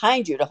holes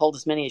behind you to hold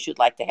as many as you'd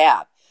like to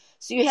have.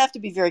 So you have to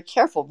be very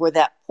careful where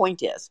that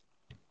point is.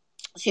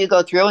 So you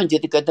go through and do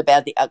the good, the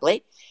bad, the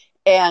ugly,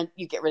 and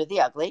you get rid of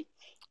the ugly.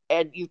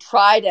 And you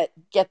try to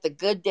get the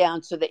good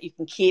down so that you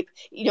can keep,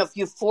 if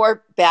you have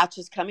 4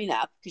 batches coming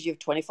up, because you have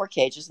 24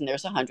 cages and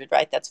there's 100,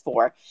 right? That's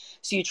 4.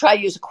 So you try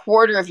to use a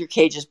quarter of your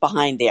cages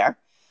behind there.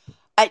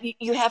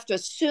 You have to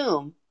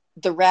assume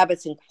the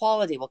rabbits in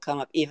quality will come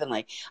up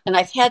evenly. And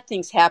I've had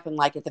things happen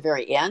like at the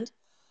very end,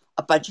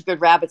 a bunch of good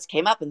rabbits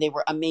came up and they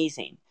were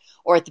amazing.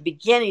 Or at the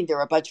beginning, there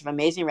were a bunch of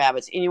amazing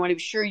rabbits, and you want to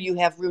be sure you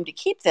have room to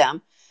keep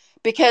them,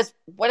 because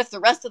what if the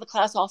rest of the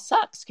class all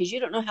sucks? Because you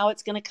don't know how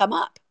it's going to come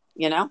up,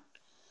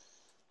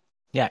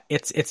 Yeah,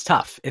 it's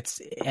tough.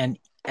 And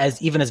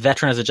even as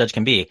veteran as a judge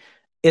can be,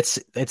 it's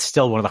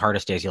still one of the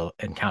hardest days you'll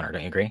encounter.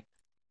 Don't you agree?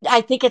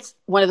 I think it's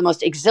one of the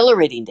most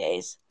exhilarating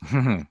days.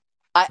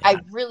 I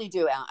really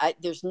do.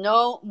 There's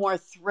no more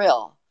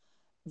thrill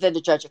than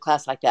to judge a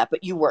class like that.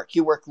 But you work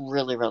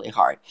really, really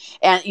hard,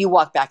 and you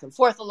walk back and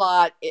forth a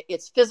lot.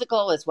 It's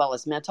physical as well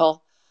as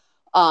mental.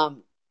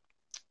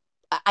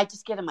 I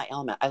just get in my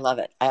element. I love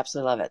it. I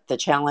absolutely love it. The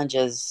challenge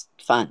is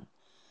fun.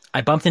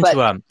 I bumped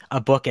into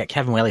a book at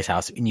Kevin Whaley's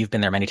house, and you've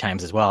been there many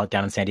times as well,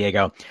 down in San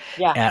Diego.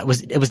 Yeah. It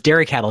was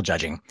dairy cattle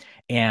judging,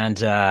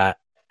 and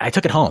I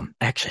took it home.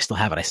 Actually, I still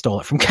have it. I stole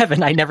it from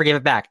Kevin. I never gave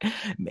it back.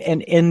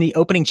 And in the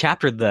opening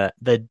chapter,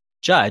 the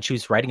judge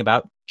who's writing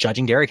about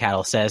judging dairy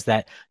cattle says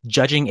that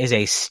judging is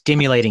a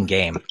stimulating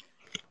game.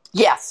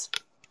 Yes,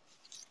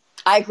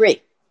 I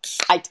agree.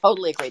 I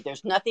totally agree.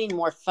 There's nothing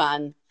more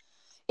fun.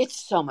 It's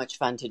so much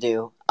fun to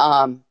do.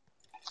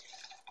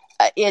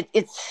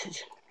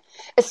 It's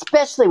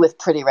especially with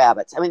pretty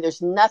rabbits. I mean,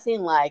 there's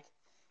nothing like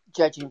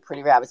judging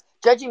pretty rabbits.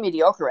 Judging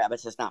mediocre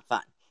rabbits is not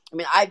fun. I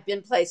mean, I've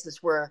been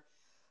places where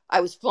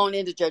I was flown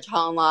in to judge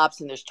Holland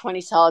Lops, and there's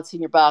 20 solid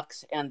senior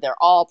bucks, and they're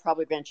all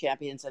probably grand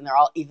champions, and they're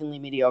all evenly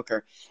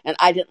mediocre. And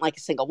I didn't like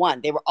a single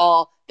one. They were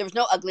all, there was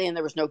no ugly and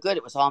there was no good.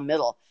 It was all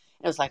middle.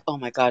 And it was like, oh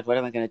my God, what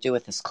am I going to do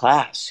with this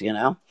class, you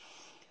know?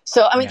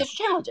 So, I mean, there's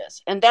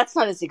challenges, and that's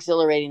not as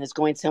exhilarating as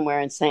going somewhere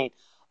and saying,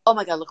 oh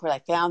my God, look what I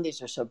found.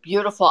 These are so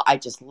beautiful. I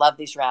just love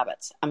these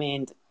rabbits. I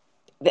mean,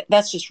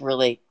 that's just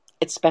really,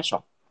 it's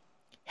special.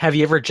 Have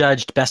you ever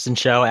judged Best in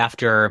Show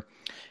after,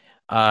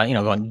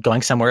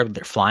 going somewhere,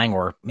 they're flying,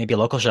 or maybe a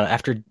local show,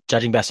 after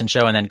judging Best in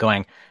Show and then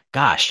going,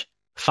 gosh,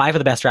 5 of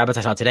the best rabbits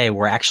I saw today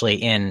were actually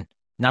in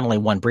not only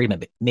one breed,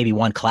 but maybe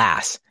one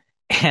class.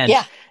 And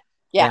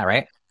yeah,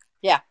 right?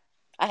 Yeah,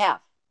 I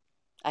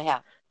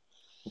have.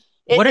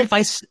 What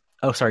advice?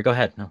 Oh, sorry. Go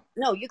ahead.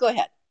 No, you go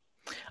ahead.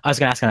 I was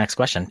going to ask the next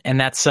question, and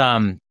that's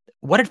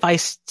what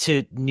advice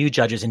to new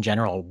judges in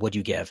general would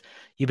you give?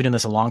 You've been doing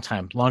this a long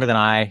time, longer than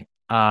I.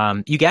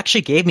 You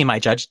actually gave me my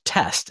judge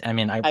test. I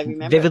mean, I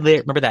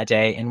vividly remember that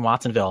day in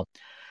Watsonville.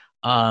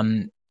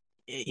 Aside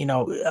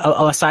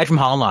from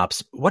Holland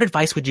Lops, what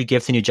advice would you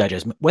give to new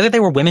judges, whether they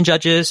were women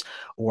judges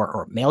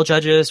or male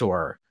judges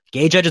or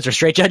gay judges or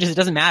straight judges? It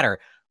doesn't matter.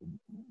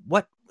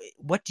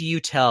 What do you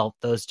tell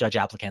those judge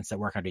applicants that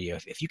work under you?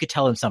 If you could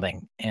tell them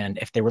something, and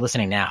if they were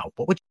listening now,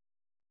 what would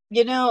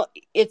you?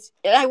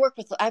 I've worked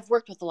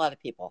with a lot of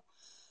people.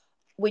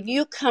 When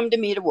you come to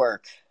me to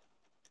work,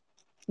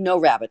 no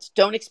rabbits.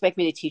 Don't expect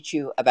me to teach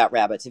you about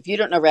rabbits. If you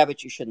don't know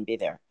rabbits, you shouldn't be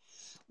there.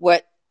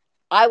 What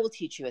I will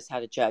teach you is how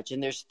to judge.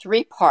 And there's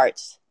 3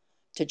 parts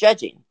to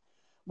judging.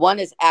 One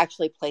is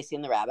actually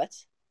placing the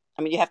rabbits.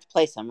 I mean, you have to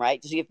place them,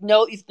 right? So you have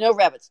no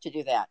rabbits to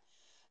do that.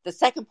 The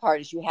second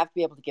part is you have to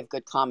be able to give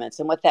good comments.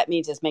 And what that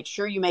means is make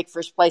sure you make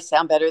first place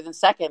sound better than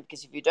second,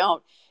 because if you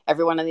don't,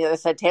 everyone on the other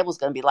side of the table is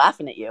going to be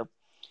laughing at you.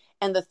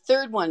 And the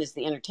third one is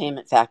the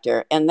entertainment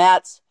factor. And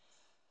that's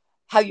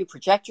how you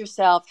project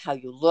yourself, how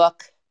you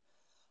look,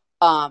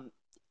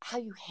 how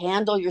you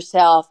handle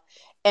yourself,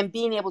 and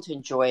being able to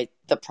enjoy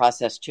the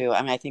process too.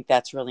 I mean, I think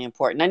that's really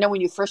important. I know when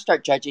you first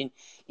start judging,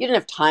 you don't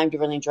have time to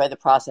really enjoy the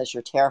process.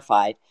 You're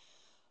terrified.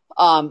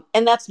 And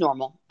that's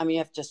normal. I mean, you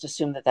have to just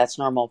assume that that's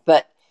normal.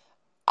 But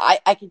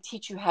I can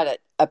teach you how to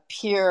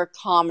appear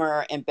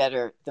calmer and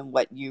better than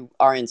what you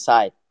are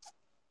inside.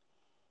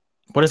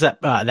 What is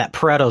that? That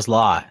Pareto's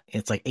law.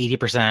 It's like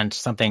 80%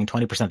 something,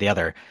 20% the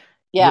other.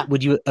 Yeah.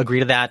 Would you agree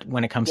to that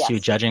when it comes to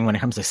judging, when it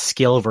comes to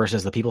skill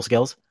versus the people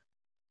skills?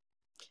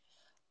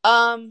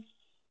 I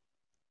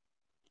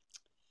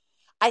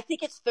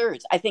think it's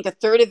thirds. I think a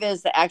third of it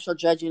is the actual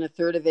judging, a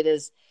third of it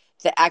is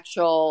the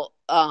actual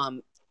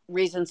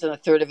reasons, and a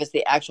third of it is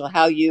the actual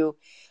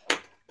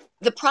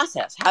the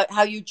process,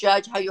 how you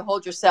judge, how you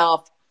hold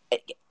yourself,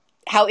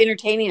 how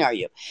entertaining are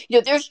you?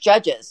 There's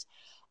judges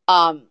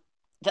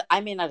that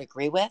I may not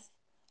agree with.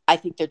 I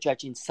think their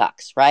judging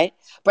sucks, right?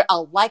 But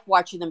I'll like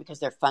watching them because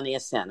they're funny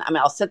as sin. I mean,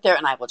 I'll sit there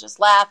and I will just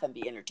laugh and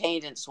be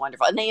entertained, and it's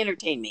wonderful. And they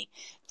entertain me.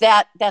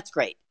 That's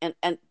great. And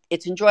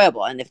it's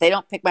enjoyable. And if they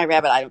don't pick my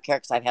rabbit, I don't care,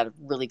 because I've had a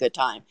really good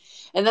time.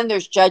 And then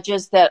there's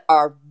judges that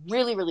are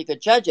really, really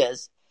good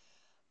judges,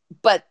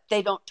 but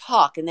they don't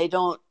talk and they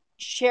don't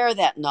share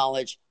that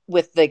knowledge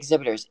with the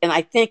exhibitors. And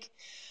I think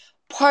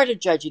part of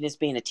judging is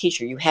being a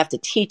teacher. You have to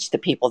teach the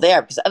people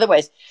there, because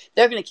otherwise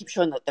they're going to keep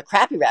showing the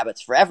crappy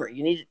rabbits forever.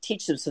 You need to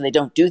teach them so they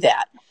don't do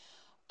that.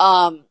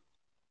 And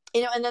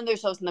then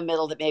there's those in the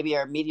middle that maybe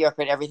are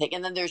mediocre at everything.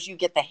 And then you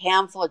get the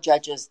handful of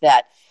judges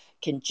that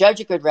can judge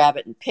a good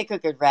rabbit and pick a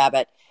good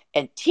rabbit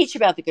and teach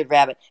about the good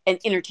rabbit and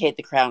entertain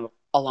the crowd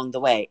along the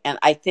way. And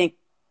I think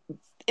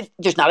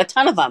there's not a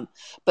ton of them,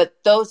 but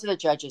those are the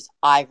judges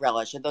I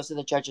relish, and those are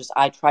the judges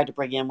I try to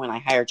bring in when I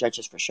hire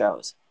judges for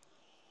shows.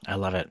 I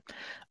love it.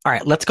 All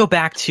right, let's go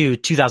back to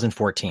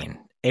 2014.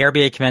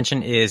 ARBA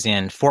convention is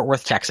in Fort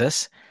Worth,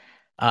 Texas.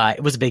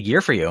 It was a big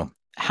year for you.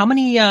 How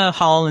many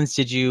Hollands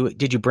did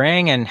you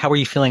bring, and how were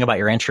you feeling about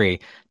your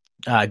entry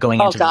going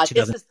into? Oh God,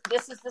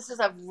 this is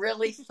a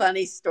really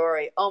funny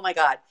story. Oh my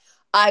God,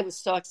 I was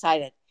so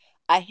excited.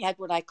 I had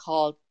what I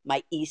called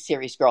my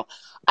E-Series girl.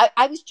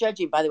 I was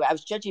judging, by the way, I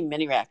was judging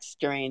mini racks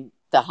during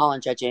the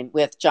Holland judging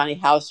with Johnny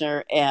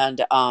Hausner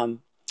and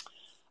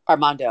our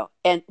Armando.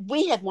 And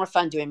we had more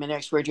fun doing mini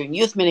racks. We were doing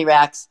youth mini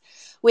racks.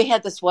 We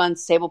had this one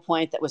Sable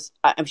Point that was,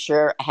 I'm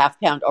sure, a half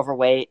pound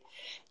overweight.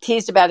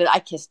 Teased about it. I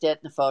kissed it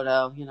in a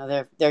photo.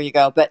 There you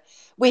go. But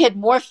we had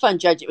more fun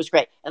judging. It was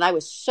great. And I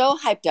was so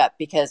hyped up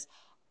because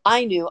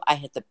I knew I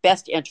had the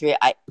best entry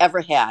I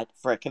ever had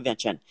for a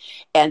convention.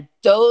 And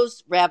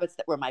those rabbits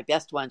that were my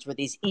best ones were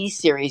these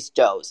E-series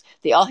does.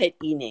 They all had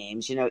E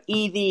names,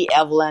 Evie,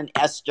 Evelyn,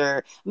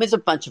 Esther. There's a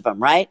bunch of them,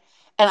 right?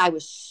 And I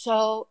was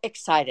so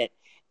excited.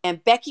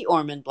 And Becky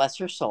Orman, bless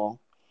her soul,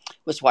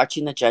 was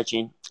watching the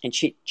judging. And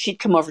she'd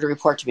come over to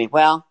report to me,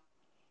 well,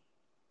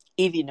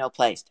 Evie no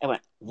placed. I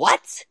went,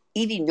 what?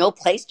 Evie no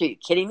placed? Are you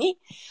kidding me?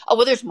 Oh,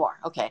 well, there's more.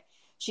 Okay.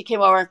 She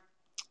came over.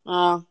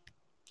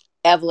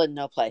 Evelyn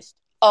no placed.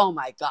 Oh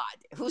my God,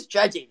 who's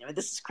judging? I mean,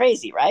 this is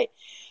crazy, right?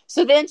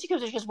 So then she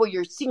comes and she goes, well,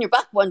 your senior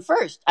buck won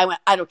first. I went,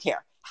 I don't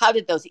care. How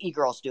did those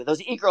E-girls do?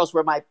 Those E-girls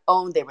were my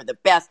own. They were the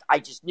best. I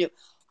just knew.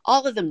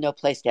 All of them no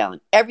place,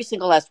 Alan. Every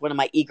single last one of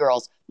my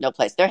E-girls, no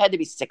place. There had to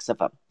be 6 of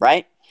them,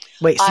 right?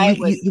 Wait, so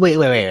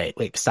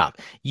wait, stop.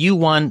 You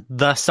won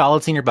the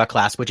solid senior buck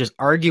class, which is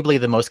arguably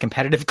the most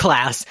competitive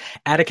class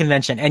at a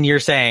convention, and you're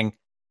saying,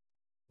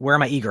 where are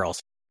my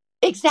E-girls?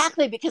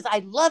 Exactly, because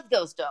I love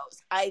those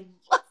does. I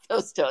love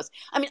those does.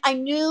 I mean, I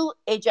knew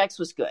Ajax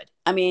was good.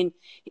 I mean,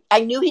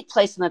 I knew he'd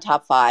placed in the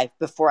top 5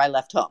 before I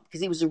left home because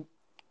he was an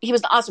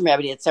awesome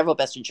rabbit. He had several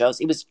best in shows.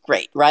 He was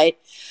great, right?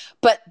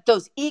 But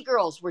those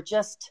E-girls were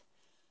just,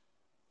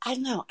 I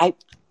don't know.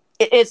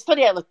 It's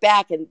funny. I look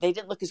back and they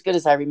didn't look as good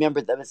as I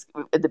remembered them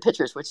in the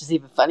pictures, which is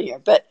even funnier.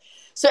 But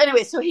so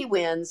anyway, so he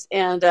wins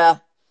and,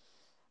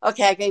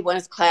 okay, I won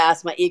his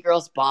class. My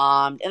E-girls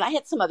bombed, and I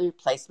had some other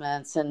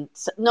placements and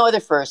no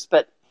other first,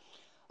 but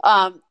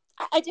I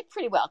did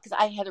pretty well because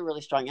I had a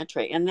really strong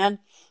entry. And then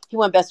he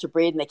won best of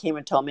breed, and they came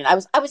and told me,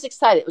 and I was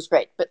excited. It was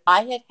great, but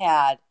I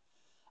had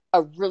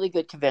a really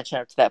good convention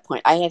up to that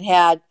point.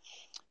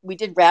 We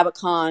did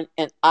RabbitCon,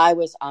 and I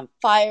was on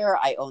fire.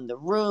 I owned the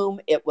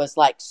room. It was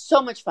like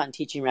so much fun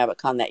teaching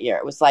RabbitCon that year.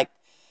 It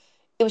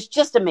was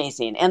just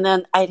amazing. And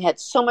then I had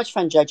so much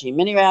fun judging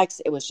mini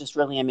racks. It was just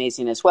really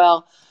amazing as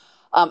well.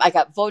 I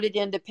got voted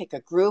in to pick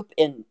a group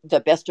in the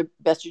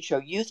Best in Show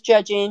Youth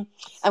judging.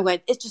 I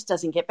went, it just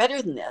doesn't get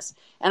better than this.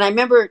 And I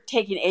remember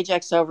taking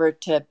Ajax over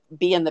to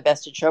be in the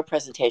Best in Show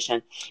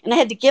presentation. And I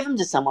had to give him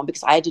to someone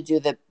because I had to do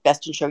the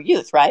Best in Show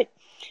Youth, right?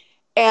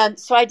 And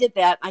so I did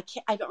that.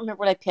 I don't remember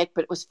what I picked,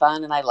 but it was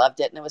fun and I loved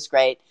it and it was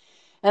great.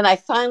 And I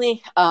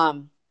finally,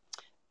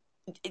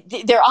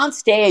 they're on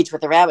stage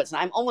with the rabbits,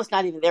 and I'm almost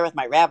not even there with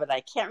my rabbit.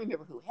 I can't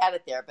remember who had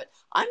it there, but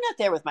I'm not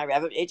there with my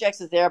rabbit.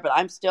 Ajax is there, but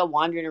I'm still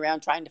wandering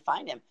around trying to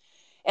find him.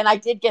 And I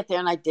did get there,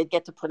 and I did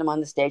get to put him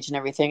on the stage and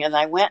everything. And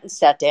I went and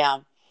sat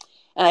down,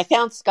 and I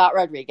found Scott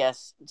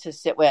Rodriguez to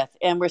sit with,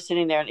 and we're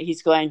sitting there, and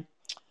he's going,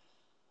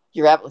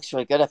 your rabbit looks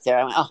really good up there.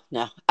 I went, oh,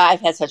 no, I've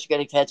had such a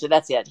good convention.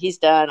 That's it. He's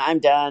done. I'm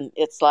done.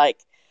 It's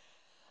like,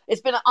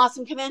 it's been an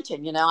awesome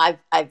convention.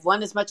 I've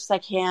won as much as I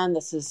can.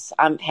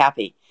 I'm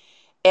happy.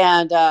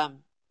 And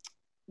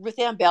Ruth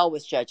Ann Bell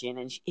was judging,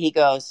 and he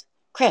goes,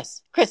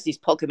 Chris, he's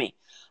poking me.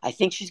 I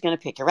think she's going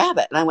to pick your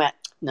rabbit. And I went,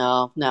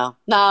 no,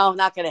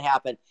 not going to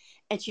happen.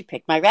 And she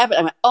picked my rabbit.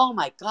 I went, oh,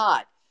 my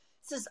God.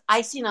 This is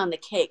icing on the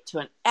cake to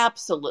an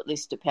absolutely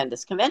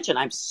stupendous convention.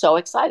 I'm so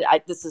excited.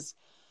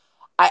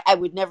 I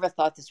would never have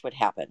thought this would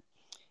happen.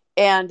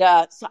 And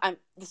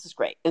this is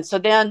great. And so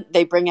then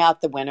they bring out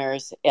the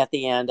winners at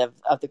the end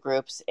of the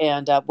groups,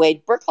 and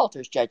Wade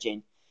Burkhalter's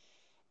judging.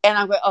 And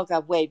I'm going, oh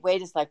God,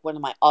 Wade is like one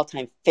of my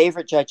all-time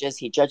favorite judges.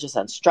 He judges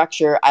on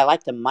structure. I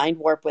like the mind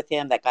warp with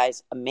him. That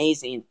guy's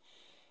amazing.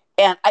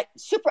 And I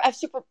have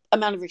super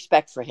amount of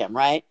respect for him,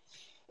 right?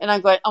 And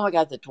I'm going, oh my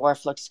God, the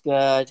dwarf looks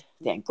good.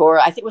 The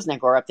Angora, I think it was an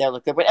Angora up there,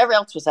 looked good. Whatever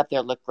else was up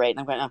there looked great. And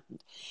I'm going, oh,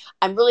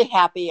 I'm really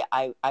happy.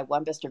 I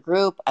won best of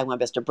group. I won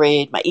best of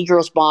breed. My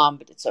E-girls bombed,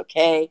 but it's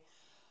okay.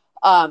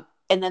 And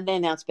then they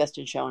announced best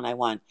in show, and I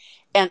won.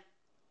 And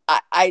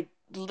I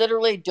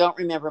literally don't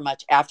remember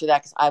much after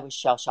that because I was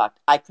shell shocked.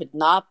 I could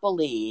not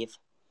believe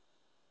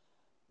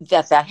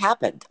that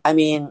happened. I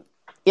mean,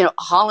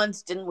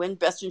 Hollins didn't win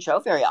best in show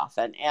very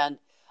often, and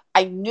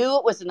I knew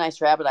it was a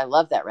nice rabbit. I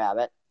love that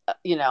rabbit.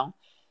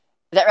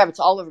 That rabbit's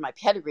all over my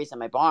pedigrees in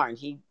my barn.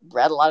 He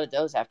bred a lot of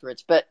those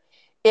afterwards, but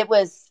it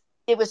was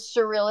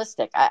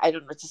surrealistic. I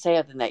don't know what to say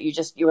other than that.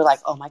 You were like,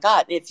 oh my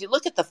God. If you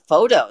look at the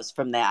photos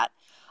from that,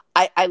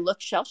 I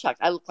look shell shocked.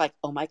 I look like,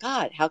 oh my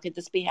God, how could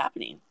this be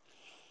happening?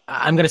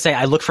 I'm going to say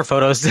I look for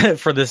photos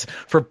for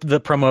the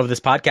promo of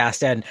this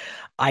podcast, and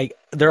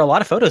there are a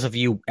lot of photos of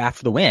you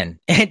after the win,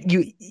 and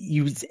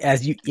you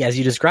as you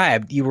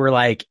described, you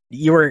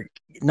were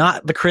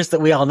not the Chris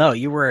that we all know.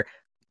 You were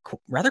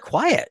rather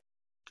quiet.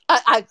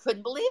 I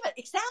couldn't believe it.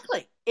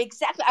 Exactly.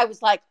 I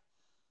was like,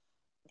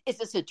 is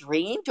this a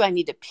dream? Do I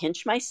need to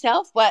pinch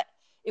myself? What?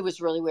 It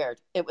was really weird.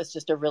 It was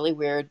just a really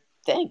weird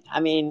thing. I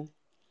mean,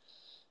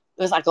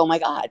 it was like, oh my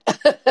God.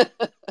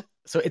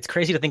 So it's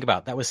crazy to think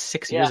about. That was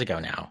 6 years ago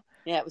now.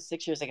 Yeah, it was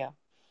 6 years ago.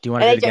 Do you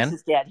want to do it again? Ajax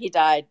is dead. He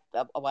died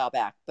a while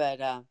back, but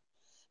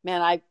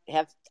Man,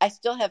 I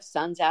still have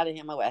sons out of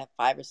him. I have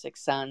 5 or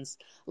 6 sons.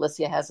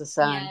 Alicia has a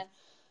son. Yeah.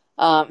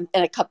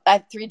 And I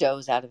have 3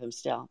 does out of him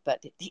still,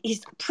 but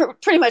he's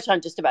pretty much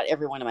on just about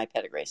every one of my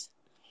pedigrees.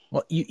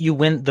 Well, you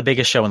win the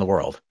biggest show in the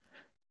world.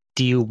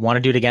 Do you want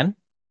to do it again?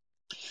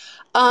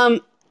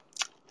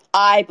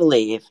 I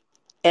believe,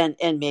 and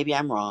maybe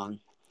I'm wrong,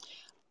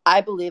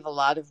 I believe a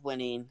lot of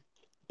winning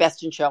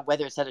best in show,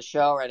 whether it's at a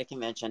show or at a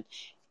convention,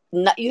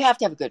 you have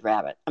to have a good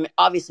rabbit. I mean,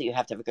 obviously you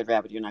have to have a good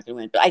rabbit. You're not going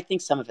to win, but I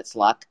think some of it's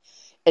luck.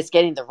 It's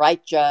getting the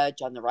right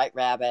judge on the right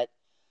rabbit.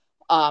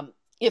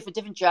 If a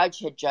different judge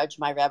had judged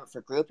my rabbit for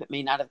group, it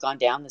may not have gone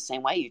down the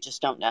same way. You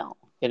just don't know,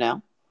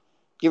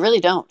 you really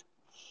don't.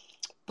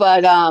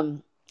 But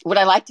would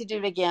I like to do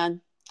it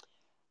again?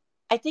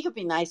 I think it'd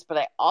be nice, but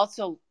I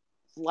also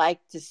like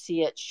to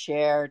see it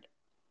shared.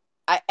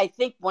 I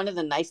think one of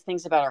the nice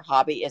things about our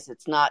hobby is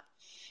it's not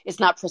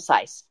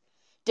precise.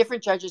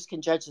 Different judges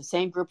can judge the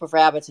same group of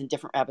rabbits, and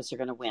different rabbits are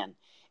going to win.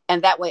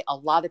 And that way, a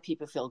lot of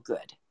people feel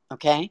good.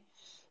 Okay.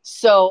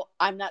 So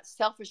I'm not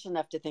selfish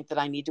enough to think that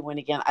I need to win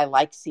again. I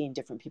like seeing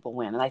different people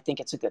win, and I think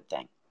it's a good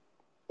thing.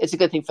 It's a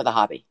good thing for the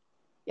hobby,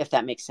 if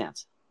that makes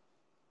sense.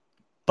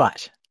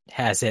 But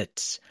has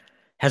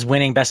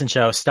winning Best in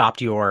Show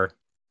stopped your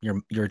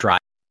drive?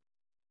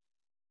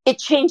 It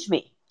changed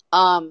me.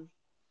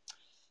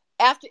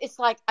 After, it's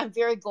like I'm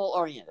very goal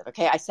oriented.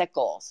 Okay, I set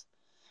goals.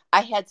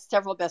 I had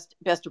several best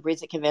of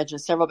breeds at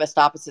conventions, several best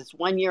opposites.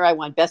 One year I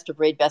won best of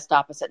breed, best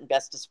opposite, and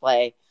best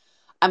display.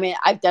 I mean,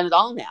 I've done it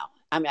all now.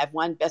 I mean, I've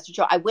won best in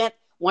show.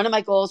 One of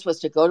my goals was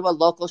to go to a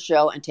local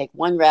show and take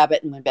one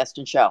rabbit and win best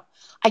in show.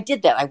 I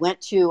did that. I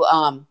went to,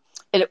 and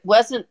it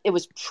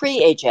was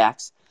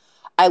pre-Ajax.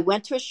 I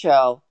went to a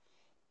show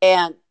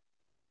and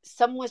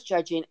someone was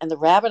judging, and the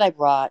rabbit I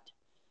brought,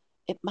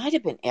 it might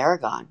have been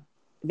Aragon.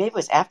 Maybe it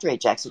was after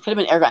Ajax. It could have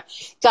been Aragon.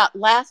 Got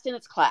last in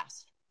its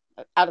class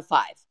out of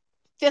 5.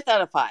 5th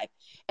out of 5.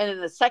 And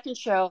in the second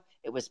show,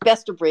 it was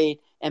best of breed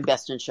and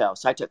best in show.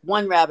 So I took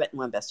one rabbit and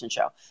one best in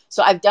show.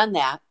 So I've done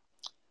that.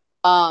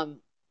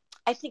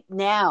 I think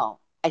now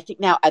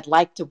I'd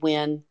like to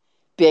win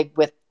big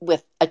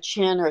with a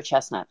chin or a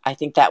chestnut. I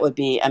think that would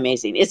be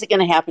amazing. Is it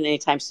going to happen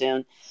anytime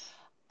soon?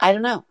 I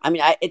don't know. I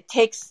mean,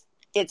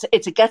 it's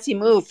a gutsy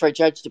move for a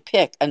judge to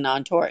pick a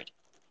non-taured.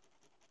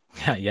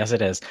 Yeah, yes,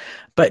 it is.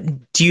 But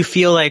do you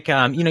feel like,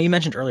 you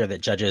mentioned earlier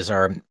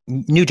that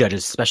new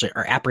judges especially,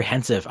 are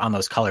apprehensive on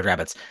those colored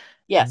rabbits.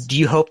 Yes. Do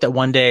you hope that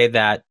one day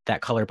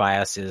that color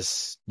bias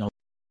is no?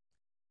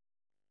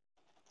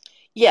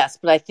 Yes,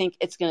 but I think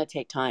it's going to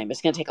take time.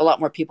 It's going to take a lot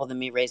more people than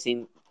me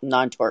raising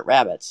non-tort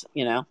rabbits,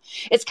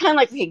 It's kind of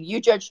like, okay,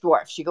 you judge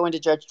dwarfs. You go into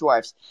judge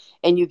dwarfs,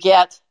 and you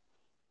get,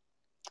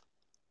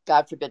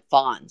 God forbid,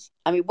 fawns.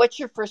 I mean, what's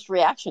your first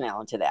reaction,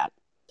 Alan, to that?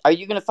 Are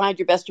you going to find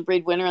your best of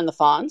breed winner in the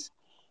fawns?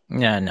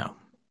 Yeah, no.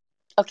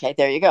 Okay,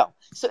 there you go.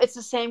 So it's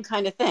the same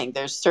kind of thing.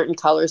 There's certain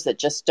colors that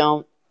just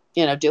don't,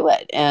 do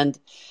it. And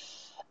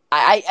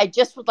I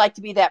just would like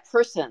to be that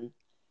person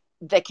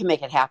that can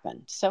make it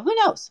happen. So who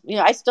knows?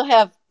 I still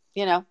have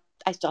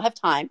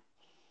time.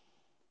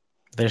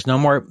 There's no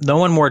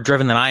one more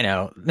driven than I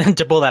know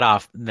to pull that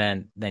off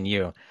than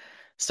you.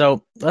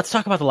 So let's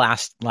talk about the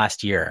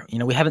last year.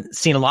 We haven't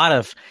seen a lot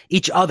of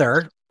each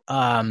other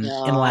in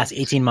the last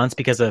 18 months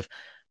because of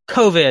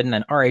COVID and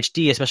then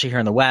RHD, especially here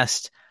in the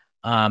West.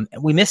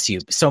 We miss you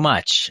so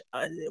much.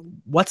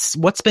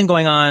 What's been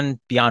going on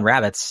beyond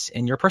rabbits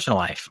in your personal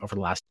life over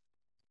the last?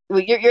 Well,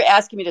 you're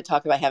asking me to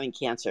talk about having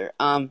cancer.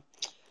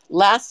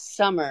 Last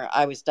summer,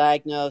 I was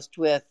diagnosed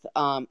with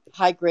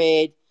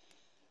high-grade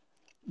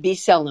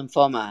B-cell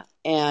lymphoma.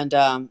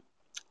 And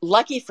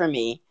lucky for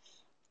me,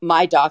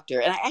 my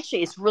doctor, and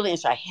it's really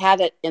interesting, I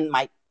had it in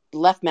my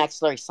left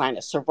maxillary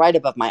sinus, so right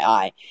above my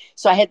eye.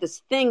 So I had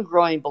this thing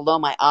growing below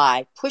my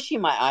eye, pushing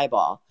my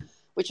eyeball,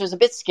 which was a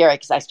bit scary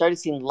because I started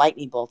seeing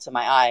lightning bolts in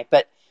my eye.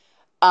 But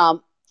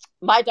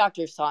my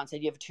doctor saw it and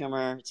said, you have a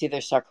tumor. It's either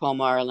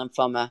sarcoma or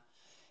lymphoma,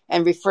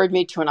 and referred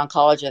me to an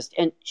oncologist.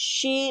 And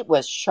she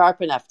was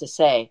sharp enough to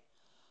say,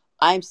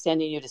 I'm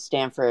sending you to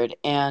Stanford.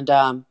 And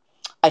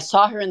I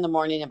saw her in the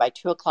morning, and by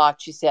 2:00,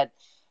 she said,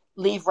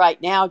 leave right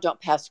now.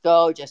 Don't pass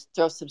go. Just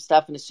throw some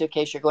stuff in a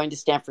suitcase. You're going to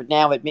Stanford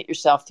now. Admit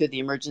yourself through the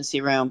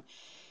emergency room.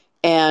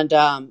 And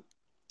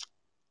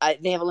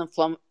they have a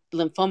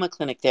lymphoma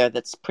clinic there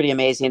that's pretty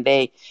amazing.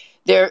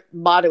 Their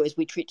motto is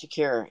we treat to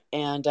cure.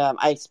 And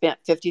I spent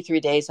 53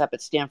 days up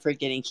at Stanford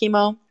getting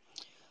chemo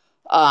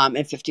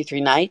and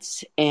 53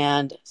 nights.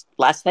 And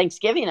last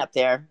Thanksgiving up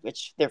there,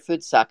 which their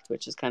food sucked,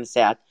 which is kind of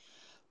sad.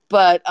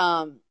 But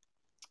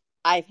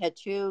I've had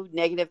 2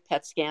 negative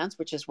PET scans,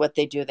 which is what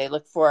they do. They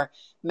look for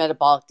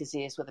metabolic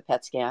disease with a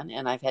PET scan,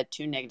 and I've had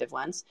 2 negative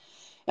ones.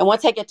 And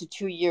once I get to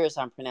 2 years,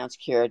 I'm pronounced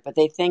cured. But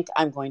they think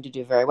I'm going to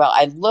do very well.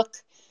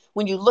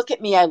 When you look at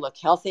me, I look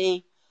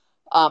healthy.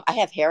 I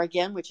have hair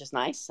again, which is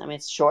nice. I mean,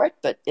 it's short,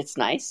 but it's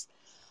nice.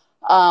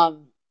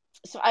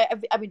 So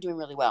I've been doing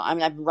really well. I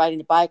mean, I've been riding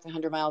a bike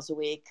 100 miles a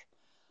week,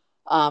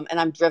 and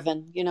I'm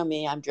driven. You know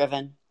me, I'm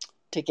driven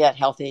to get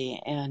healthy,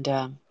 and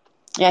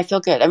I feel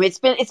good. I mean,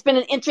 it's been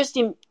an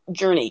interesting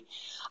journey.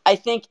 I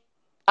think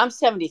I'm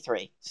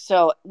 73.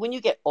 So when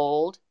you get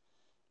old,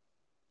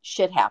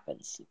 shit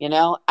happens.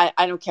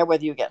 I don't care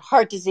whether you get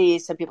heart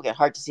disease. Some people get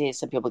heart disease.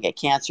 Some people get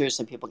cancer.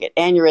 Some people get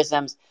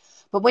aneurysms.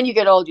 But when you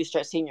get old, you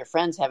start seeing your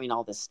friends having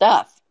all this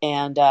stuff.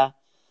 And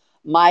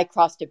my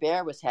cross to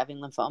bear was having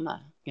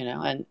lymphoma,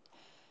 and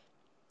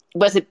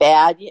was it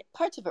bad? Yeah,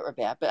 parts of it were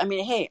bad. But I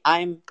mean, hey,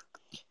 I'm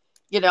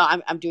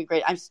doing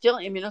great. I'm still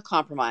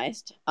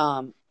immunocompromised.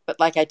 But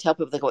like I tell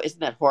people, they go,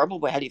 isn't that horrible?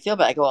 But how do you feel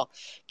about it? I go, well,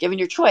 given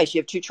your choice, you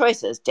have two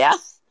choices,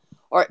 death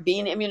or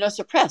being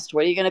immunosuppressed.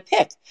 What are you going to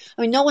pick?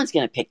 I mean, no one's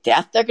going to pick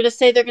death. They're going to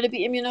say they're going to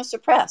be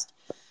immunosuppressed.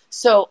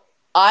 So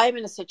I'm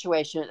in a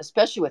situation,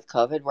 especially with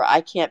COVID, where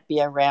I can't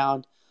be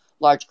around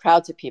large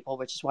crowds of people,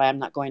 which is why I'm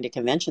not going to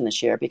convention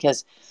this year,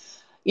 because,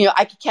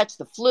 I could catch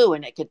the flu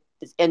and it could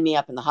end me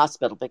up in the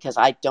hospital because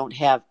I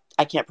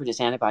can't produce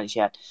antibodies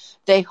yet.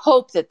 They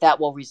hope that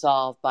will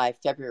resolve by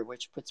February,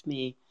 which puts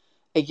me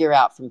a year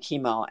out from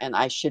chemo, and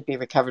I should be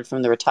recovered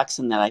from the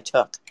Rituxan that I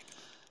took.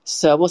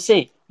 So we'll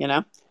see,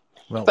 Well,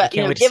 but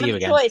can't wait to see you given the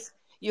again. choice,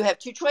 you have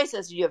two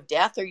choices: you have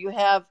death, or you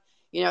have,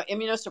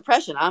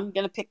 immunosuppression. I'm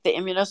going to pick the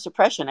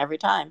immunosuppression every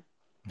time.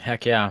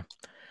 Heck yeah.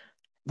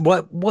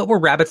 What were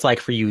rabbits like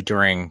for you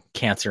during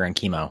cancer and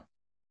chemo?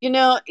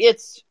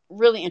 It's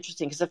really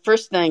interesting because the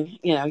first thing,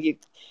 you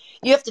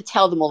have to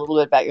tell them a little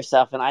bit about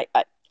yourself, and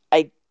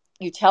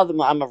you tell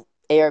them I'm a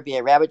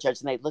ARBA rabbit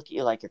judge, and they look at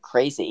you like you're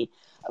crazy.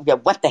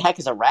 What the heck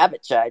is a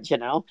rabbit judge?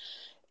 And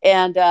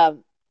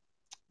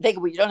they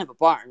go, well, you don't have a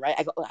barn, right?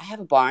 I go, I have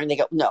a barn. They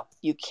go, no,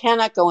 you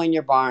cannot go in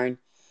your barn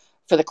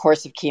for the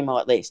course of chemo,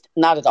 at least,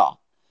 not at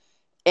all.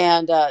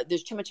 And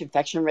there's too much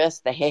infection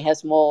risk. The hay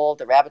has mold.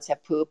 The rabbits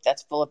have poop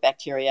that's full of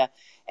bacteria,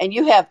 and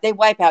they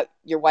wipe out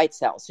your white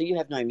cells, so you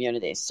have no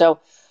immunity. So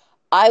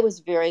I was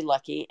very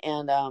lucky,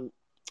 and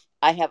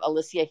I have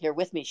Alicia here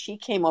with me. She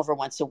came over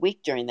once a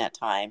week during that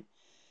time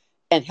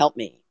and helped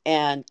me,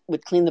 and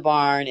would clean the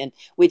barn, and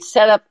we'd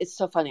set up. It's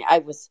so funny.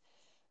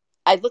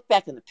 I look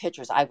back in the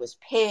pictures. I was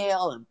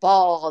pale and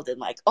bald and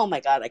like, oh my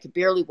God, I could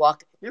barely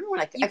walk. Remember when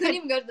I couldn't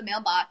even go to the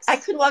mailbox? I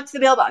couldn't walk to the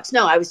mailbox.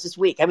 No, I was just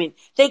weak. I mean,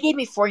 they gave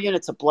me 4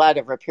 units of blood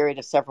over a period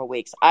of several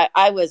weeks.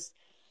 I was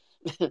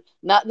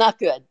not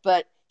good,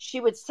 but she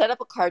would set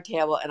up a card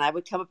table, and I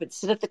would come up and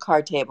sit at the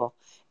card table,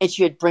 and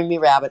she would bring me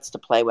rabbits to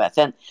play with.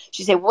 And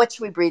she'd say, what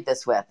should we breed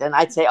this with? And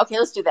I'd say, okay,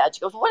 let's do that.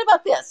 She goes, well, what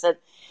about this? And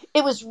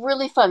it was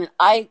really fun.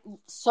 I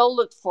so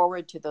looked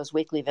forward to those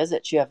weekly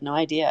visits. You have no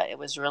idea. It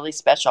was really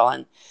special.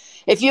 And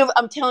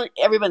I'm telling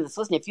everyone that's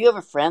listening, if you have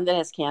a friend that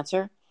has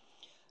cancer,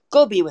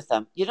 go be with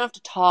them. You don't have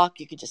to talk.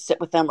 You can just sit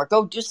with them or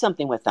go do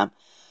something with them.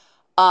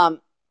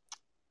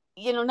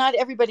 Not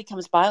everybody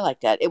comes by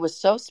like that. It was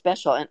so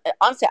special. And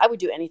honestly, I would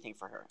do anything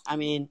for her. I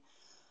mean,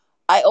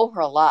 I owe her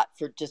a lot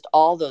for just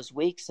all those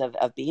weeks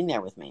of being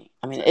there with me.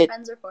 I mean,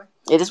 friends are for.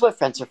 It is what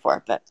friends are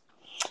for. But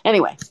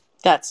anyway,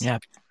 that's... Yeah.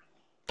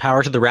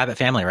 Power to the rabbit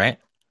family, right?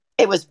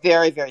 It was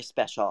very, very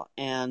special.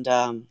 And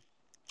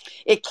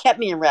it kept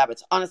me in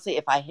rabbits. Honestly,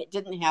 if I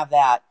didn't have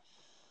that,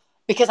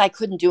 because I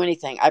couldn't do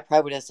anything, I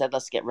probably would have said,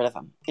 let's get rid of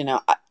them.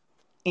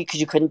 Because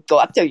you couldn't go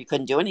up there. You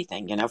couldn't do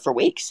anything, for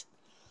weeks.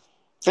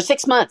 For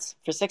 6 months.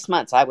 For 6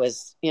 months, I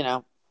was,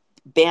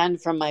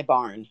 banned from my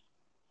barn.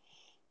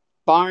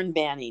 Barn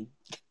banning.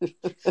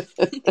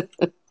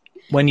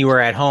 When you were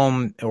at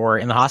home or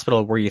in the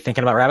hospital, were you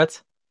thinking about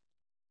rabbits?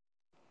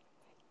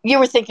 You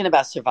were thinking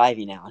about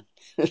surviving, Alan.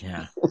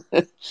 Yeah.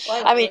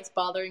 I mean, it's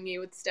bothering you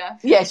with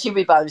stuff. Yeah, she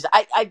would bother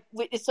me.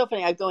 It's so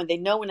funny. I'd go and they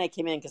know when I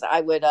came in because I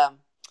would,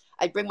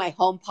 I'd bring my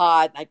home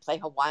pod and I'd play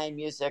Hawaiian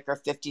music or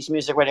 50s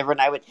music, whatever.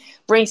 And I would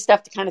bring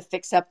stuff to kind of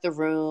fix up the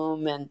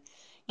room. And,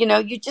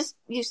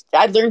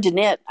 I learned to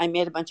knit. I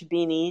made a bunch of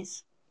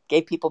beanies,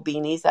 gave people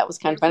beanies. That was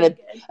kind of fun,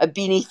 a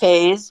beanie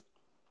phase.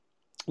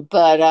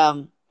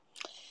 But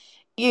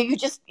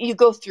you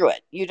go through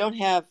it. You don't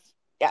have,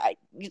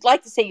 you'd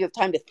like to say you have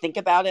time to think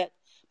about it,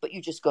 but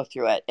you just go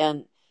through it.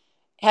 And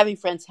having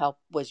friends help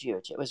was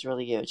huge. It was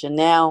really huge. And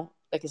now,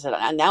 like I said,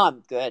 now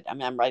I'm good. I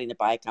mean, I'm riding the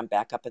bike. I'm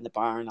back up in the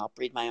barn. I'll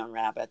breed my own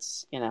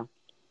rabbits, Well,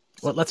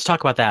 let's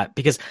talk about that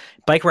because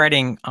bike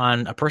riding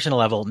on a personal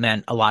level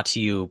meant a lot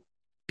to you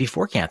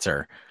before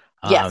cancer.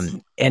 Yes.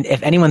 And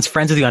if anyone's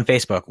friends with you on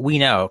Facebook, we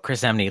know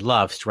Chris Emney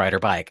loves to ride her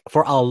bike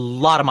for a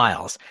lot of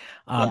miles.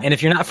 And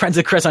if you're not friends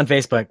with Chris on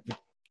Facebook,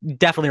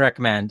 definitely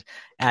recommend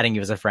adding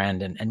you as a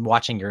friend and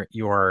watching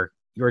your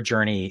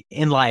journey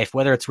in life,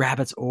 whether it's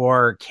rabbits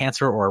or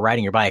cancer or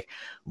riding your bike.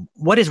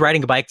 What is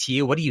riding a bike to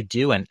you? What do you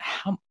do? And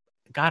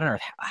God on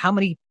earth, how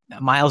many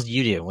miles do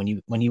you do when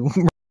you?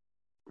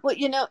 Well,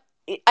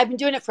 I've been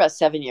doing it for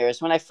 7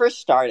 years. When I first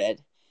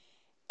started,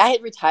 I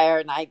had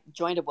retired and I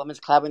joined a women's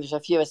club, and there's a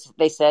few of us,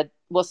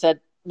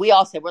 we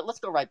all said, well,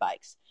 let's go ride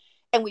bikes.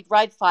 And we'd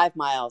ride 5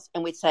 miles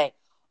and we'd say,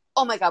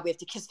 oh my God, we have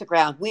to kiss the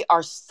ground. We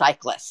are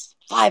cyclists,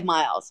 5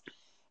 miles.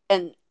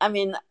 And I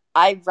mean,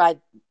 I ride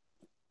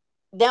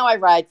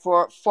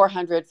for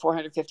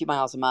 450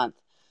 miles a month.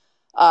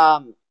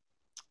 I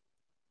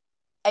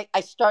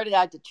started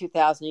out to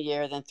 2,000 a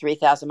year, then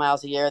 3,000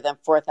 miles a year, then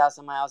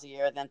 4,000 miles a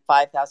year, then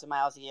 5,000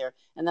 miles a year.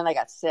 And then I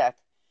got sick.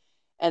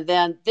 And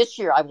then this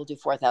year I will do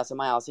 4,000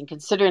 miles. And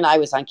considering I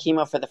was on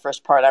chemo for the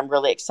first part, I'm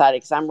really excited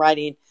because I'm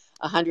riding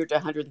 100 to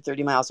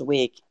 130 miles a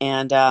week.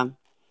 And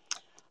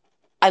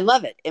I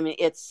love it. I mean,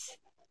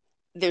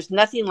 there's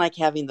nothing like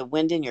having the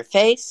wind in your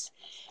face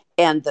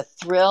and the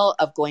thrill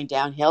of going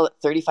downhill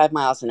at 35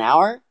 miles an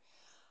hour.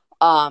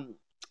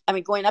 I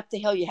mean, going up the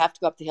hill, you have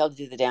to go up the hill to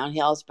do the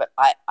downhills, but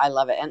I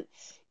love it. And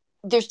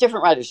there's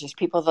different riders. There's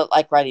people that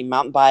like riding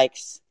mountain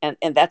bikes, and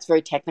that's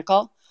very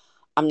technical.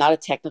 I'm not a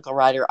technical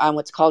rider. I'm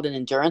what's called an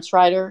endurance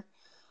rider.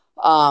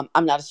 I'm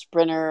not a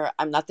sprinter.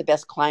 I'm not the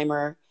best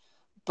climber,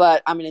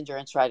 but I'm an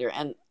endurance rider.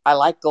 And I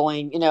like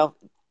going,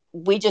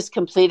 we just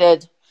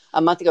completed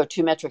a month ago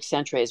 2 metric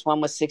centuries.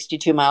 One was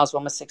 62 miles,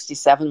 one was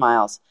 67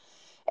 miles.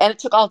 And it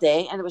took all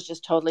day, and it was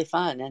just totally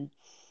fun. And,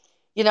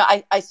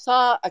 I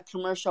saw a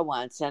commercial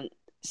once, and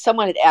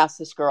someone had asked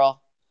this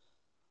girl,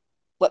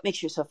 what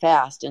makes you so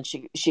fast? And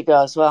she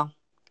goes, well,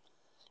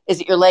 is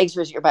it your legs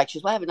or is it your bike? She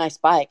goes, well, I have a nice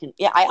bike. And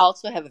yeah, I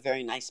also have a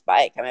very nice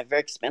bike. I have a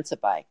very expensive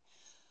bike.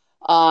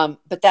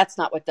 But that's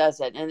not what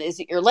does it. And is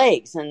it your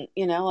legs? And,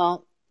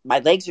 well, my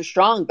legs are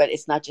strong, but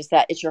it's not just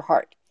that. It's your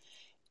heart.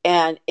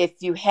 And if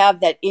you have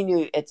that in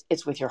you,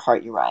 it's with your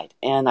heart you ride.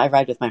 And I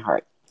ride with my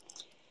heart.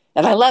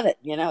 And I love it.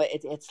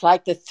 It's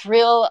like the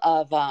thrill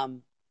of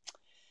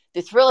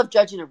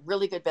judging a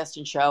really good best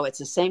in show. It's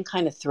the same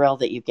kind of thrill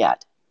that you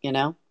get,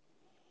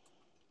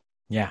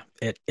 Yeah,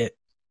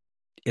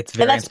 it's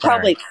very and that's inspiring.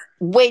 probably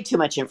way too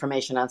much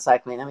information on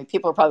cycling. I mean,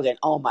 people are probably going,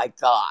 oh my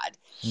God.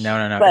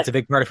 No. But it's a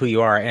big part of who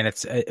you are, and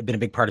it's been a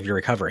big part of your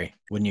recovery,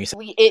 wouldn't you say?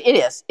 It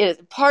is. It is.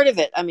 Part of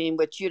it, I mean,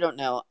 which you don't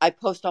know, I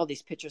post all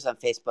these pictures on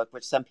Facebook,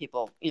 which some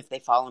people, if they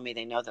follow me,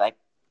 they know that I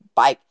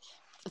bike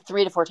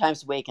 3 to 4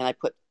 times a week, and I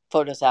put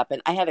photos up.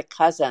 And I had a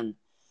cousin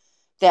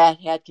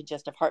that had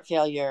congestive heart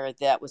failure,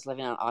 that was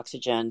living on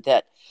oxygen,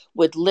 that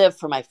would live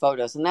for my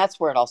photos. And that's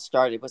where it all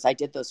started, was I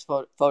did those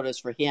photos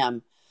for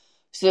him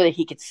so that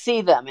he could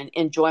see them and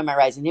enjoy my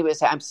rides. And he would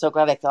say, I'm so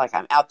glad I feel like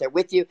I'm out there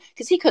with you,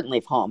 because he couldn't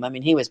leave home. I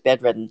mean, he was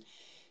bedridden,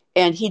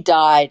 and he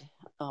died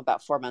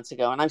about 4 months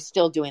ago. And I'm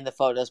still doing the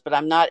photos, but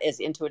I'm not as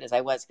into it as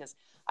I was, because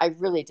I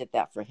really did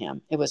that for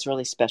him. It was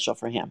really special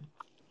for him.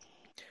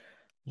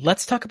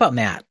 Let's talk about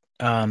Matt.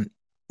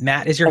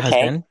 Matt is your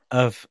husband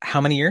of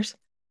how many years?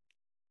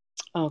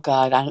 Oh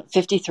God,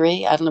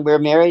 53. I don't know. We were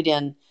married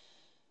in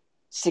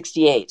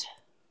 68.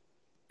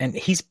 And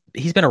he's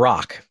been a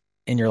rock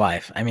in your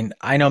life. I mean,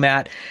 I know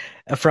Matt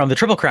from the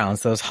Triple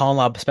Crowns, those Holland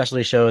Lob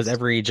specialty shows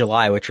every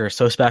July, which are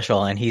so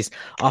special. And he's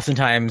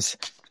oftentimes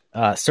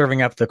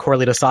serving up the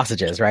Corlito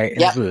sausages, right, in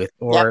the booth,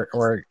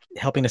 or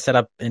helping to set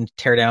up and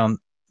tear down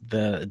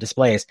the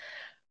displays.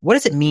 What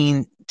does it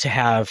mean to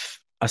have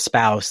a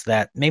spouse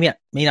that may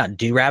not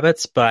do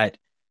rabbits, but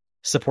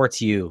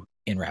supports you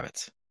in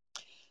rabbits?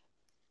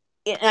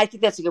 And I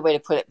think that's a good way to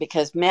put it,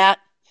 because Matt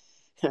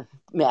is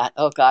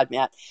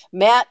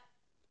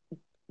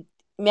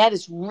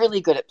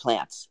really good at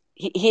plants.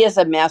 He is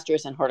a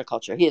master's in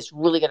horticulture. He is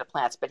really good at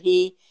plants, but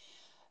he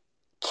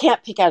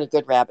can't pick out a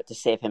good rabbit to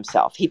save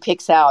himself. He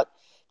picks out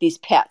these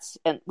pets,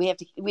 and we have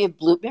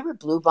remember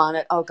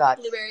Bluebonnet? Oh God.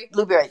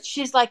 Blueberry.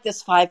 She's like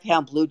this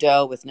 5-pound blue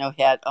doe with no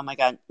head. Oh my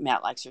God.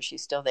 Matt likes her.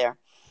 She's still there.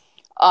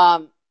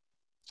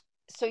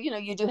 So,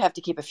 you do have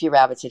to keep a few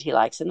rabbits that he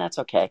likes, and that's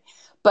okay.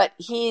 But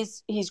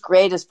he's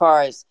great as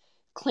far as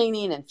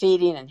cleaning and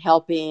feeding and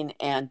helping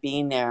and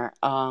being there.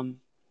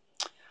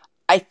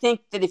 I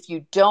think that if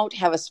you don't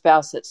have a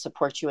spouse that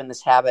supports you in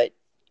this habit,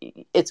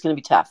 it's going to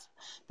be tough,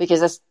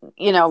 because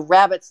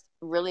rabbits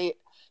really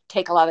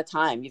take a lot of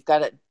time. You've got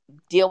to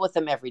deal with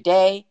them every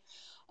day.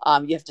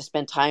 You have to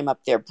spend time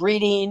up there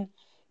breeding.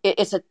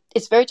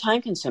 It's very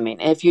time consuming.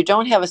 And if you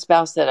don't have a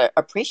spouse that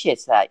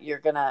appreciates that,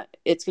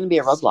 it's going to be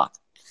a roadblock.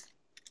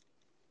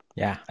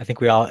 Yeah, I think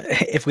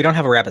if we don't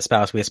have a rabbit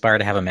spouse, we aspire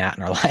to have a Matt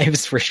in our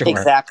lives, for sure.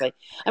 Exactly.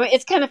 I mean,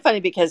 it's kind of funny,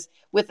 because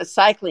with the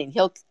cycling,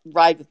 he'll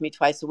ride with me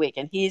twice a week,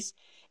 and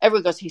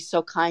everyone goes, he's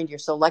so kind. You're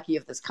so lucky you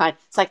have this kind.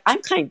 It's like,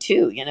 I'm kind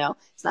too,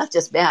 it's not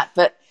just Matt,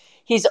 but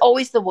he's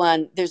always the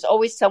one. There's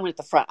always someone at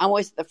the front. I'm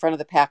always at the front of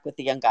the pack with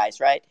the young guys,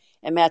 right?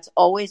 And Matt's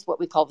always what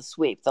we call the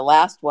sweep, the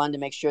last one to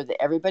make sure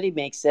that everybody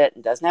makes it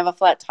and doesn't have a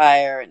flat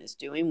tire and is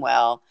doing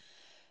well.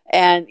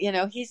 And,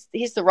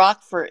 he's the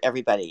rock for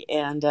everybody.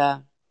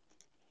 And,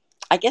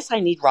 I guess I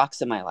need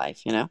rocks in my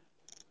life,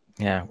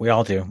 Yeah, we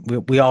all do.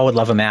 We all would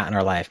love a Matt in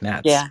our life.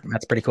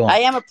 Matt's pretty cool. I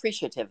am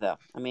appreciative, though.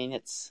 I mean,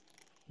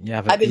 you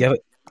have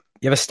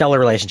a stellar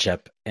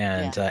relationship,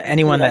 and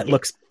anyone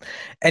that's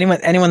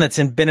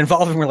been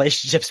involved in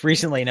relationships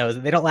recently knows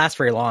that they don't last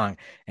very long.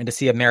 And to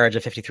see a marriage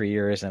of 53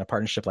 years and a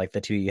partnership like the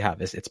two you have,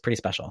 it's pretty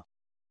special.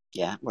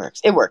 Yeah, it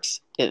works. It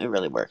works. It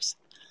really works.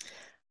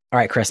 All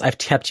right, Chris, I've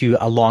kept you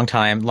a long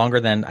time, longer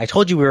than I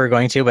told you we were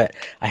going to, but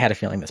I had a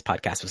feeling this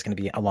podcast was going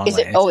to be a long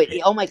one.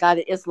 Oh my God,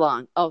 it is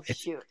long. Oh,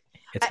 shoot.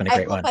 It's been a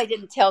great one. I hope I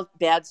didn't tell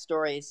bad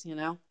stories,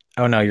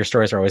 Oh no, your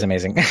stories are always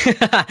amazing.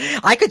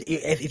 I could,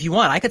 if you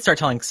want, I could start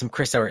telling some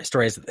Chris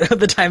stories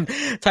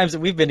the times that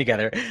we've been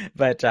together.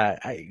 But they're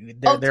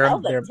tell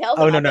them.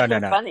 Oh no,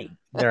 funny.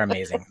 They're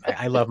amazing.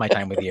 I love my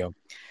time with you.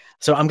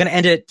 So I'm going to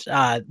end it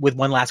with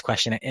one last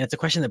question. And it's a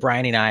question that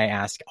Brian and I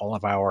ask all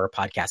of our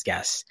podcast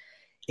guests.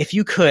 If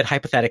you could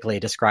hypothetically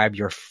describe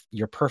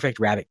your perfect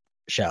rabbit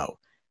show,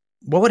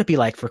 what would it be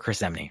like for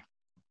Chris Zemny?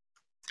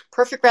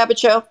 Perfect rabbit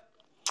show.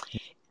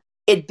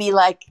 It'd be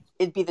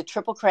the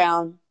Triple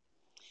Crown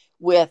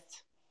with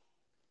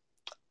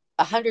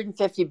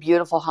 150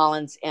 beautiful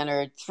Hollands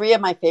entered, 3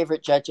 of my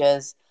favorite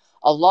judges,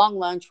 a long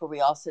lunch where we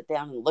all sit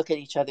down and look at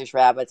each other's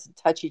rabbits and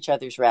touch each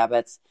other's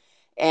rabbits,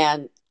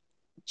 and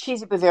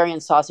cheesy Bavarian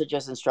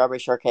sausages and strawberry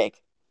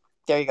shortcake.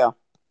 There you go.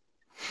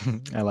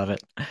 I love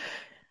it.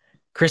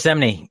 Chris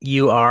Zemny,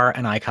 you are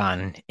an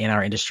icon in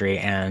our industry,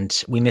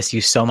 and we miss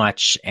you so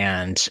much,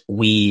 and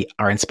we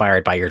are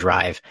inspired by your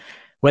drive.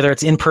 Whether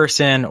it's in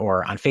person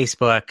or on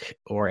Facebook,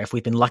 or if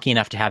we've been lucky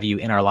enough to have you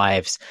in our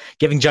lives,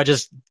 giving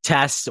judges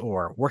tests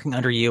or working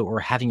under you or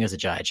having you as a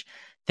judge,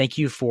 thank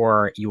you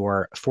for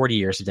your 40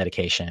 years of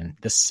dedication.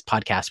 This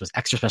podcast was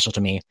extra special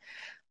to me.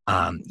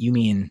 You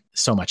mean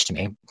so much to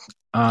me.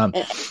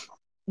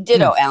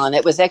 Ditto, Alan.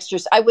 It was extra.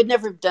 I would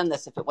never have done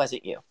this if it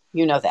wasn't you.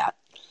 You know that.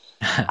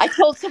 I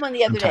told someone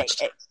the other day,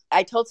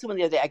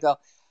 I go,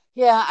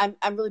 yeah,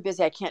 I'm really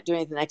busy. I can't do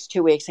anything the next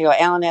 2 weeks. I go,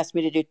 Alan asked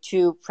me to do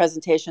 2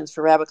 presentations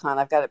for RabbitCon.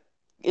 I've got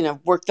to,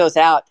 work those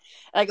out.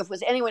 And I go, if it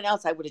was anyone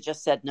else, I would have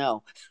just said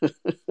no.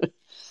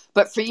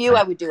 But for you,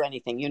 I would do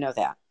anything. You know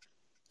that.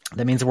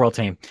 That means the world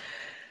to me.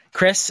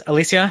 Chris,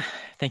 Alicia,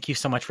 thank you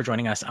so much for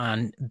joining us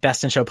on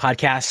Best in Show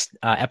podcast,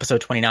 episode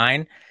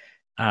 29.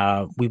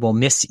 We will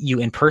miss you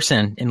in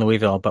person in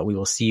Louisville, but we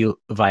will see you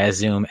via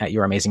Zoom at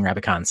your amazing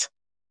RabbitCons.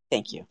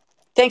 Thank you.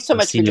 Thanks so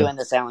much for doing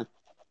this, Alan.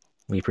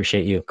 We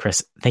appreciate you,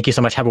 Chris. Thank you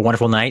so much. Have a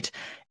wonderful night.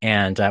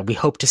 And we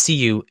hope to see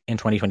you in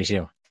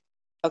 2022.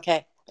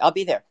 Okay. I'll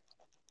be there.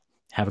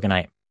 Have a good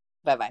night.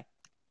 Bye-bye.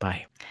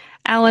 Bye.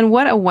 Alan,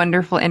 what a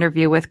wonderful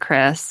interview with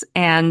Chris.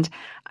 And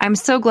I'm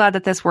so glad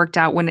that this worked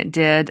out when it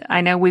did.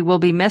 I know we will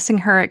be missing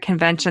her at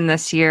convention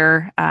this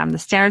year. The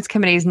standards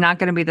committee is not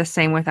going to be the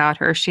same without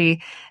her.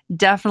 She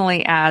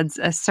definitely adds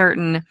a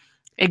certain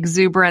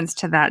exuberance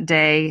to that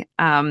day.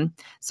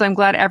 So I'm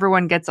glad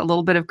everyone gets a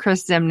little bit of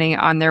Chris Zemny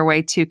on their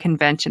way to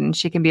convention, and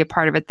she can be a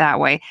part of it that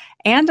way.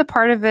 And a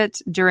part of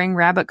it during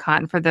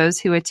RabbitCon for those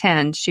who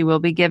attend. She will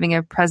be giving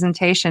a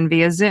presentation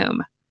via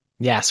Zoom.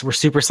 Yes, we're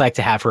super psyched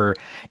to have her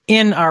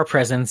in our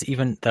presence,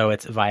 even though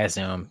it's via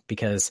Zoom,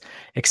 because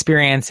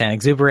experience and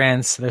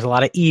exuberance, there's a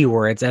lot of E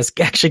words, as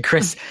actually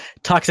Chris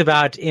talks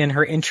about in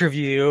her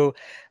interview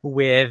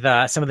with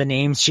some of the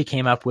names she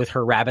came up with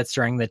her rabbits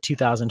during the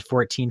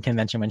 2014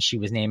 convention when she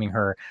was naming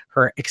her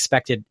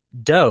expected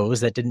does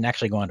that didn't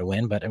actually go on to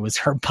win, but it was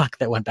her buck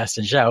that went best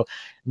in show,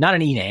 not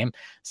an E name.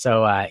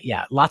 So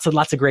yeah, lots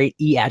of great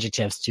E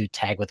adjectives to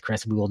tag with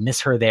Chris. We will miss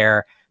her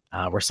there.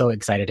 We're so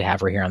excited to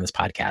have her here on this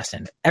podcast,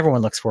 and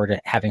everyone looks forward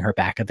to having her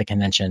back at the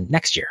convention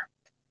next year.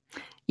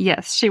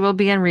 Yes, she will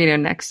be in Reno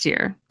next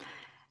year.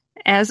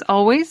 As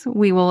always,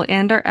 we will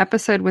end our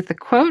episode with a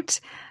quote.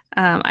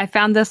 I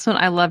found this one.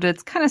 I loved it.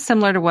 It's kind of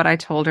similar to what I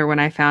told her when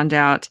I found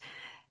out,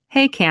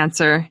 hey,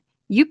 Cancer,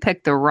 you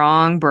picked the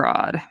wrong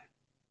broad.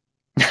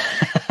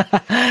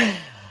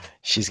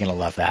 She's going to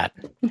love that.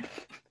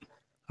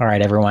 All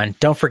right, everyone.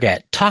 Don't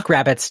forget, Talk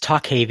Rabbits,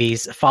 Talk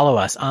Havies. Follow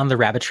us on the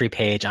Rabbitry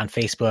page on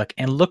Facebook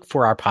and look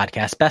for our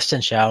podcast, Best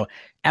in Show,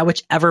 at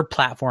whichever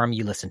platform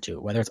you listen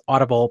to, whether it's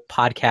Audible,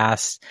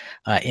 podcasts,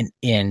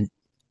 in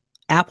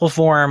Apple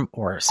form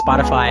or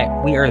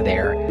Spotify. We are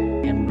there,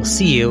 and we will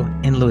see you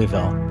in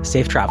Louisville.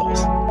 Safe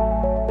travels.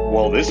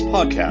 While this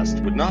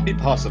podcast would not be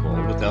possible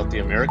without the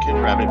American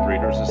Rabbit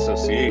Breeders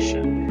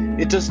Association,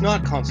 it does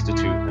not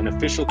constitute an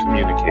official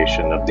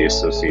communication of the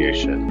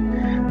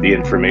association. The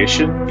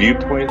information,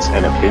 viewpoints,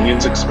 and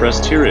opinions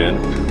expressed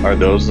herein are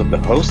those of the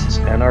hosts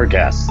and our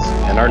guests,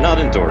 and are not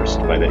endorsed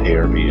by the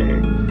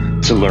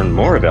ARBA. To learn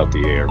more about the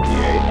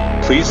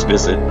ARBA, please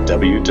visit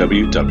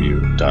www.arba.net.